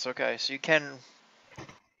coins. Okay, so you can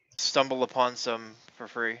stumble upon some for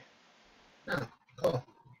free. Oh, cool.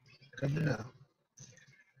 Good to know.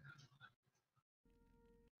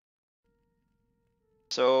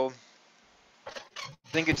 So, I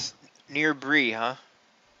think it's near Bree, huh?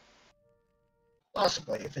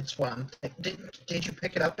 Possibly, if it's what I'm did you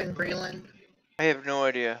pick it up in Breland? I have no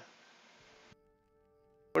idea.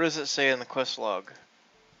 What does it say in the quest log?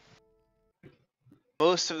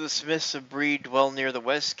 Most of the smiths of Bree dwell near the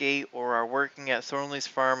west gate or are working at Thornley's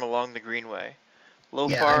farm along the greenway. Yeah, I know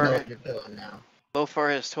Lofar what you're doing now. Lofar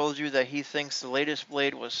has told you that he thinks the latest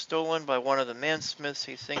blade was stolen by one of the mansmiths.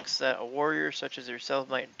 He thinks that a warrior such as yourself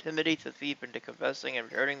might intimidate the thief into confessing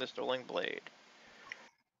and returning the stolen blade.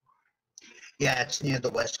 Yeah, it's near the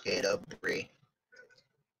west gate of Bree.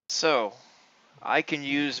 So, I can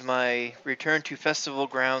use my return to festival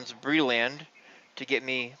grounds Breeland to get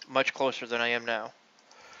me much closer than I am now.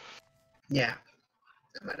 Yeah,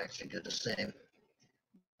 I might actually do the same.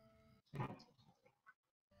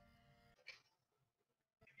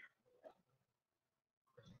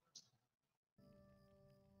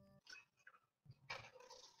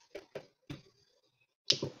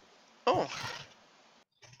 Oh,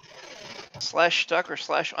 slash stuck or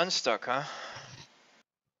slash unstuck, huh?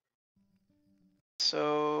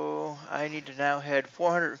 So I need to now head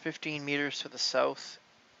 415 meters to the southwest.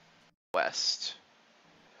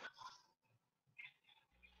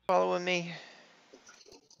 Following me?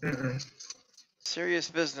 Mm-mm. Serious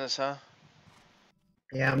business, huh?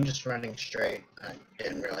 Yeah, I'm just running straight. I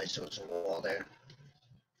didn't realize there was a wall there.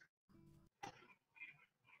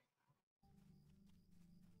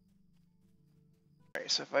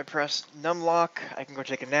 Alright, so if I press numlock, I can go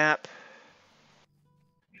take a nap.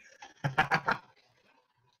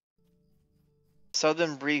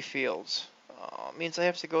 Southern Bree Fields. Means I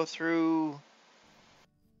have to go through...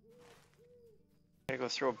 I gotta go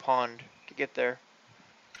through a pond to get there.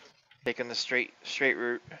 Taking the straight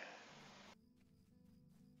route.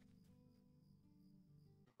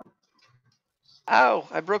 Ow!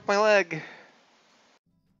 I broke my leg!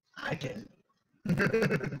 I didn't.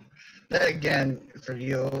 Then again, for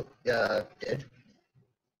you, did.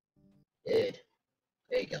 There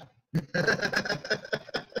you go.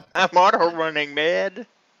 I'm auto running, man!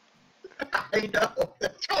 I know.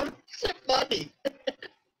 That's what's so funny.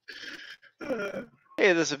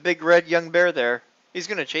 Hey, there's a big red young bear there. He's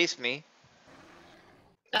gonna chase me.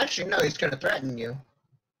 Actually, no, he's gonna threaten you.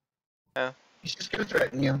 Yeah. He's just gonna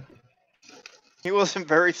threaten you. He wasn't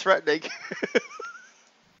very threatening.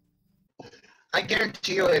 I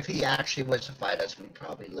guarantee you, if he actually was to fight us, we'd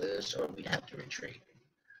probably lose, or we'd have to retreat.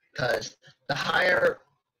 Because the higher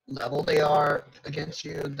level they are against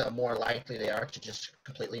you, the more likely they are to just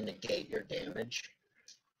completely negate your damage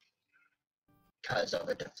because of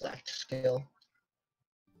a deflect skill.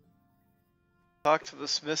 Talk to the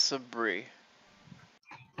Smiths of Bree.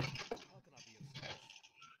 How can I be of service? Could I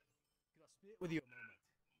speak with you a moment?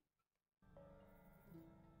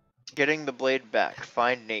 Getting the blade back.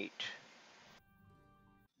 Find Nate.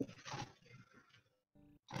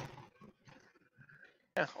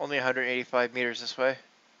 Yeah, only 185 meters this way.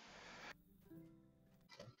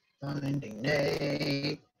 Finding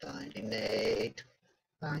Nate, finding Nate,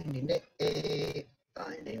 finding Nate,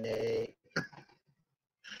 finding Nate.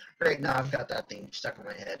 Right now, I've got that thing stuck in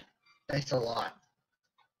my head. Thanks a lot.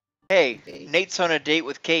 Hey, TV. Nate's on a date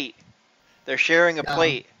with Kate. They're sharing a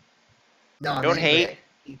plate. No, I'm Don't angry hate. at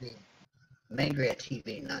TV. I'm angry at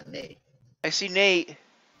TV, not Nate. I see Nate.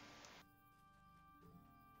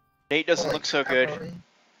 Nate doesn't Holy look so crap, good. already?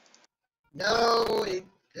 No,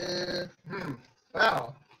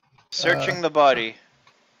 wow. Searching the body.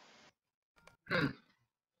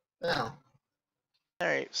 Well,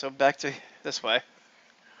 Alright, so back to this way.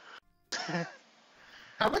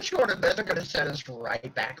 how much short of this are gonna send us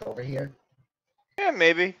right back over here? Yeah,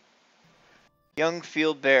 maybe. Young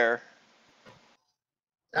field bear.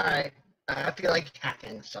 Alright, I feel like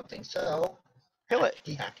hacking something, so Kill it.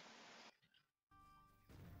 hack.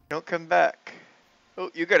 Don't come back. Oh,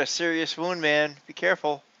 you got a serious wound, man. Be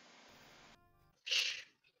careful.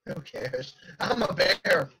 Who cares? I'm a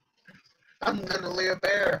bear. I'm literally a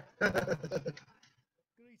bear. Who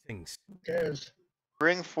Greetings. cares?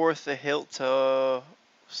 Bring forth the hilt to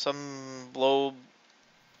some blow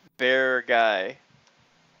bear guy.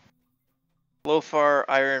 Lofar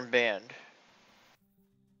Iron Band.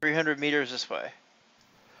 300 meters this way.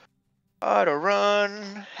 Auto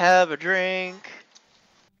run, have a drink.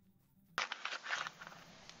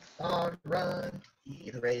 On run,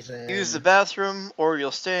 eat a raisin. Use the bathroom or you'll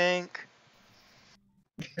stink.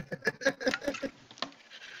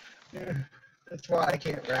 That's why I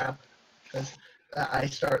can't rap, because I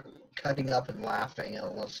start cutting up and laughing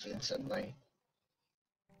almost instantly.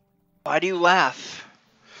 Why do you laugh?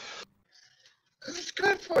 'Cause it's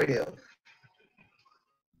good for you. I don't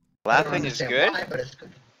Laughing is understand good? why, but it's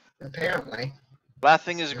good. Apparently.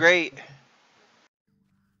 Laughing is great.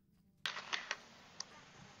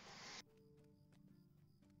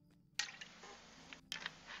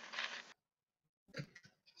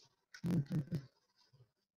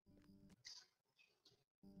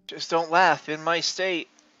 Just don't laugh in my state.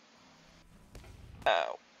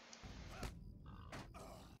 Ow.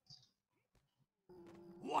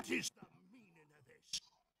 What is the meaning of this?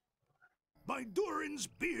 By Durin's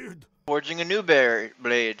beard! Forging a new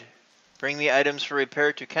blade. Bring the items for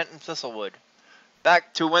repair to Kenton Thistlewood.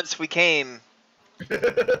 Back to whence we came.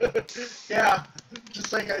 Yeah,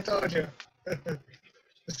 just like I told you.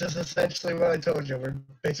 This is essentially what I told you. We're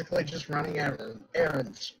basically just running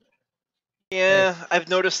errands. Yeah, I've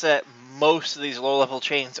noticed that most of these low-level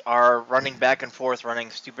chains are running back and forth,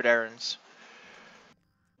 running stupid errands.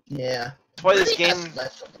 Yeah. That's why this Really has game.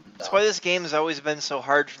 less of them, That's though. why this game has always been so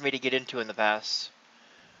hard for me to get into in the past.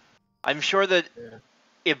 I'm sure that Yeah.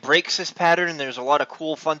 it breaks this pattern, and there's a lot of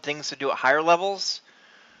cool, fun things to do at higher levels.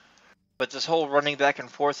 But this whole running back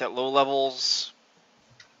and forth at low levels,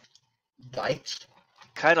 Bites.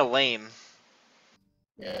 kind of lame.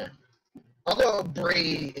 Yeah. Although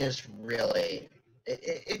Bree is really,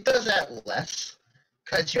 it does that less,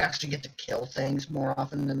 because you actually get to kill things more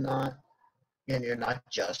often than not, and you're not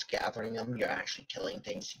just gathering them, you're actually killing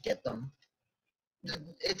things to get them.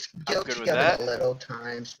 It's I'm guilt good with together that. a little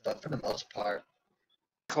times, but for the most part,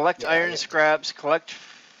 Collect yeah, iron you- scraps, collect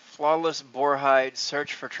flawless boar hide,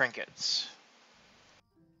 search for trinkets.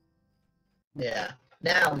 yeah.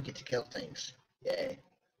 Now we get to kill things. Yay.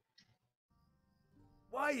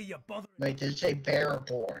 Why are you bothering? Wait, did it say bear or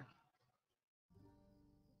boar?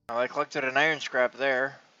 Oh, I collected an iron scrap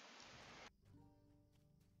there.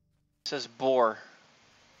 It says boar.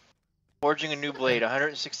 Forging a new blade,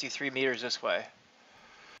 163 meters this way.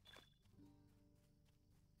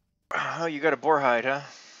 Oh, you got a boar hide, huh?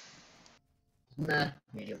 Nah,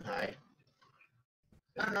 medium high.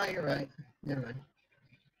 Oh, no, you're right. Never mind.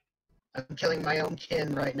 I'm killing my own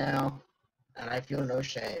kin right now, and I feel no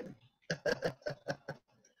shame.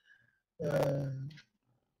 Uh,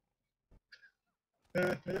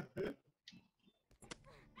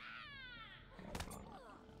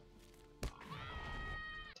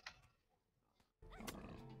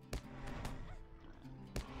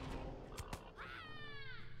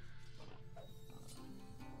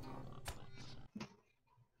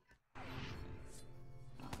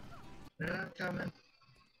 yeah, coming.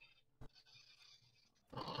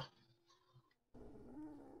 Aw.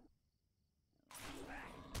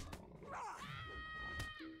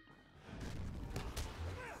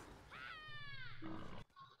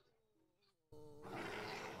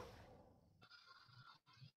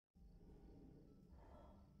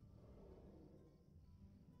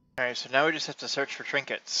 Alright, so now we just have to search for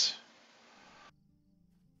trinkets.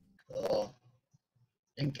 Cool.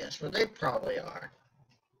 And guess where they probably are?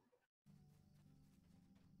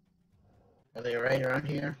 Are they right around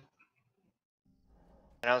here?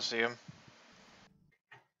 I don't see them.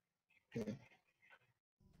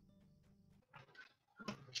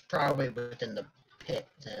 It's probably within the pit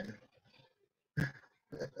then.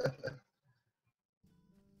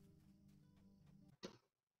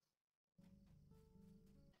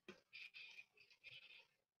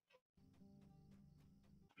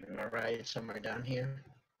 Am I right? Somewhere down here?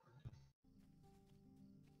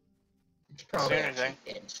 It's probably See actually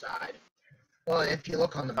anything? inside. Well, if you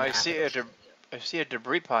look on the map, I see it'll a show I see a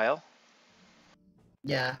debris pile.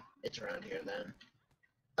 you. Yeah, it's around here then.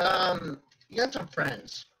 You got some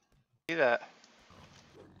friends, See that?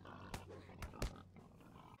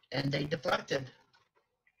 and they deflected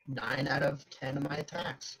 9 out of 10 of my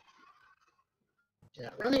attacks. Yeah,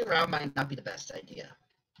 running around might not be the best idea.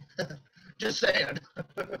 Just saying.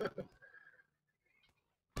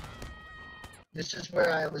 This is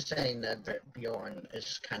where I was saying that Bjorn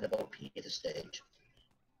is kind of OP at this stage.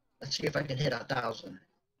 Let's see if I can hit 1,000.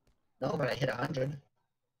 No, but I hit 100.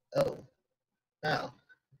 Oh. Oh.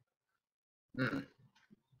 Hmm.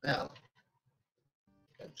 Well.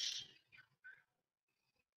 notes.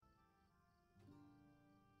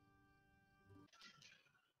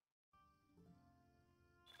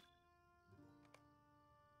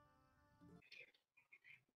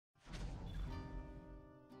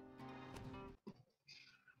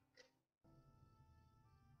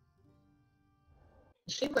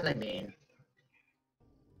 You see what I mean?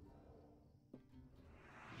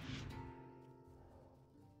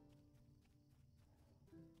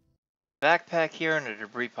 Backpack here and a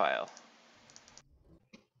debris pile.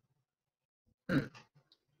 I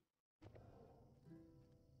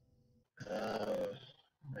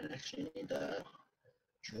actually need the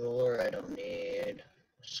jeweler. I don't need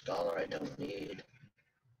scholar. I don't need.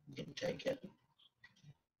 You can take it.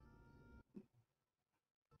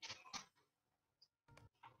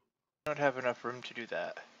 I don't have enough room to do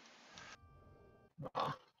that.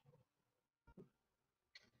 Aw.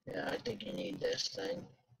 Yeah, I think you need this thing.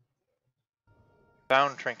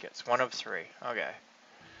 Found trinkets, 1 of 3. Okay.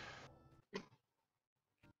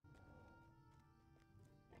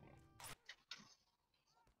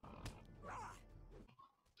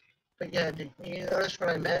 But yeah, did you notice what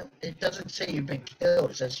I meant? It doesn't say you've been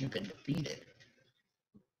killed, it says you've been defeated.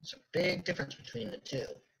 There's a big difference between the two.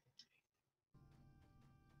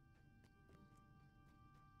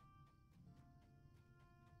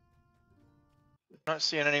 Not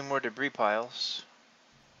seeing any more debris piles.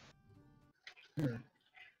 Hmm.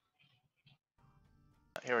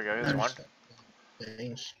 Here we go, here's one.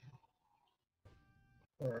 Things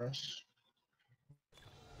for us.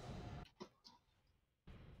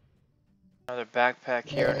 Another backpack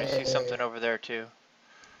here, and I see Yay. something over there too.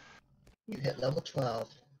 You hit level 12.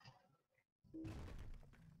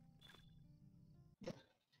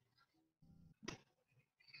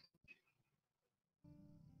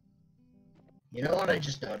 You know what I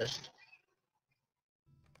just noticed?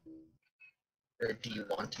 Or do you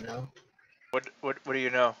want to know? What do you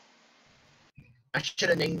know? I should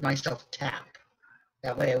have named myself Tap.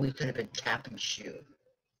 That way we could have been Tap and Shoe.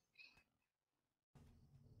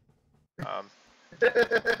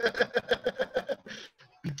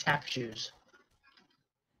 Be Tap Shoes.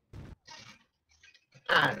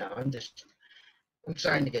 I don't know, I'm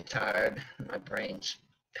starting to get tired. My brain's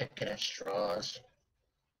picking at straws.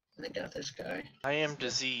 And I got this guy. I am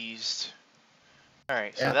diseased.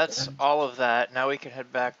 Alright, so Yeah, that's yeah. all of that. Now we can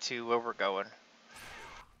head back to where we're going.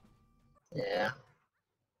 Yeah.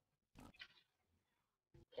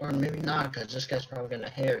 Or maybe not, because this guy's probably going to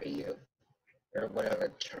harry you. Or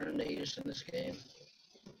whatever term they use in this game.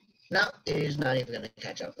 No, he's not even going to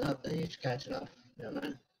catch up. No, he's catching up. Never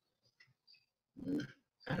mind.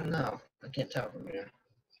 I don't know. I can't tell from here.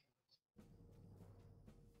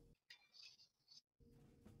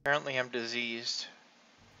 Apparently I'm diseased.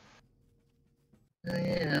 Oh,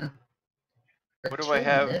 yeah. For What do I 2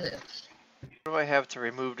 have? minutes. What do I have to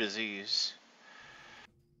remove disease?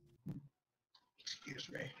 Excuse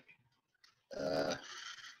me. I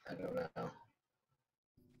don't know.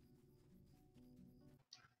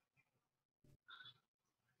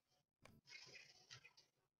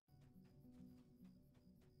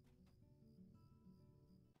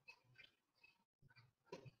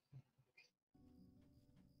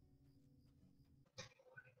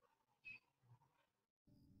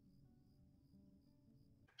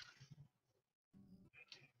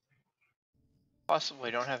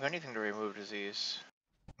 Possibly don't have anything to remove disease.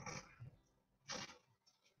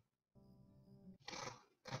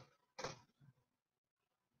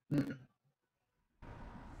 Hmm.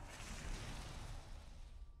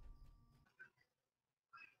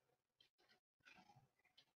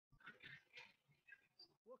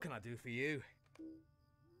 What can I do for you?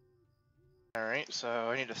 Alright, so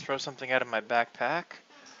I need to throw something out of my backpack.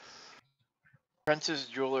 Prince's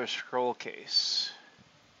Jeweler Scroll Case.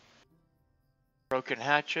 Broken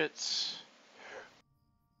hatchets.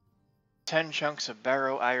 10 chunks of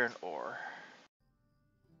barrow iron ore.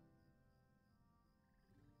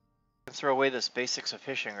 Can throw away this basics of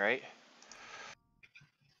fishing, right?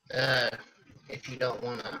 If you don't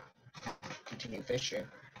want to continue fishing.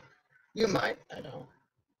 You might, I don't.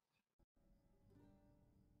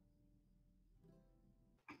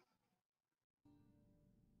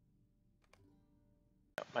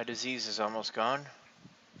 My disease is almost gone.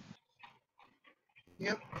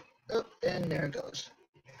 Yep. Oh, and there it goes.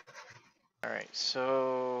 Alright,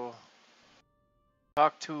 so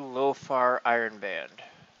talk to Lofar Iron Band.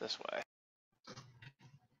 This way.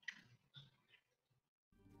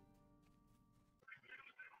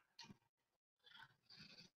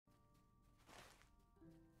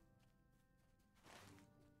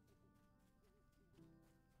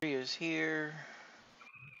 He is here.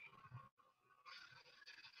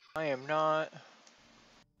 I am not.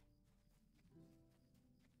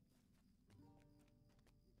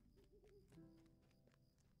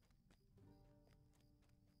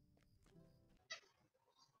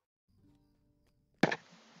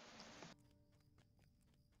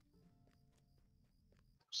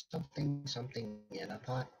 Something in a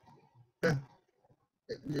pot.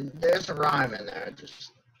 There's a rhyme in there.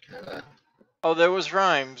 Just kind of. Oh, there was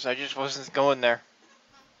rhymes. I just wasn't going there.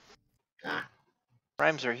 Ah.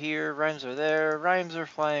 Rhymes are here, rhymes are there, rhymes are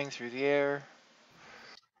flying through the air.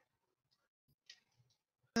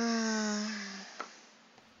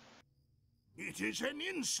 It is an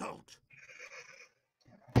insult.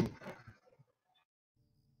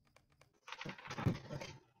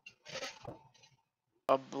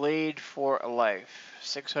 A blade for a life.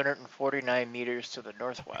 649 meters to the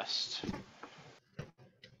northwest.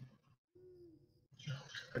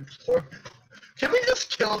 Can we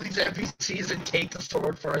just kill these NPCs and take the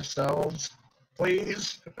sword for ourselves,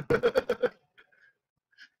 please?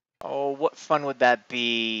 Oh, what fun would that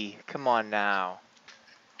be? Come on now.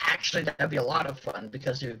 Actually, that'd be a lot of fun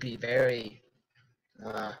because it would be very.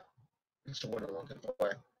 What's the word I'm looking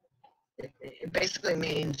for? It basically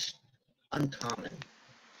means uncommon.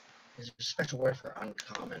 There's a special word for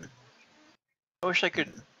uncommon. I wish I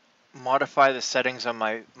could modify the settings on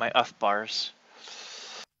my UF bars.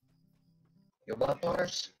 Your what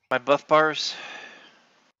bars? My buff bars.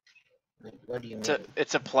 Like, what do you mean?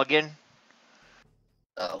 It's a plugin.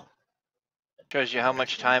 Oh. Shows you how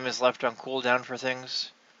much time is left on cooldown for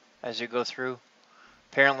things as you go through.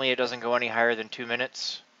 Apparently it doesn't go any higher than 2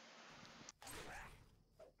 minutes.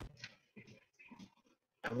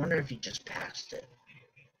 I wonder if you just passed it.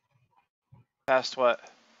 Past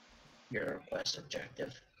what? Your quest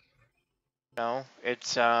objective. No,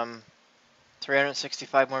 it's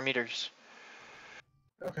 365 more meters.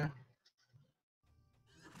 Okay.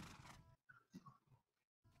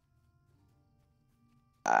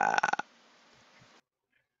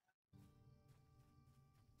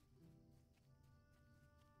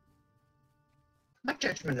 My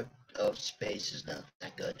judgment of space is not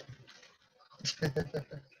that good.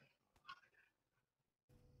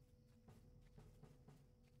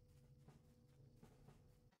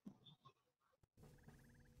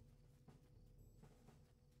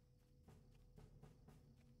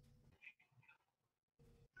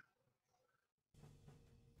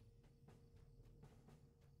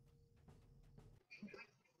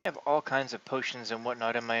 I have all kinds of potions and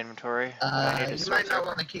whatnot in my inventory. I need to You sort might not through.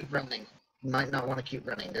 want to keep running. You might not want to keep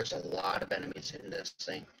running. There's a lot of enemies in this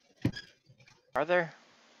thing. Are there?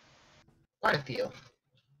 Quite a few.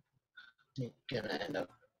 You're gonna end up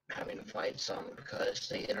having to fight some because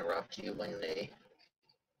they interrupt you when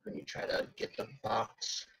you try to get the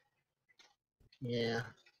box. Yeah.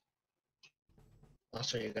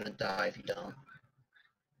 Also, you're gonna die if you don't.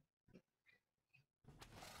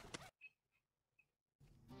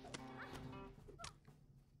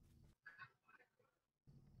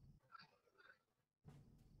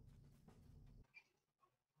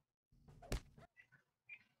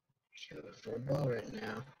 Shoot it for a bow right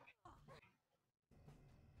now.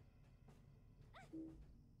 I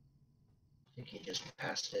think he just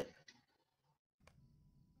passed it.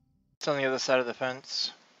 It's on the other side of the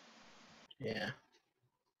fence. Yeah.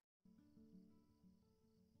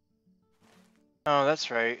 Oh,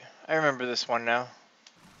 that's right. I remember this one now.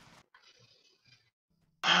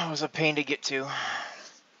 It was a pain to get to.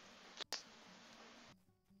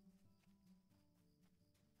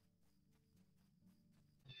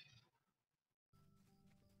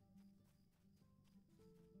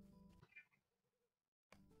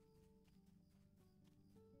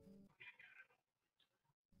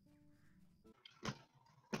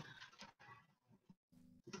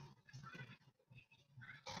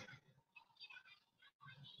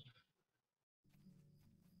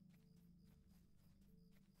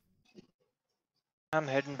 I'm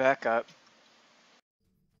heading back up.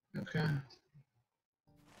 Okay.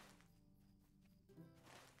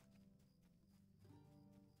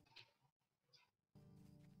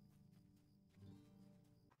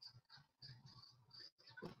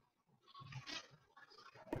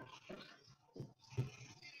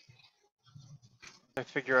 I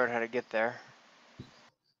figure out how to get there.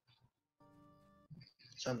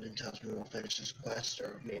 Something tells me we'll finish this quest,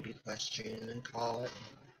 or maybe question and then call it.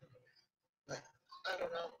 But I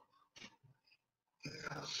don't know.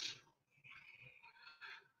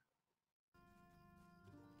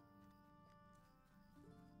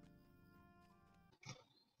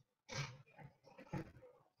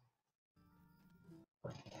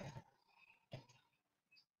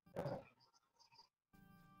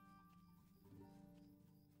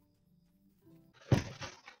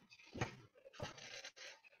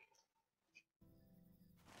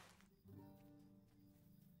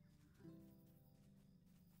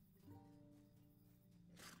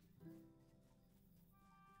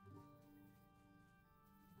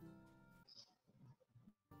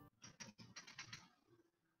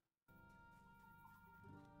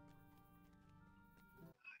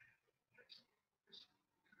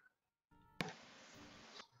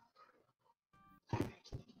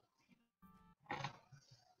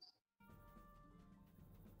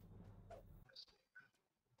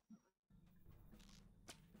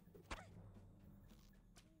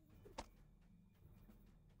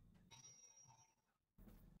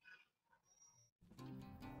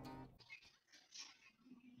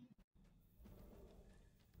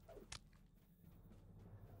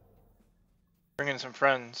 Bring in some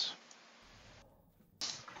friends.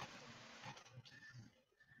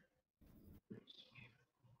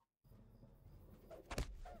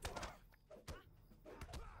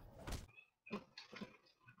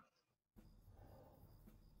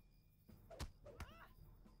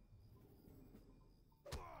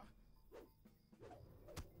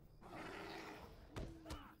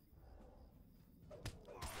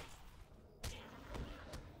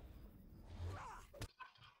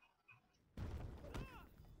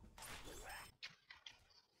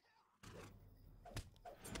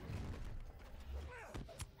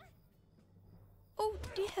 Oh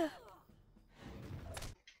dear.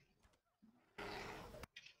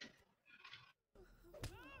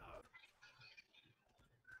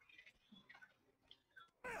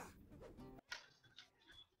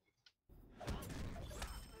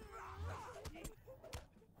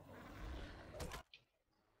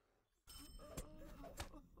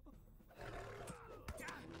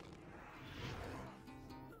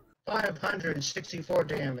 $564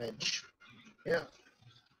 damage. Yeah,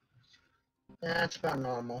 that's about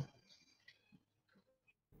normal.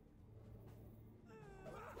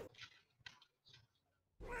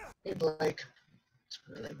 Hey Blake. It's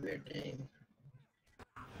a really weird name.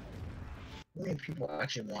 How many people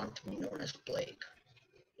actually want to be known as Blake?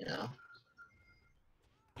 You know?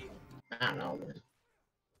 I don't know.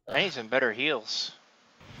 I need some better heals.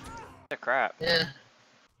 The crap. Yeah.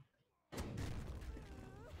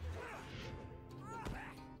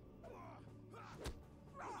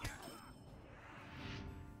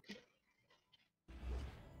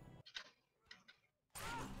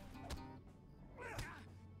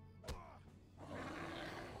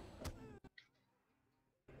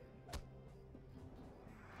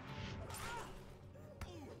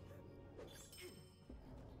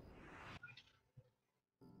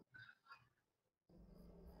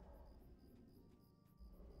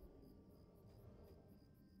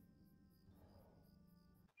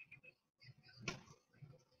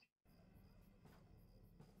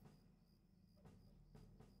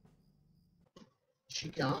 She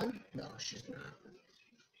gone? No, she's not.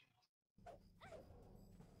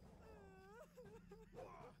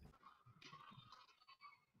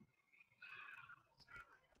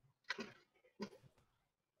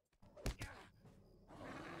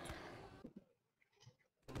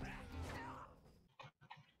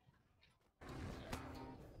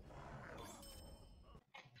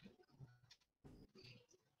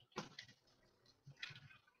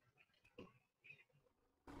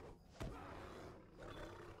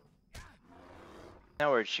 Now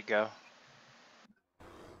where'd she go?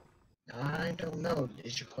 I don't know.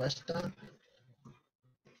 Is your quest done?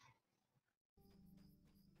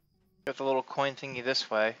 Got the little coin thingy this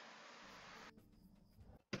way.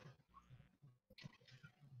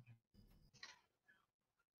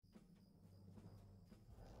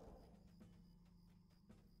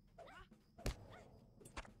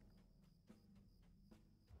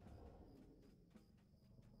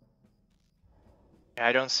 Yeah,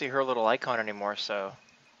 I don't see her little icon anymore, so.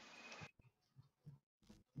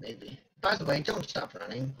 Maybe. By the way, don't stop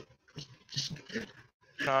running. Just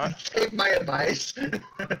Huh? take my advice.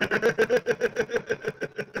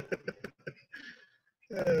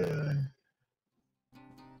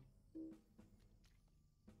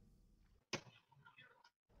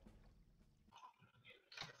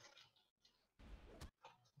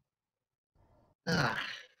 Ah.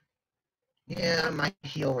 Yeah, my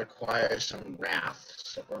heal requires some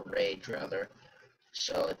wrath, or rage rather,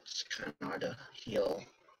 so it's kind of hard to heal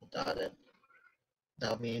without it,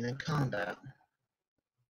 without being in combat.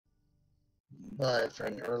 But for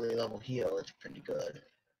an early level heal, it's pretty good.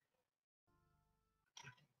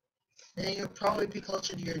 And you'll probably be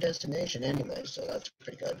closer to your destination anyway, so that's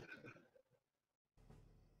pretty good.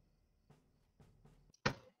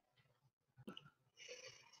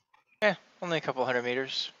 Yeah, only a couple 100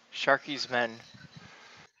 meters. Sharky's men.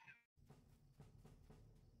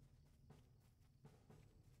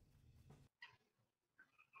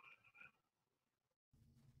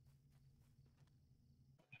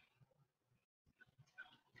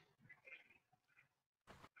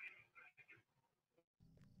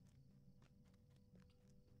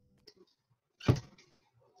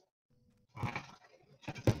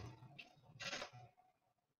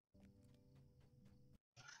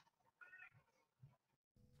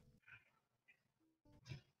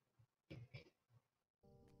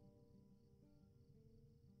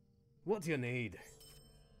 What do you need?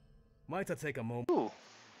 Might I take a moment? Ooh.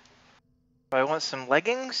 Do I want some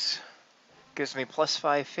leggings? Gives me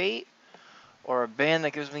 +5 fate. Or a band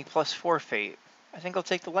that gives me +4 fate. I think I'll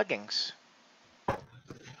take the leggings.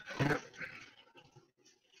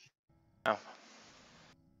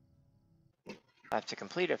 I have to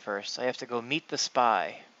complete it first. I have to go meet the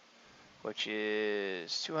spy, which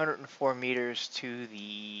is 204 meters to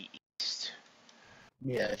the east.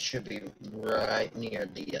 Yeah, it should be right near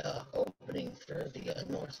the opening for the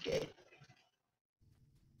north gate.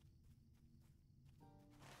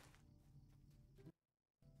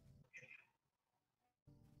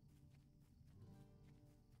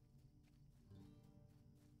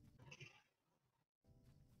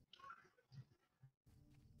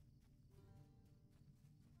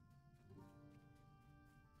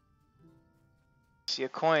 See a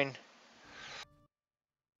coin.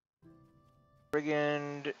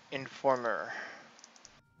 Brigand informer.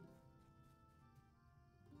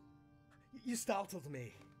 You startled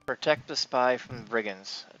me. Protect the spy from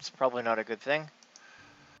brigands. It's probably not a good thing.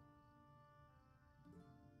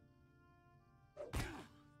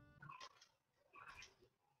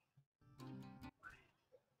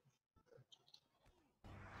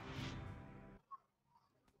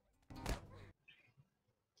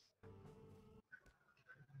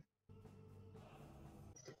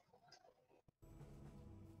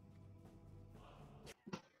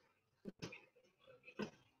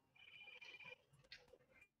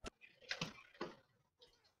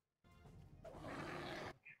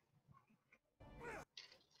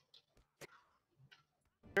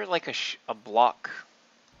 There's like a block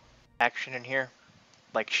action in here,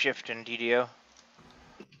 like shift and DDO.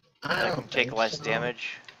 I I don't can take think less so.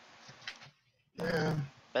 damage. Yeah,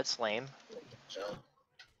 That's lame. so.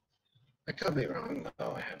 I could be wrong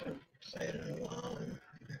though. I haven't played it in a while.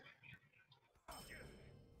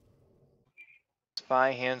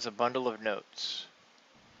 Spy hands a bundle of notes.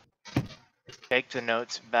 Take the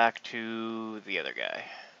notes back to the other guy.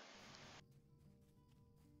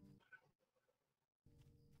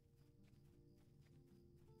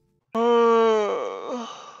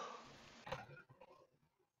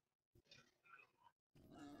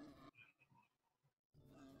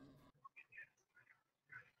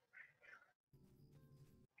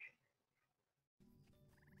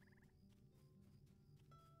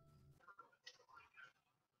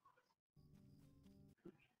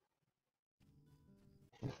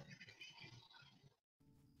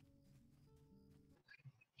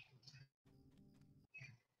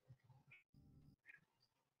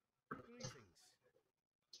 Greetings.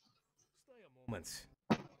 Stay a moment.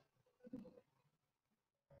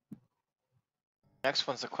 Next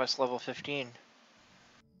one's the quest level 15.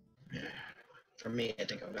 For me, I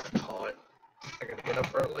think I'm gonna call it. I gotta get up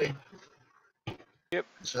early. Yep.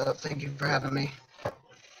 So thank you for having me.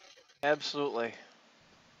 Absolutely.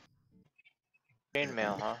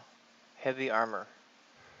 Chainmail, huh? Heavy armor.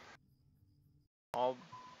 All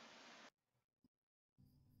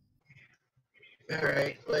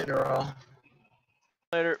Alright, later all.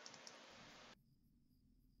 later.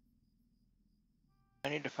 I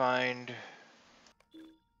need to find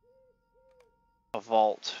a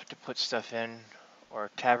vault to put stuff in, or a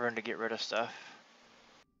tavern to get rid of stuff.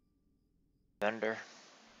 Vendor.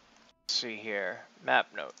 Let's see here. Map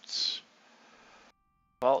notes.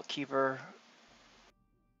 Vault keeper.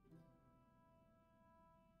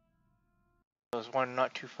 There's one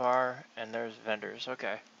not too far, and there's vendors.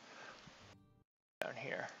 Okay. Down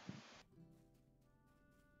here.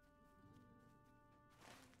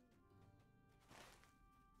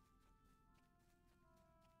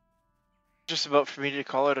 Just about for me to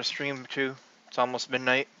call it a stream too. It's almost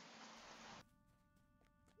midnight.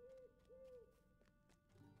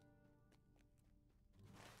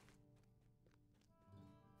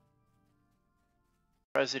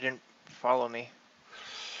 President, follow me.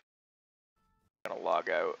 I'm gonna log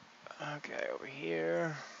out. Okay, over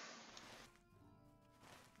here.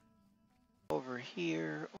 Over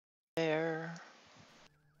here. Over there.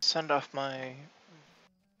 Send off my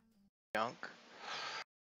junk.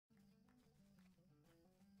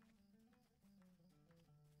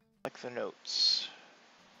 Like the notes.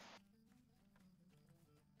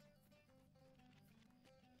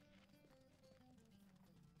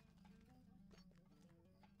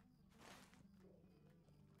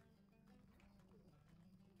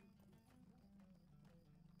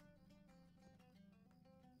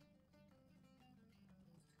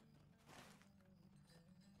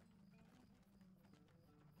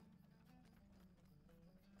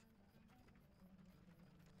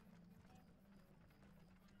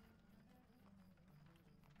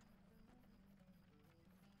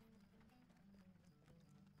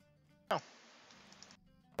 Oh.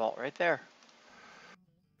 Vault right there.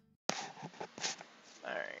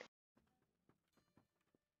 Alright.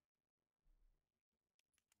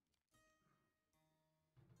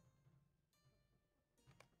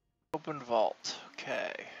 Open vault.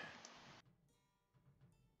 Okay.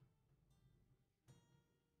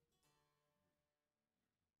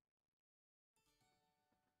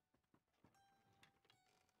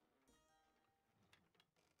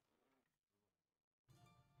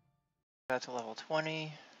 That's a level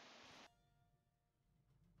 20.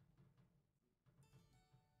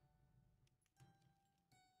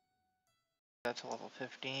 That's a level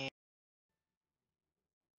 15.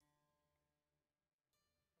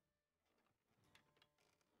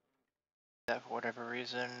 That for whatever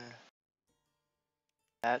reason.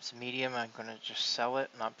 That's medium. I'm gonna just sell it,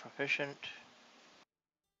 not proficient.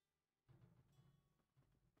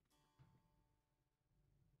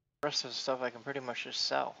 The rest of the stuff I can pretty much just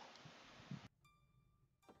sell.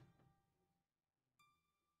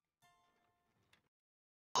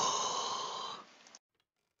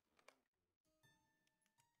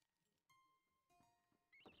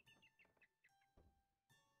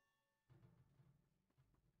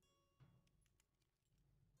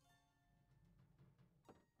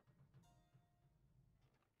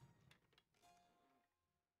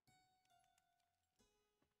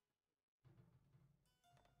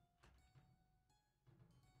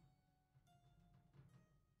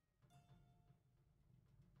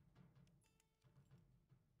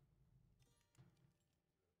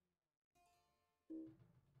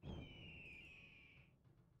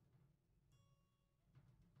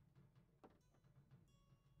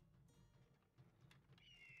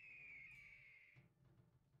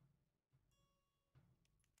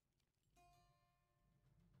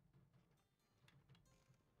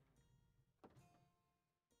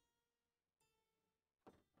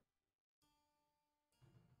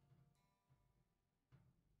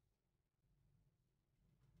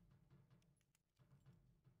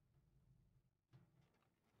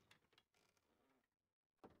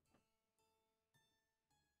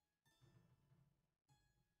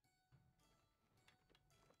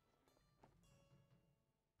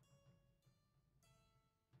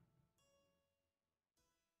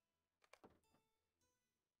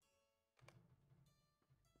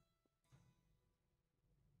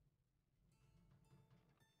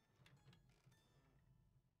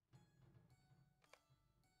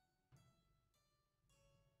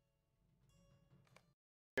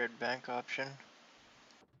 Shared bank option.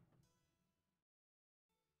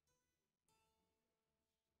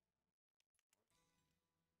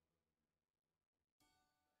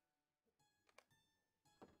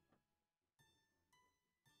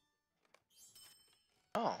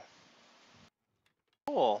 Oh,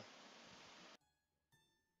 cool.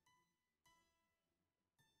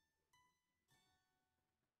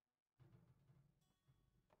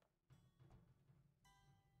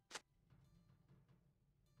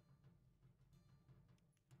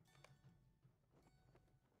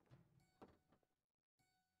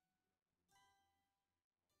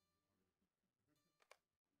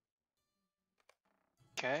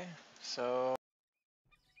 Okay, so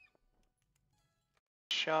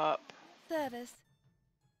shop, Service.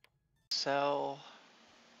 sell,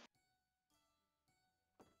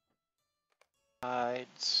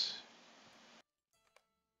 hides,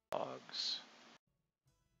 dogs.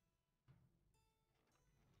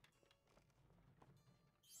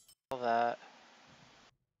 All that.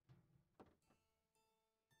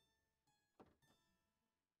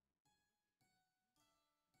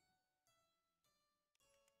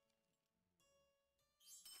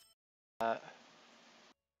 That.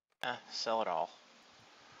 Sell it all.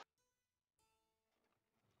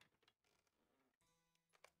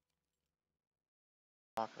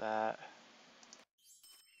 Lock that.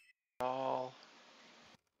 All.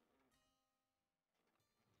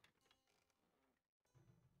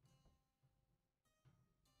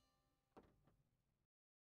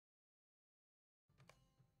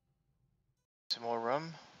 Some more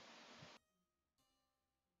room.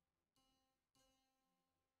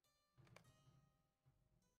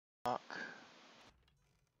 Lock.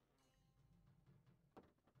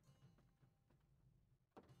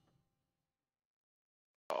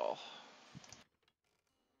 All.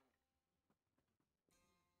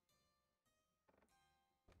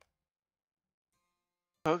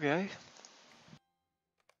 Okay.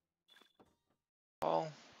 All.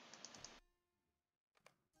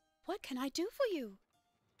 What can I do for you?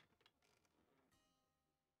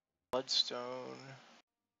 Bloodstone.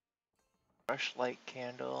 Brush light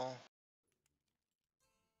candle.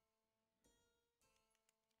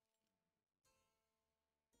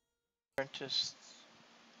 Apprentice.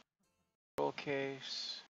 Scroll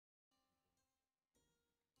case.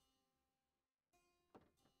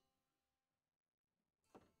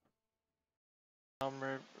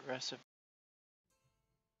 Recipe.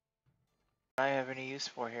 I have any use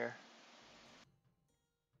for here.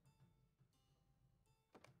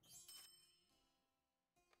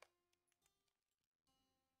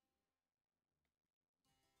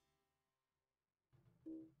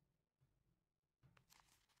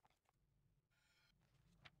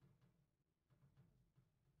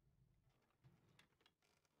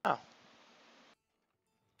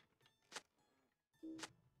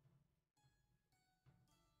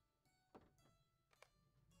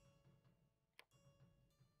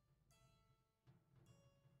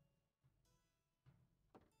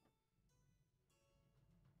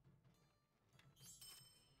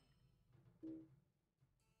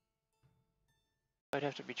 I'd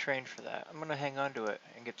have to be trained for that. I'm gonna hang on to it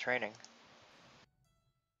and get training.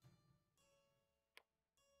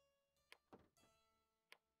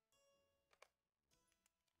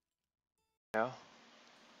 No.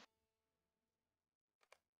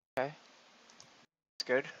 Okay. That's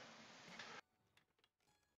good.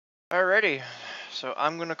 Alrighty. So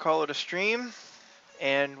I'm gonna call it a stream,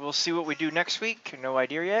 and we'll see what we do next week. No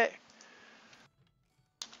idea yet.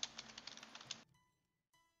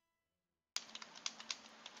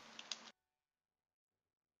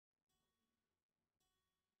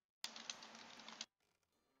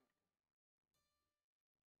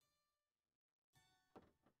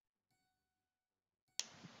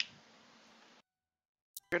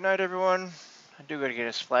 Good night, everyone. I do gotta get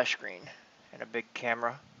a splash screen and a big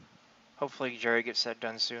camera. Hopefully Jerry gets that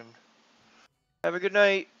done soon. Have a good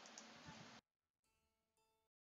night.